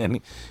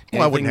anything?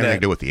 Well, it wouldn't have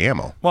anything to do with the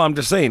ammo. Well, I'm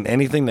just saying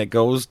anything that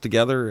goes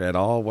together at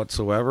all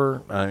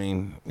whatsoever. I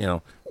mean,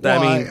 it's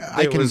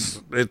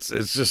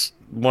just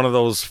one of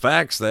those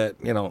facts that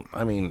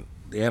the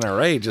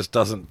NRA just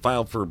doesn't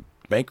file for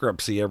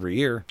bankruptcy every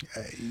year.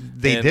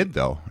 They did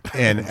though,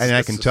 and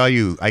I can tell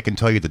you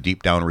the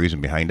deep down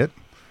reason behind it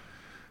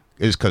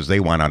is because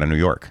they want out of New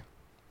York.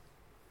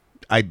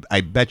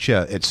 I bet you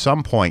at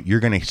some point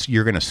you're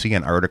gonna see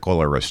an article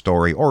or a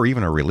story or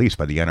even a release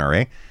by the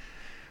NRA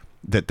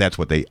that's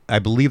what I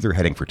believe they're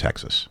heading for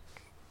Texas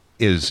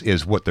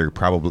is what they're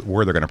probably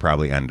where they're going to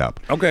probably end up.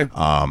 Okay.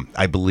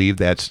 I believe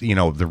that's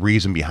the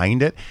reason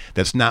behind it.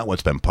 That's not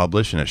what's been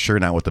published, and it's sure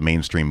not what the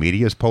mainstream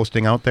media is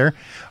posting out there.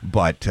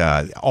 But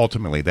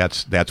ultimately,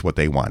 that's what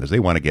they want. Is they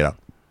want to get out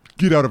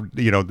of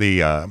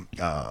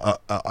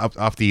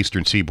off the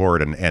eastern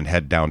seaboard and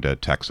head down to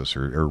Texas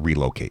or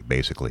relocate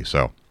basically.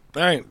 So.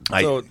 All right.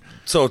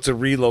 So it's a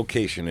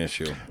relocation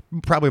issue.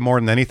 Probably more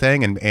than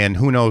anything, and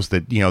who knows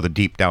the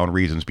deep down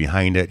reasons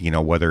behind it.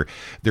 Whether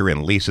they're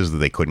in leases that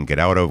they couldn't get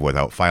out of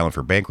without filing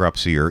for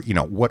bankruptcy, or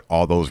what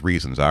all those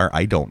reasons are.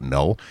 I don't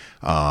know.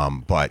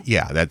 But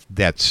yeah,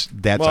 that's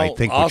I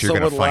think what you're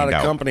going to find out. Also, with a lot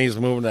of companies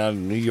moving out of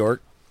New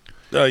York,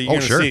 you're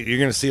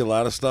going to see a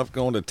lot of stuff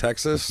going to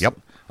Texas. Yep.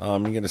 You're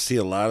going to see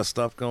a lot of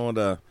stuff going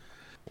to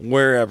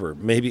wherever,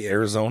 maybe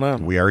Arizona.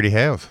 We already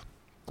have.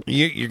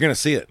 You're going to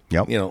see it.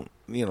 Yep.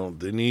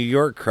 The New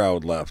York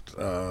crowd left.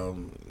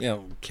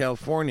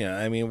 California.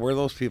 I mean, where are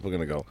those people going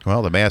to go?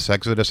 Well, the mass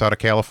exodus out of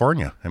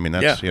California. I mean,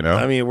 that's,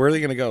 I mean, where are they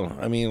going to go?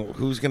 I mean,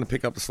 who's going to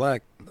pick up the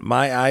slack?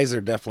 My eyes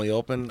are definitely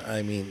open.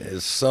 I mean,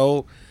 is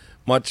so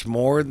much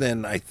more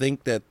than I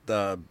think that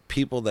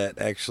people that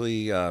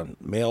actually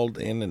mailed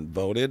in and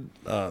voted,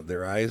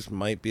 their eyes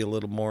might be a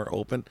little more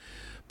open.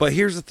 But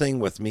here's the thing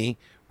with me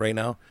right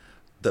now.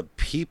 The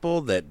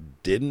people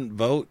that didn't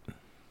vote,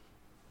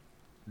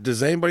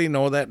 does anybody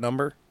know that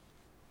number?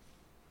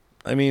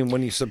 I mean,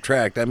 when you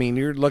subtract,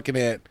 you're looking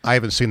at... I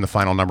haven't seen the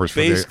final numbers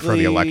for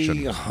the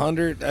election.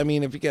 100. I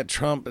mean, if you got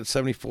Trump at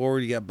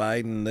 74, you got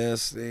Biden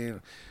this.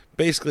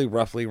 Basically,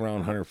 roughly around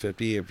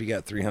 150. If you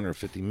got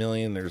 350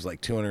 million, there's like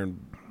 200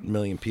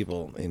 million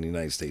people in the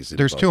United States.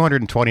 There's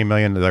 220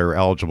 million that are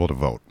eligible to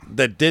vote.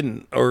 That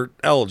didn't, or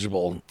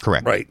eligible.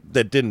 Correct. Right,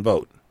 that didn't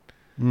vote.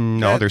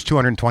 No, there's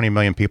 220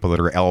 million people that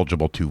are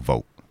eligible to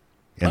vote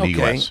in the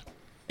U.S.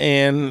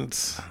 And,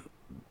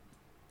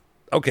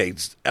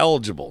 it's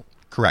eligible.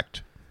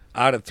 Correct.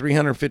 Out of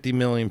 350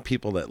 million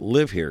people that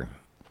live here,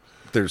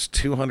 there's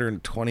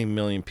 220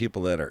 million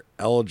people that are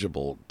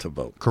eligible to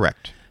vote.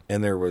 Correct.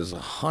 And there was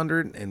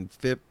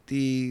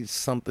 150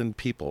 something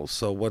people.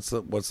 So what's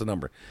the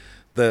number?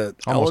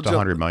 Almost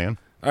 100 million.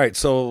 All right,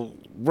 so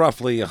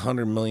roughly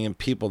 100 million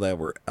people that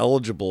were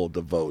eligible to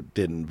vote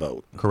didn't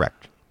vote.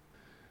 Correct.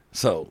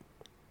 So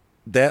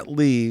that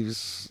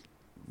leaves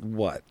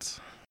what?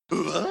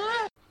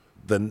 Where's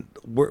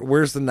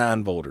the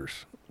non-voters?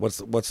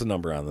 What's the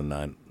number on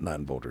the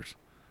non-voters?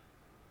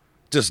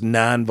 Just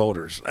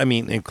non-voters. I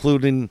mean,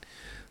 including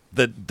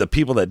the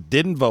people that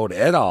didn't vote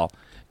at all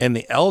and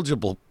the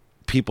eligible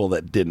people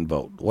that didn't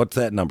vote. What's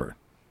that number?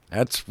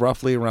 That's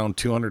roughly around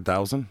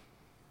 200,000.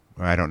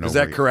 I don't know. Is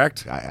that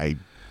correct?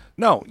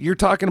 No, you're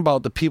talking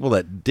about the people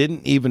that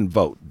didn't even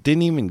vote,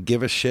 didn't even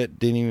give a shit,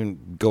 didn't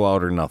even go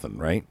out or nothing,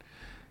 right?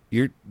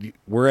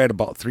 We're at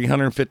about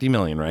 350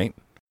 million, right?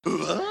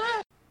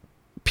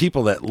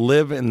 People that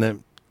live in the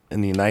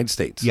United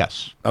States.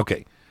 Yes.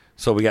 Okay.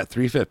 So we got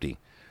 350.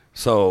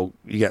 So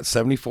you got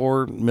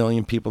 74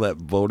 million people that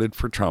voted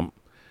for Trump,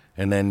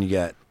 and then you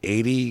got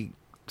 80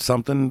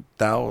 something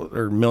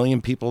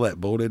million people that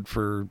voted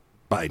for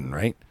Biden,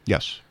 right?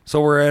 Yes. So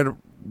we're at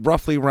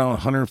roughly around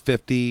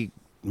 150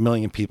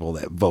 million people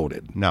that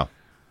voted. No.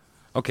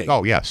 Okay.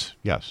 Oh, yes.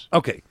 Yes.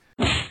 Okay.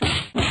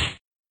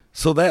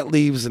 So that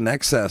leaves an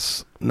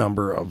excess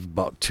number of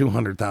about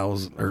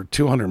 200,000 or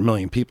 200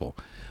 million people.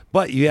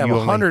 But you have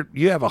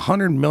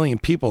 100 million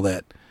people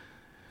that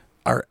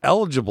are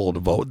eligible to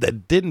vote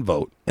that didn't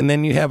vote, and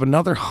then you have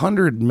another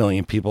 100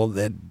 million people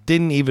that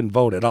didn't even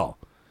vote at all.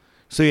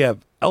 So you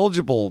have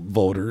eligible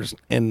voters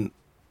and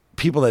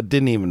people that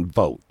didn't even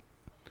vote.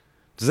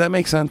 Does that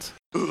make sense?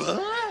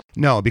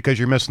 No, because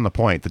you're missing the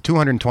point. The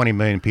 220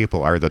 million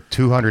people are the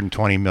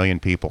 220 million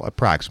people,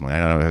 approximately.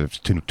 I don't know if it's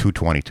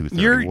 220,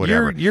 230,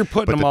 whatever. You're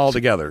putting them all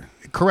together.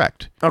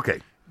 Correct.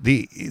 Okay.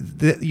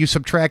 You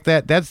subtract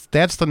that.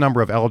 That's the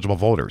number of eligible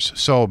voters.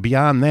 So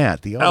beyond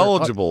that, the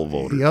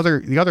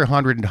other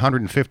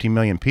 150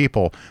 million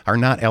people are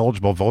not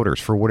eligible voters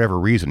for whatever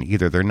reason.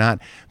 Either they're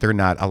not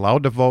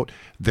allowed to vote,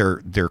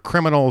 they're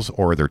criminals,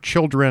 or they're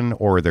children,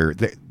 or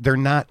they're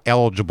not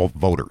eligible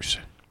voters.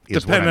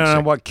 Depending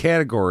on what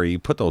category you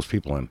put those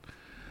people in,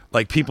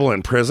 like people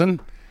in prison.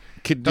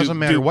 Doesn't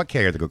matter what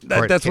category.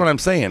 That's what I'm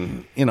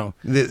saying. You know,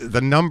 the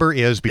number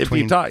is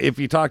between. If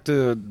you talk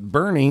to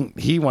Bernie,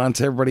 he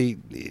wants everybody.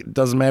 It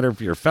doesn't matter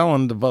if you're a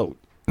felon to vote.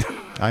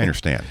 I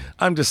understand.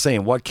 I'm just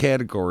saying, what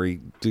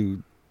category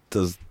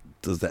does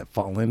that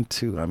fall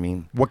into? I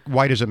mean,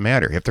 why does it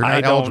matter if they're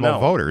not eligible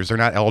voters? They're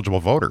not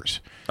eligible voters.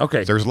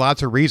 Okay, there's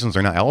lots of reasons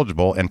they're not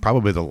eligible, and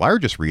probably the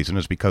largest reason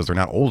is because they're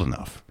not old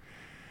enough.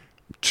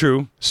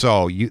 True.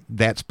 So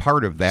that's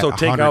part of that. So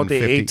take out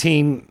the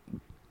 18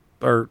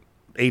 or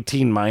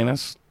 18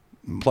 minus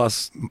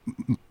plus.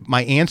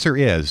 My answer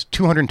is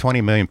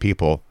 220 million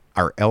people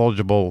are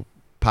eligible,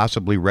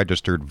 possibly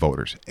registered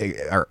voters,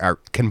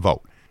 can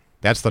vote.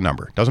 That's the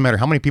number. Doesn't matter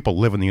how many people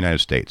live in the United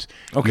States.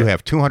 Okay. You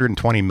have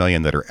 220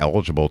 million that are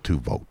eligible to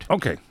vote.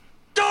 Okay.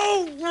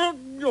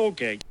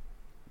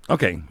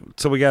 Okay.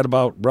 So we got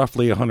about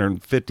roughly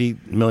 150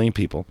 million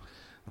people.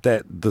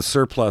 That the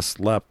surplus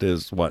left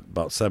is what,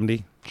 about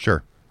 70?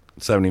 Sure.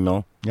 70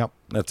 mil? Yep.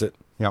 That's it?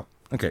 Yep.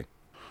 Okay.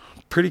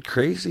 Pretty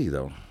crazy,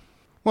 though.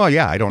 Well,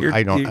 yeah, I don't.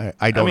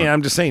 I mean,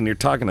 I'm just saying, you're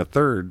talking a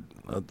third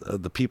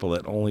of the people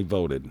that only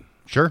voted.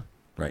 Sure.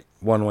 Right.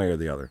 One way or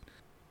the other.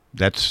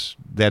 That's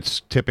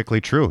typically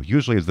true.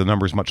 Usually the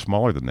number is much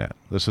smaller than that.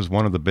 This is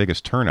one of the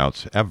biggest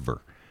turnouts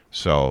ever.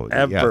 So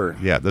ever.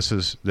 Yeah,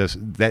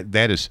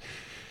 that is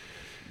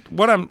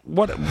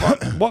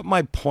what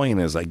my point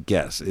is, I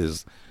guess,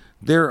 is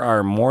there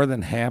are more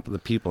than half of the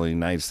people in the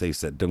United States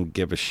that don't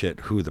give a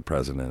shit who the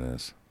president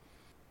is.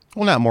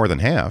 Well, not more than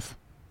half.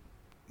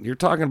 You're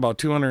talking about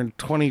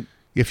 220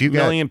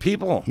 million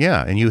people.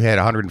 Yeah, and you had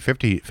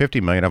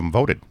 50 million of them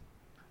voted.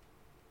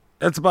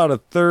 That's about a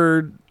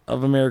third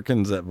of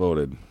Americans that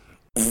voted.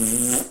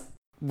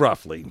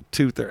 Roughly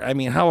 2/3. I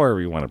mean,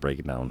 however you want to break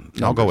it down.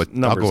 I'll go with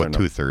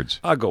 2/3.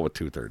 I'll go with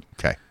 2/3.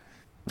 Okay.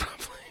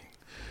 Roughly.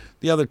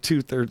 The other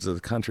 2/3 of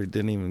the country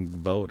didn't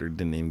even vote or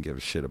didn't even give a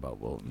shit about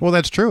voting. Well,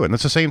 that's true, and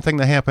that's the same thing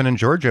that happened in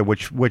Georgia,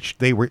 which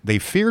they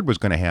feared was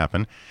going to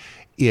happen.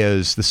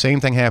 Is the same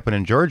thing happened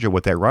in Georgia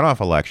with that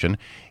runoff election?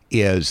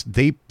 Is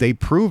they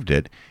proved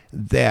it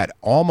that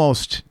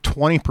almost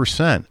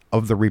 20%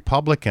 of the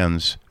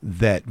Republicans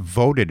that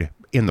voted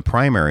in the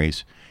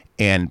primaries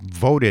and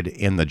voted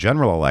in the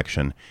general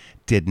election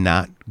did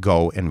not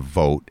go and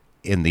vote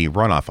in the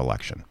runoff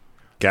election.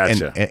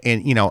 Gotcha.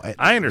 And you know,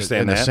 I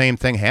understand and that. The same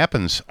thing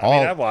happens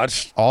I've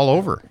watched all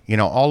over,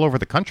 all over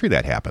the country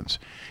that happens.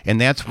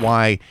 And that's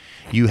why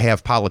you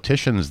have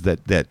politicians that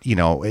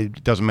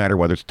it doesn't matter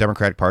whether it's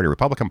Democratic Party or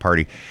Republican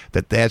Party,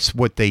 that's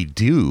what they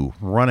do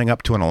running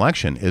up to an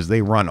election is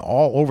they run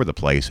all over the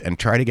place and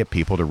try to get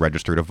people to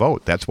register to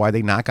vote. That's why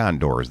they knock on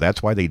doors.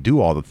 That's why they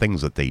do all the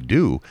things that they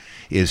do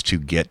is to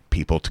get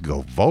people to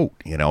go vote.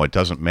 It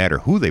doesn't matter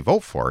who they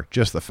vote for,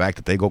 just the fact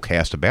that they go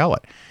cast a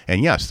ballot.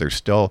 And yes, there's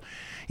still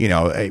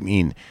I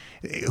mean,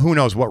 who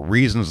knows what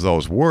reasons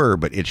those were,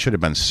 but it should have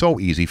been so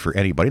easy for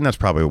anybody. And that's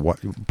probably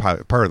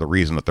part of the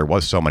reason that there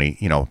was so many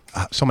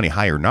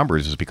higher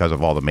numbers is because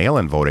of all the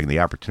mail-in voting, the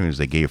opportunities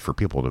they gave for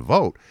people to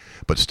vote.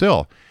 But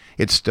still,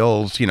 it's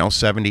still,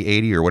 70,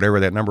 80 or whatever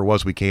that number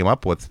was we came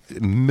up with, a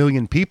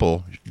million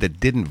people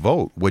that didn't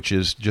vote, which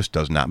is just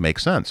does not make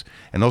sense.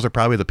 And those are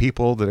probably the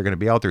people that are going to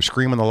be out there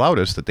screaming the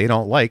loudest that they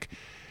don't like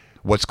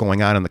what's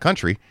going on in the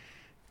country.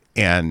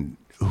 And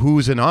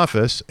who's in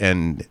office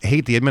and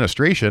hate the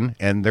administration,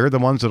 and they're the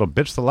ones that'll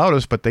bitch the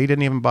loudest, but they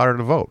didn't even bother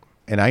to vote.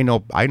 And I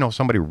know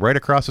somebody right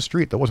across the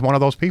street that was one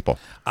of those people.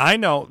 I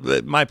know.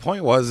 My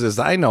point is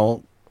I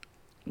know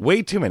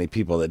way too many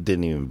people that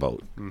didn't even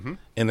vote, and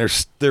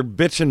they're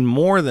bitching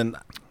more than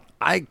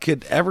I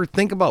could ever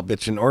think about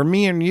bitching, or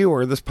me and you,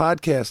 or this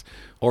podcast,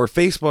 or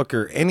Facebook,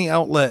 or any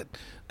outlet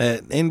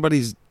that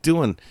anybody's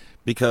doing,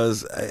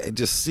 because I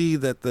just see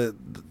that the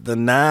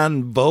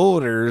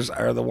non-voters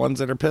are the ones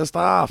that are pissed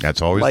off.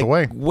 That's always the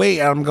way.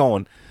 Wait, I'm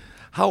going.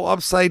 How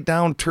upside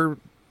down,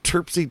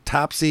 terpsy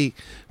topsy,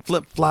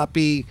 flip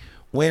floppy,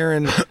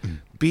 wearing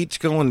beach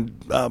going,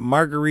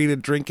 margarita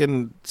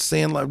drinking,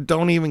 sand.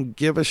 Don't even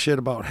give a shit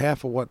about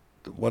half of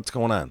what's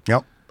going on.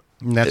 Yep.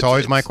 And that's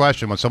always my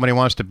question. When somebody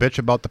wants to bitch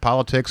about the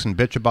politics and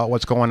bitch about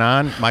what's going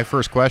on, my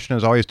first question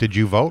is always, did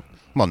you vote?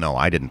 Well, no,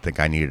 I didn't think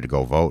I needed to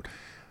go vote.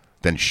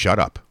 Then shut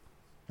up.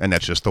 And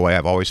that's just the way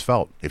I've always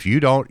felt. If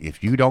you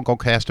don't go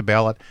cast a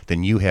ballot,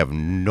 then you have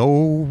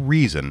no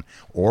reason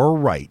or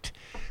right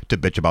to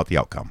bitch about the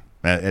outcome.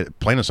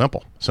 Plain and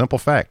simple. Simple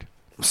fact.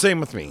 Same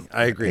with me.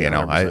 I agree. You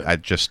know, 100%. I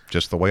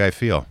just the way I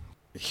feel.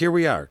 Here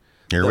we are.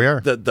 We are.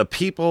 The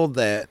people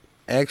that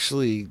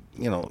actually,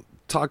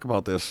 talk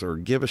about this or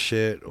give a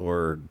shit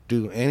or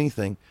do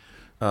anything,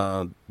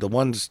 the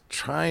ones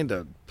trying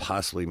to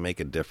possibly make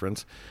a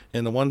difference,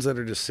 and the ones that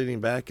are just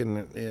sitting back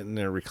in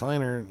their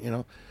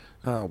recliner,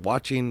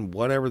 watching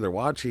whatever they're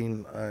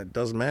watching,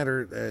 doesn't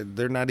matter.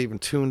 They're not even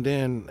tuned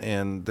in,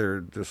 and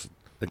they're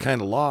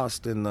kind of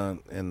lost in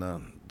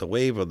the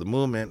wave of the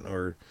movement,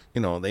 or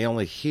they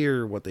only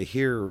hear what they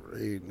hear,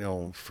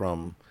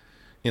 from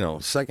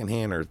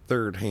secondhand or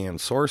third-hand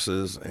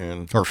sources,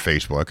 and Or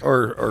Facebook.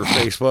 or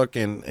Facebook,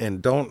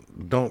 and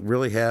don't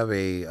really have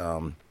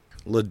a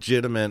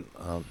legitimate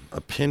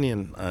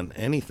opinion on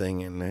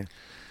anything, and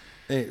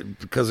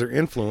because their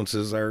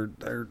influences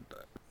are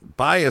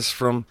biased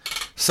from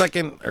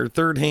second or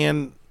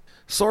third-hand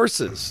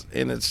sources,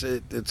 and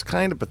it's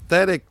kind of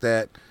pathetic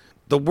that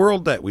the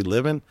world that we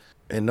live in.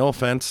 And no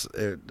offense,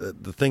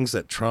 the things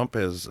that Trump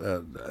has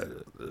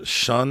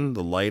shunned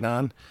the light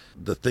on,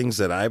 the things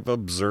that I've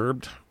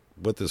observed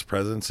with his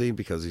presidency,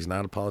 because he's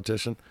not a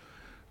politician,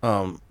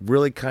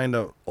 really kind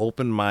of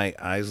opened my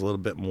eyes a little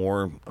bit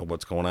more of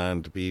what's going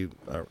on, to be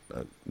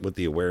with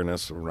the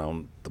awareness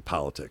around the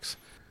politics.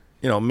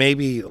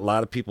 Maybe a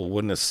lot of people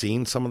wouldn't have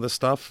seen some of this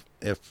stuff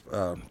if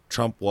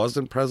Trump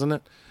wasn't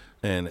president,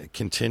 and it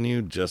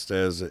continued just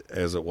as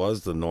it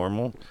was the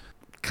normal.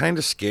 Kind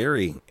of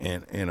scary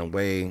in a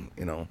way,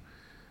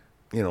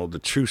 the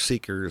truth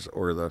seekers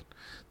or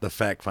the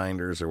fact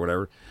finders or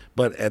whatever.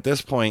 But at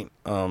this point,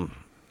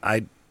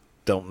 I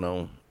don't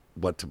know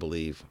what to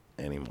believe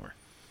anymore.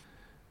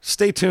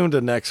 Stay tuned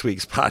to next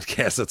week's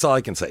podcast. That's all I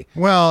can say.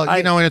 Well,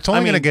 and it's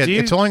only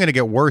going to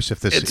get worse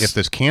if It's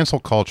this cancel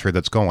culture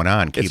that's going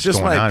on keeps just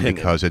going my on, opinion.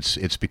 because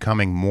it's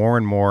becoming more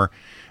and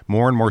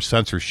more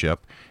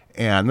censorship.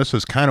 And this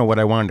is kind of what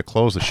I wanted to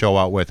close the show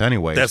out with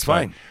anyway. That's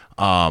fine.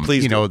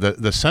 Please do.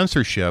 The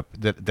censorship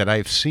that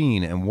I've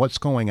seen and what's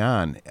going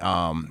on,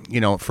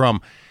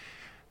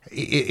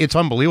 it's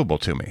unbelievable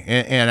to me.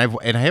 And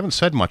I haven't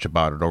said much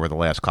about it over the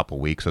last couple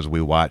of weeks as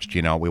we watched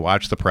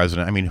the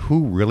president. I mean,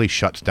 who really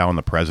shuts down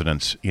the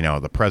president's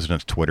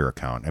Twitter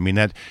account? I mean,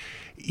 that,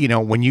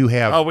 when you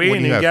have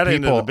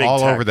people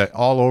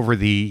all over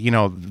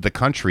the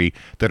country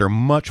that are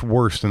much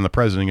worse than the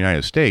president of the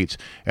United States,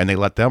 and they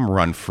let them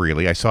run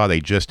freely. I saw they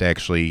just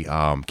actually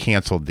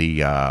canceled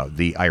the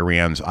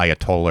Iran's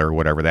Ayatollah or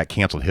whatever, that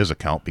canceled his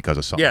account because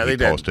of something he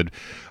posted.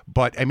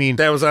 But I mean,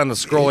 that was on the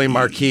scrolling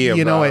marquee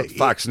of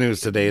Fox News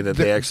today that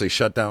they actually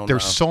shut down.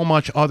 There's so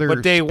much other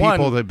but day people one,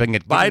 that have been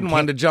Biden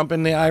wanted to jump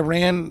in the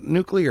Iran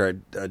nuclear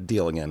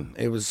deal again.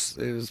 It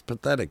was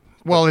pathetic.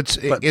 Well, it's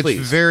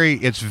please.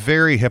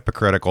 very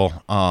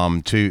hypocritical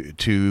to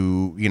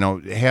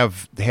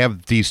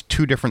have these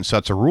two different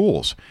sets of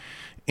rules,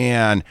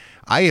 and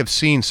I have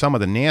seen some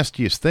of the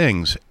nastiest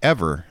things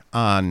ever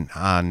on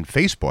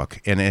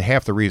Facebook, and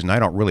half the reason I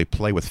don't really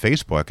play with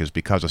Facebook is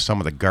because of some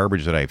of the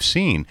garbage that I've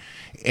seen,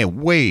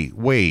 and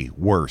way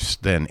worse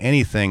than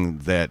anything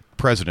that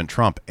President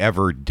Trump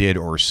ever did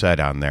or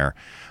said on there.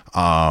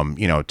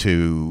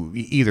 To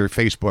either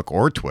Facebook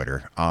or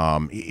Twitter,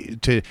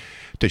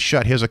 to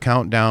shut his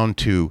account down,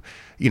 to,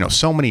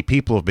 so many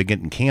people have been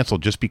getting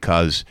canceled just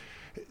because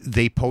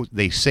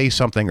they say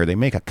something or they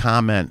make a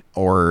comment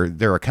or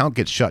their account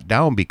gets shut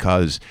down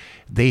because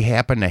they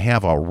happen to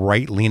have a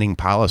right-leaning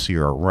policy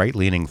or a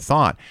right-leaning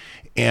thought.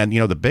 And,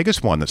 the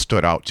biggest one that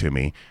stood out to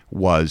me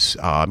was,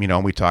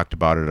 we talked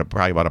about it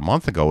probably about a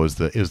month ago, is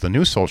the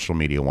new social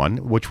media one,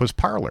 which was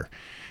Parler.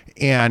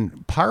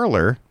 And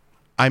Parler,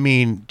 I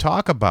mean,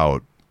 talk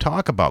about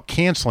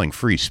canceling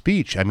free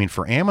speech. I mean,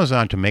 for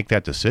Amazon to make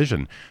that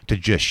decision to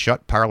just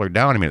shut Parler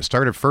down. I mean, it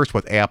started first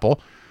with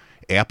Apple.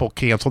 Apple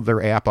canceled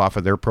their app off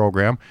of their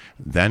program.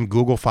 Then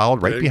Google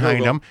followed right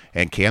behind them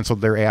and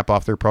canceled their app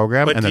off their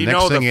program. But and the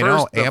next thing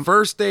the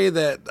first day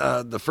that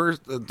the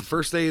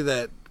first day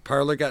that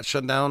Parler got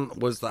shut down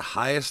was the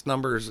highest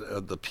numbers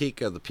of the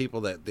peak of the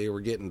people that they were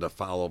getting to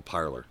follow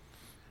Parler.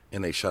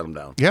 and they shut them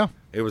down. Yeah.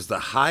 It was the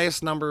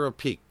highest number of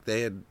peak.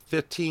 They had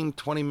 15,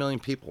 20 million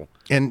people.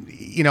 And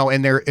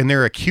and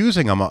they're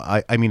accusing them.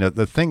 I mean,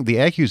 the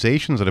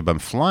accusations that have been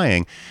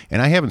flying,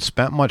 and I haven't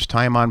spent much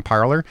time on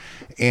Parler,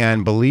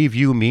 and believe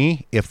you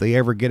me, if they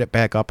ever get it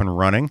back up and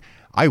running,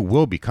 I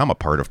will become a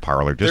part of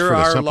Parler just for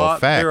the simple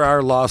fact. There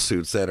are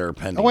lawsuits that are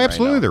pending. Oh,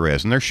 absolutely, right now. there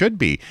is, and there should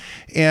be.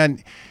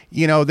 And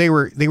they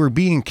were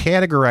being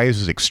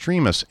categorized as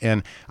extremists,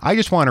 and I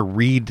just want to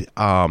read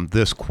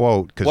this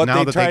quote because What now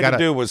they that tried they got to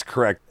do was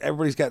correct.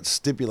 Everybody's got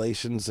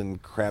stipulations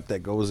and crap that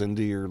goes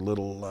into your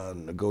little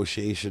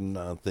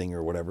negotiation thing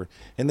or whatever,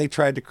 and they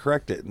tried to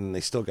correct it, and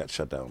they still got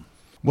shut down.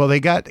 Well, they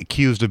got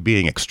accused of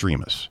being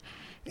extremists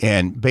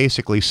and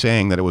basically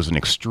saying that it was an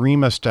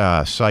extremist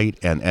site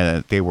and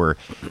that they were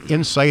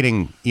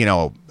inciting,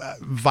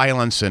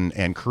 violence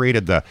and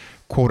created the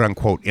quote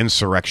unquote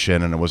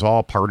insurrection, and it was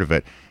all part of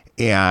it.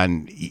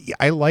 And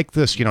I like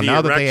this,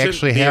 now that they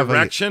actually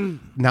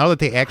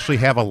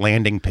have a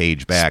landing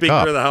page back Speaker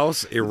up. of the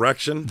House,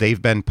 erection.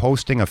 They've been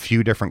posting a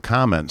few different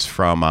comments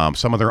from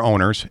some of their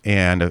owners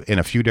and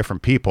a few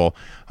different people.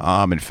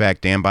 In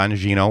fact, Dan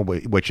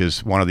Bongino, which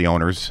is one of the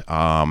owners,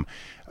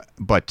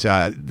 but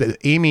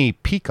Amy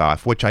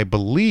Peikoff, which I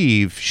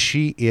believe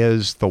she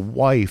is the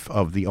wife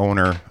of the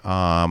owner.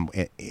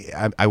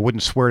 I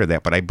wouldn't swear to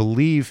that, but I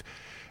believe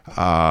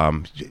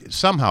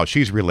somehow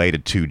she's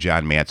related to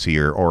John Matsey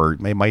or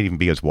it might even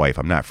be his wife.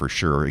 I'm not for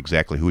sure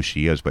exactly who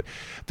she is, but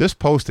this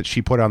post that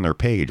she put on their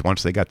page,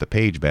 once they got the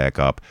page back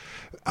up,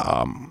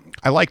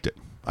 I liked it.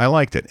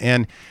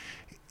 And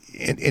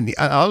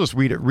I'll just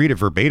read it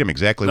verbatim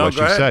exactly what she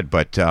said.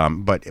 But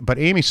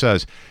Amy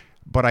says,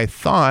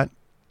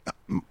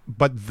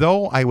 but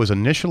though I was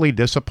initially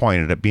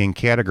disappointed at being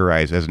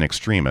categorized as an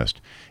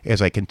extremist,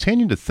 as I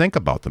continued to think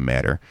about the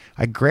matter,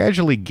 I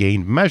gradually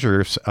gained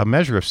a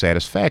measure of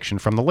satisfaction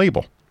from the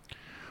label.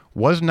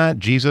 Was not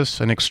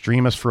Jesus an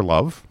extremist for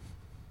love?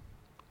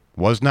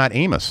 Was not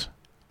Amos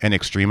an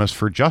extremist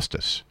for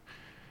justice?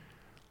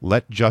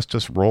 Let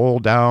justice roll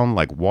down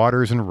like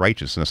waters and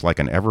righteousness like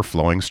an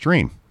ever-flowing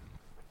stream,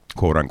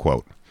 quote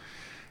unquote.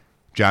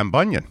 John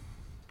Bunyan.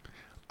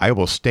 I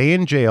will stay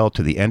in jail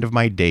to the end of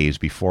my days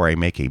before I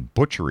make a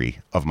butchery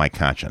of my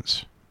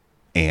conscience.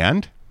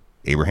 And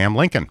Abraham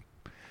Lincoln.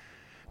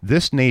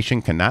 This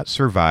nation cannot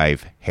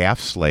survive half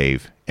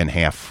slave and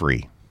half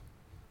free.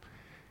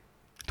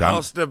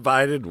 House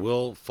divided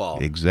will fall.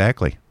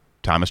 Exactly.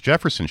 Thomas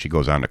Jefferson, she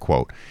goes on to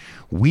quote,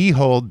 we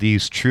hold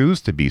these truths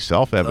to be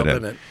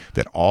self-evident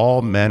that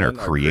all men are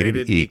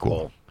created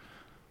equal.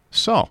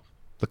 So,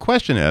 the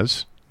question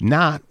is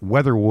not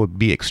whether we'll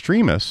be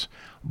extremists,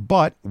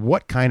 but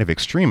what kind of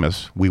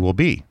extremists we will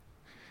be.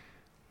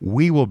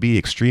 Will we be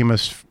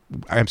extremists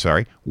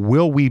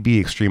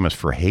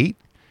for hate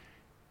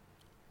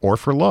or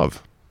for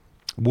love?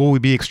 Will we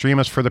be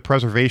extremists for the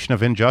preservation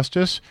of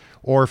injustice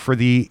or for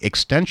the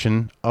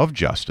extension of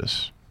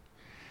justice?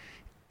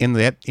 In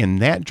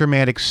that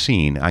dramatic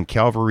scene on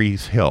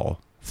Calvary's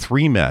Hill,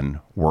 3 men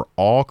were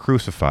all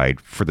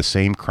crucified for the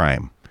same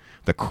crime,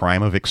 the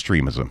crime of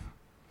extremism.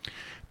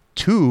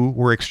 2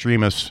 were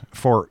extremists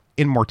for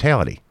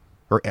immortality.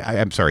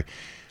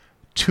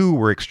 2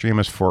 were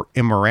extremists for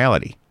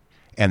immorality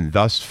and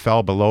thus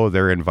fell below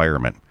their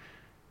environment.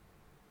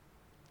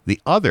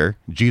 The other,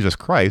 Jesus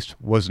Christ,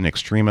 was an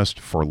extremist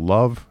for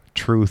love,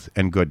 truth,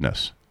 and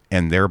goodness,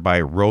 and thereby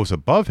rose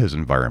above his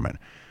environment.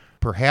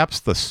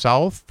 Perhaps the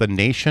South, the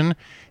nation,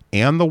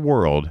 and the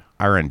world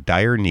are in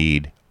dire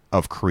need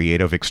of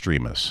creative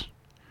extremists.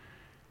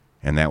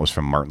 And that was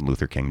from Martin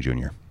Luther King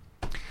Jr.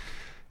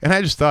 And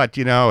I just thought,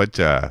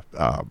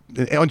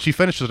 when she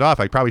finishes it off,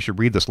 I probably should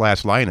read this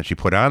last line that she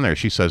put on there.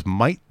 She says,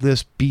 might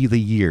this be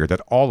the year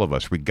that all of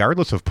us,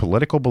 regardless of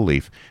political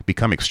belief,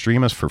 become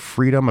extremists for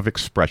freedom of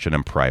expression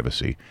and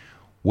privacy?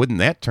 Wouldn't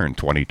that turn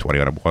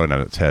 2021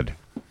 on its head?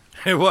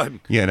 It would.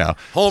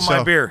 Hold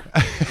my beer.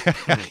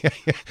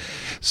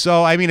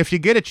 So, I mean, if you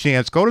get a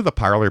chance, go to the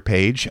Parler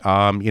page.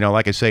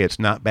 Like I say, it's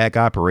not back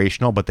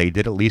operational, but they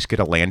did at least get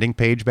a landing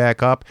page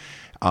back up.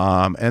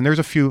 And there's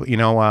a few,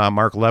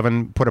 Mark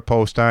Levin put a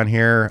post on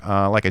here.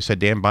 Like I said,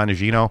 Dan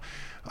Bongino,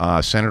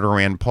 Senator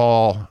Rand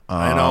Paul,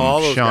 I know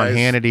all those Sean guys.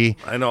 Hannity.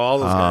 I know all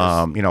those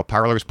guys.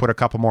 Parler's put a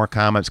couple more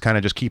comments, kind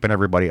of just keeping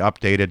everybody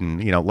updated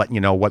and, letting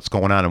you know what's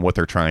going on and what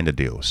they're trying to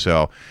do.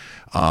 So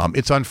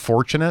it's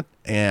unfortunate.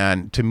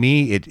 And to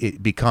me,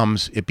 it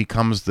becomes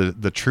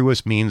the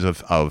truest means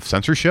of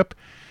censorship.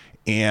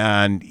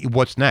 And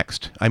what's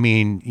next? I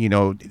mean,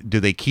 do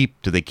they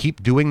keep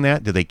doing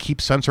that? Do they keep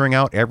censoring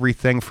out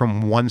everything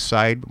from one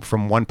side,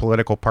 from one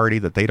political party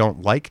that they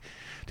don't like?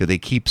 Do they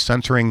keep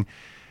censoring,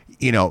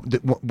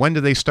 when do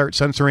they start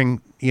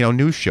censoring,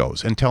 news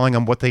shows and telling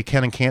them what they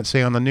can and can't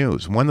say on the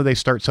news? When do they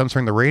start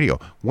censoring the radio?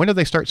 When do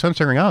they start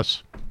censoring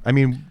us? I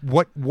mean,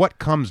 what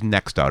comes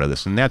next out of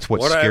this? And that's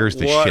what scares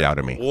the shit out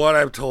of me. What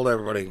I've told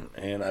everybody,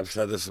 and I've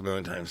said this a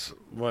million times,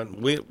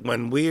 when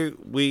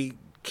we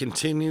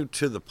continue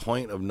to the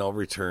point of no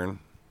return,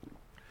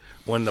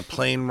 when the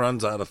plane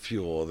runs out of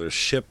fuel, the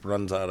ship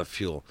runs out of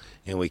fuel,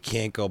 and we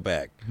can't go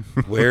back,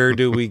 where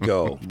do we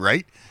go?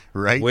 Right.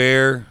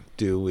 Where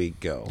do we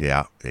go?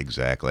 Yeah,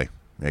 exactly.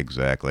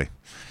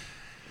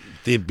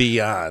 The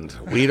beyond.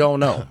 We don't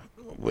know.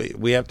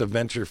 We have to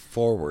venture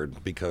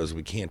forward because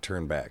we can't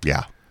turn back.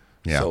 Yeah.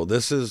 So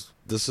this is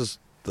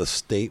the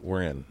state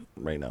we're in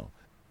right now.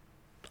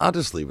 I'll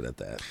just leave it at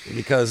that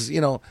because,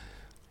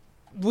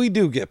 we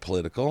do get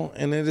political,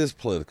 and it is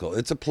political.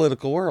 It's a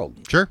political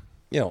world. Sure.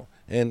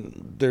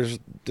 And there's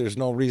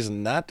no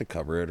reason not to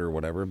cover it or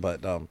whatever,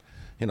 but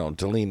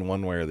to lean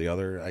one way or the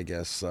other, I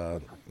guess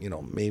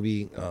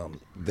maybe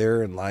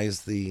therein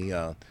lies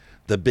the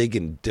big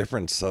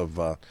indifference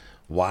of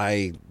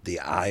why the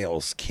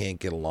aisles can't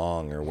get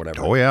along or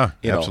whatever. Oh yeah,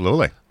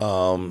 absolutely.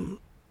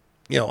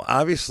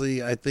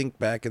 Obviously, I think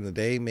back in the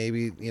day,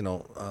 maybe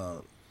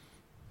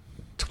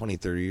 20,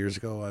 30 years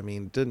ago, I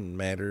mean, it didn't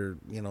matter,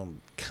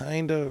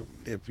 kind of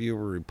if you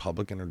were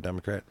Republican or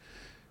Democrat.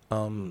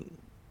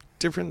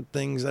 Different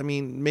things. I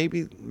mean,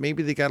 maybe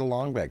they got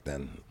along back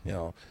then.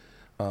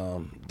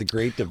 The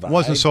Great Divide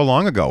wasn't so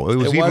long ago. It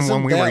was even wasn't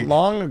when we that were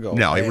long ago.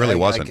 No, it really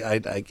wasn't. I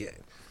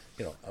get.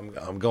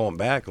 I'm going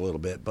back a little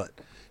bit, but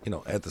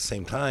at the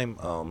same time,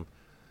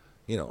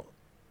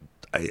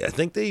 I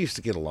think they used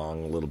to get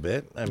along a little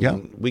bit. I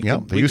mean,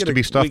 there used to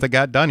be stuff that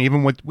got done,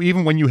 even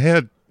when you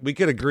had we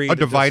could agree a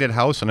divided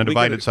House and a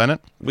divided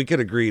Senate. We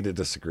could agree to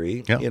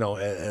disagree, Yeah.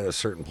 at a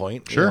certain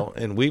point. Sure.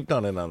 And we've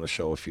done it on the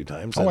show a few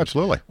times. Oh, And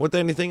absolutely. With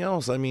anything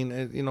else, I mean,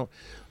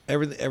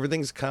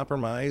 everything's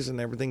compromise and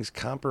everything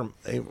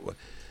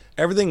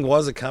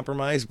was a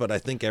compromise, but I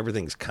think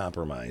everything's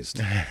compromised.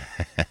 Does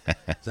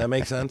that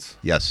make sense?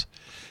 Yes,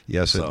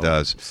 it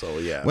does. So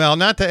yeah. Well,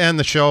 not to end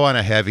the show on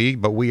a heavy,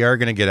 but we are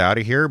going to get out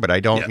of here. But I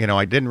don't, Yeah.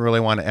 I didn't really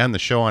want to end the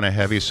show on a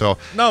heavy. So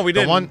No, we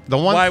didn't. The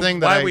one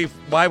thing that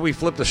why we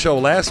flipped the show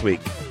last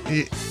week?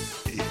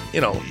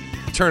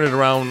 Turn it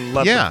around,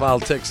 left Yeah. the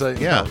politics.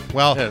 Yeah.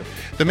 Well,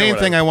 the main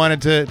thing I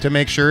wanted to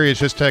make sure is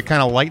just to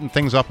kind of lighten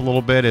things up a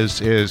little bit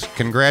is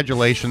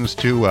congratulations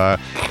to,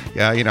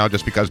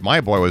 just because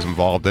my boy was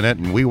involved in it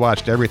and we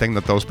watched everything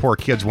that those poor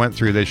kids went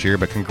through this year.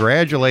 But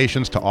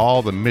congratulations to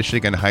all the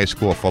Michigan high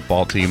school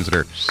football teams that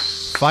are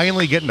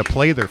finally getting to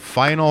play their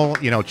final,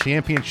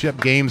 championship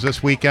games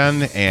this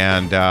weekend.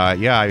 And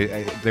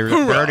they're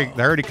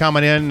already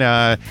coming in.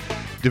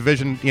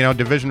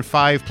 Division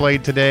 5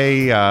 played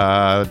today.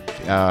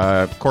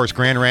 Of course,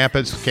 Grand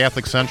Rapids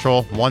Catholic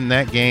Central won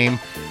that game.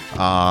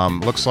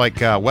 Looks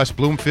like West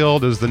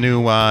Bloomfield is the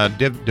new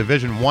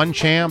Division 1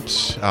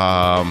 champs.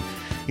 So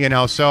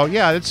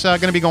yeah, it's going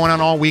to be going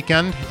on all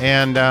weekend,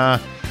 and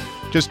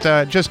just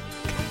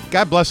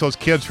God bless those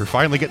kids for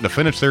finally getting to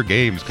finish their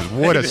games,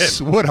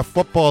 because what a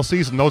football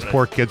season those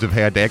poor kids have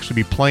had to actually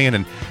be playing.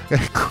 And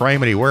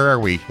criminy, where are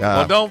we?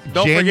 Don't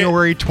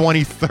January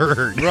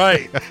 23rd.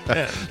 Right.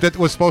 That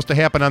was supposed to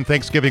happen on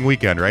Thanksgiving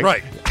weekend, right?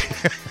 Right.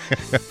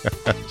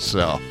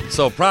 So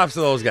props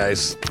to those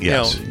guys.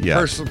 Yes,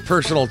 yes.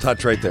 Personal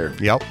touch right there.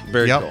 Yep.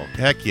 Very yep. cool.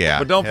 Heck yeah.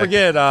 But don't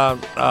forget,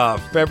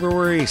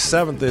 February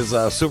 7th is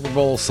Super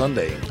Bowl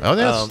Sunday.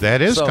 Oh,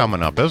 that is so,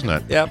 coming up, isn't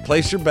it? Yeah,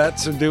 place your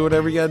bets or do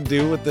whatever you got to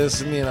do with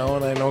this. And,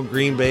 and I know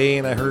Green Bay,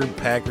 and I heard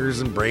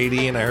Packers and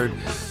Brady, and I heard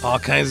all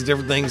kinds of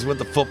different things with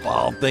the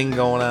football thing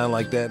going on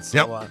like that.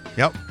 So,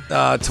 Yep.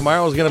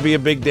 Tomorrow is going to be a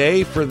big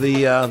day for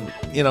the,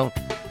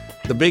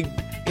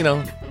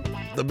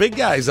 the big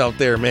guys out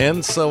there,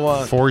 man.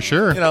 So, for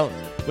sure.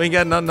 we ain't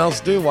got nothing else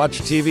to do. Watch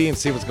your TV and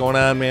see what's going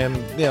on, man.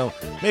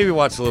 Maybe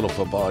watch a little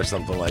football or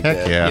something like Heck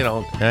that.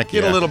 yeah. Heck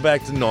get yeah. a little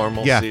back to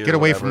normal. Yeah, get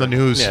away from the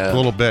news Yeah. a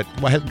little bit.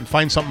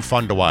 Find something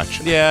fun to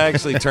watch. Yeah, I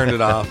actually turned it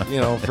off,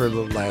 for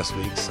the last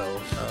week. So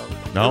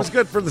it was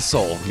good for the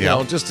soul.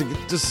 Yeah. Just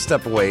to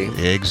step away.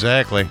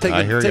 Exactly.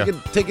 I hear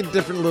you. Take a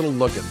different little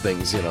look at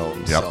things, Yep.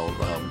 So,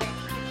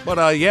 but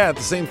at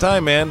the same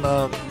time, man,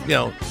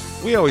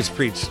 we always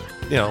preach,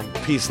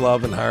 peace,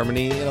 love, and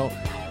harmony.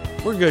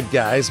 We're good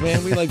guys,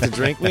 man. We like to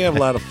drink. We have a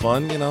lot of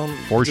fun,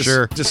 For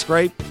sure.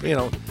 Describe,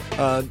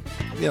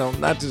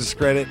 not to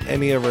discredit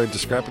any of our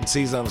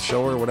discrepancies on the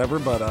show or whatever,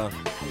 but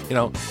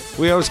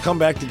we always come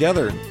back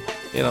together,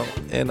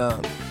 and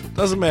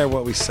doesn't matter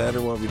what we said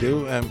or what we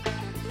do.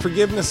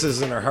 Forgiveness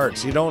is in our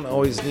hearts. You don't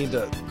always need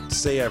to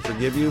say I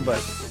forgive you,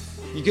 but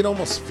you can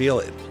almost feel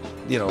it,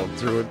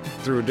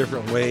 through a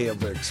different way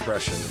of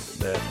expression.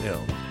 That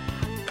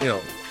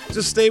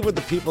just stay with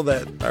the people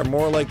that are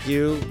more like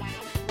you,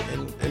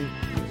 and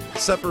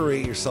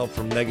separate yourself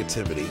from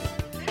negativity.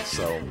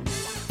 So,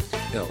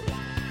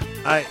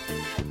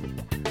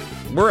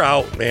 we're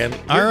out, man.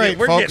 All right,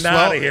 we're folks, getting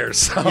out of here.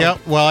 So,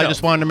 Yep. Well, I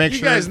just wanted to make you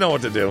sure. guys know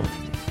what to do.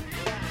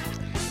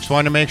 Just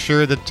wanted to make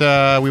sure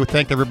that we would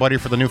thank everybody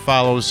for the new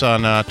follows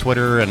on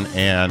Twitter,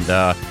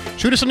 and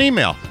shoot us an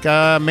email.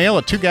 Mail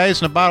at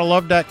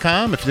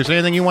twoguysinabottlelove.com if there's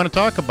anything you want to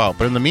talk about.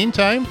 But in the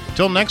meantime,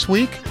 till next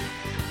week,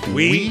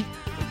 we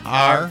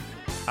are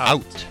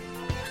out.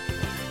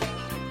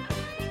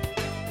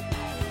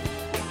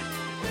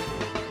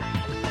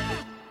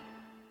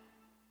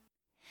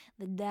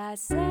 The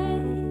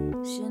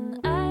dissection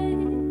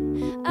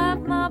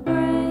of my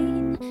brain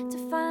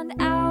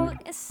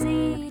and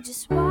see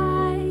just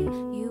why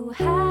you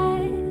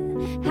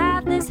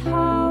have this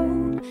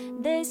hold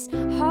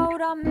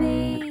on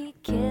me,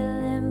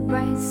 killing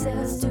brain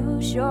cells to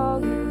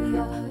show you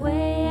your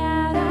way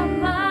out of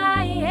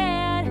my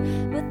head.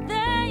 But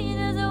they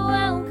just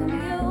welcome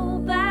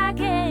you back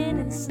in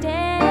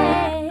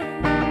instead.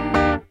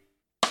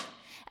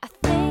 I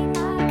think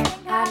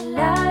I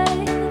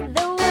love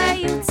the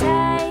way you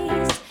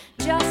taste.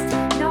 Just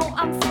know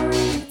I'm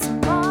free.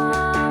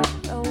 Tomorrow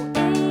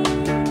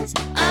is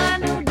a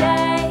new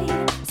day,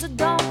 so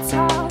don't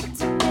talk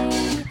to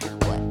me.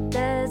 What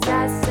does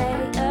that say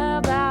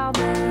about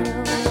me?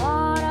 Don't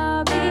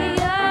wanna be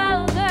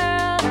a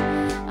girl.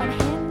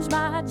 Unhinge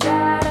my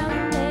jaw to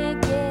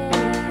make it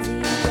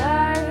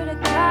easier to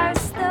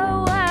curse the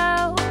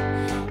world.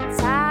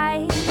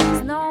 Time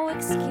is no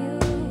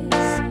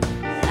excuse.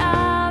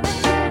 Loving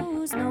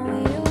you's no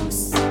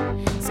use.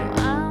 So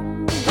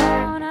I'm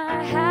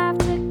gonna have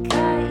to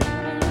cut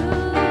you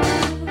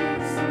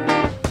loose.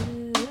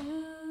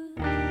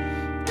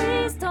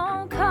 Please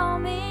don't call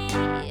me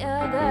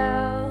a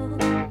girl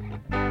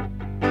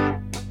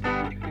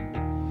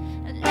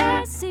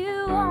unless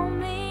you want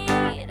me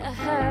to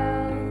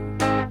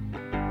help.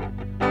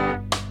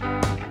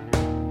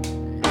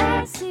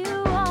 Unless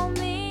you want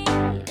me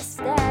to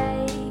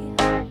stay.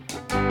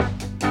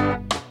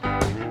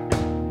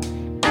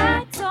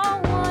 I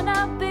don't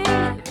wanna be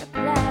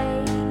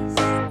replaced.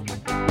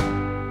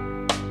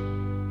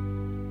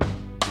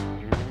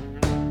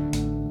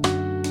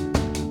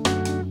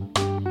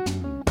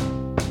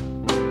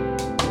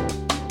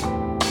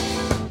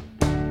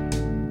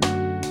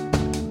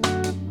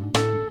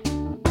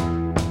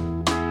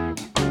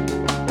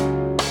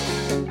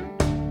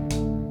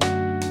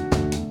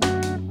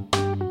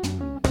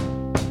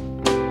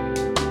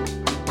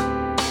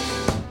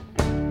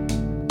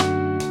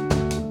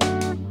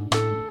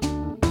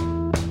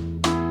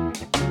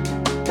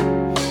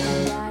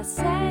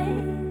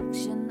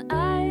 Dissection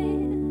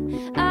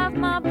of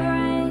my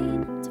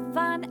brain to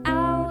find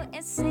out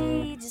and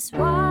see just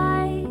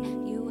why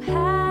you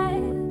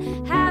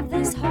have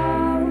this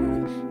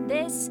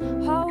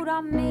hold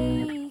on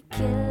me,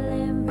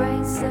 killing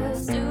brain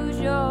cells.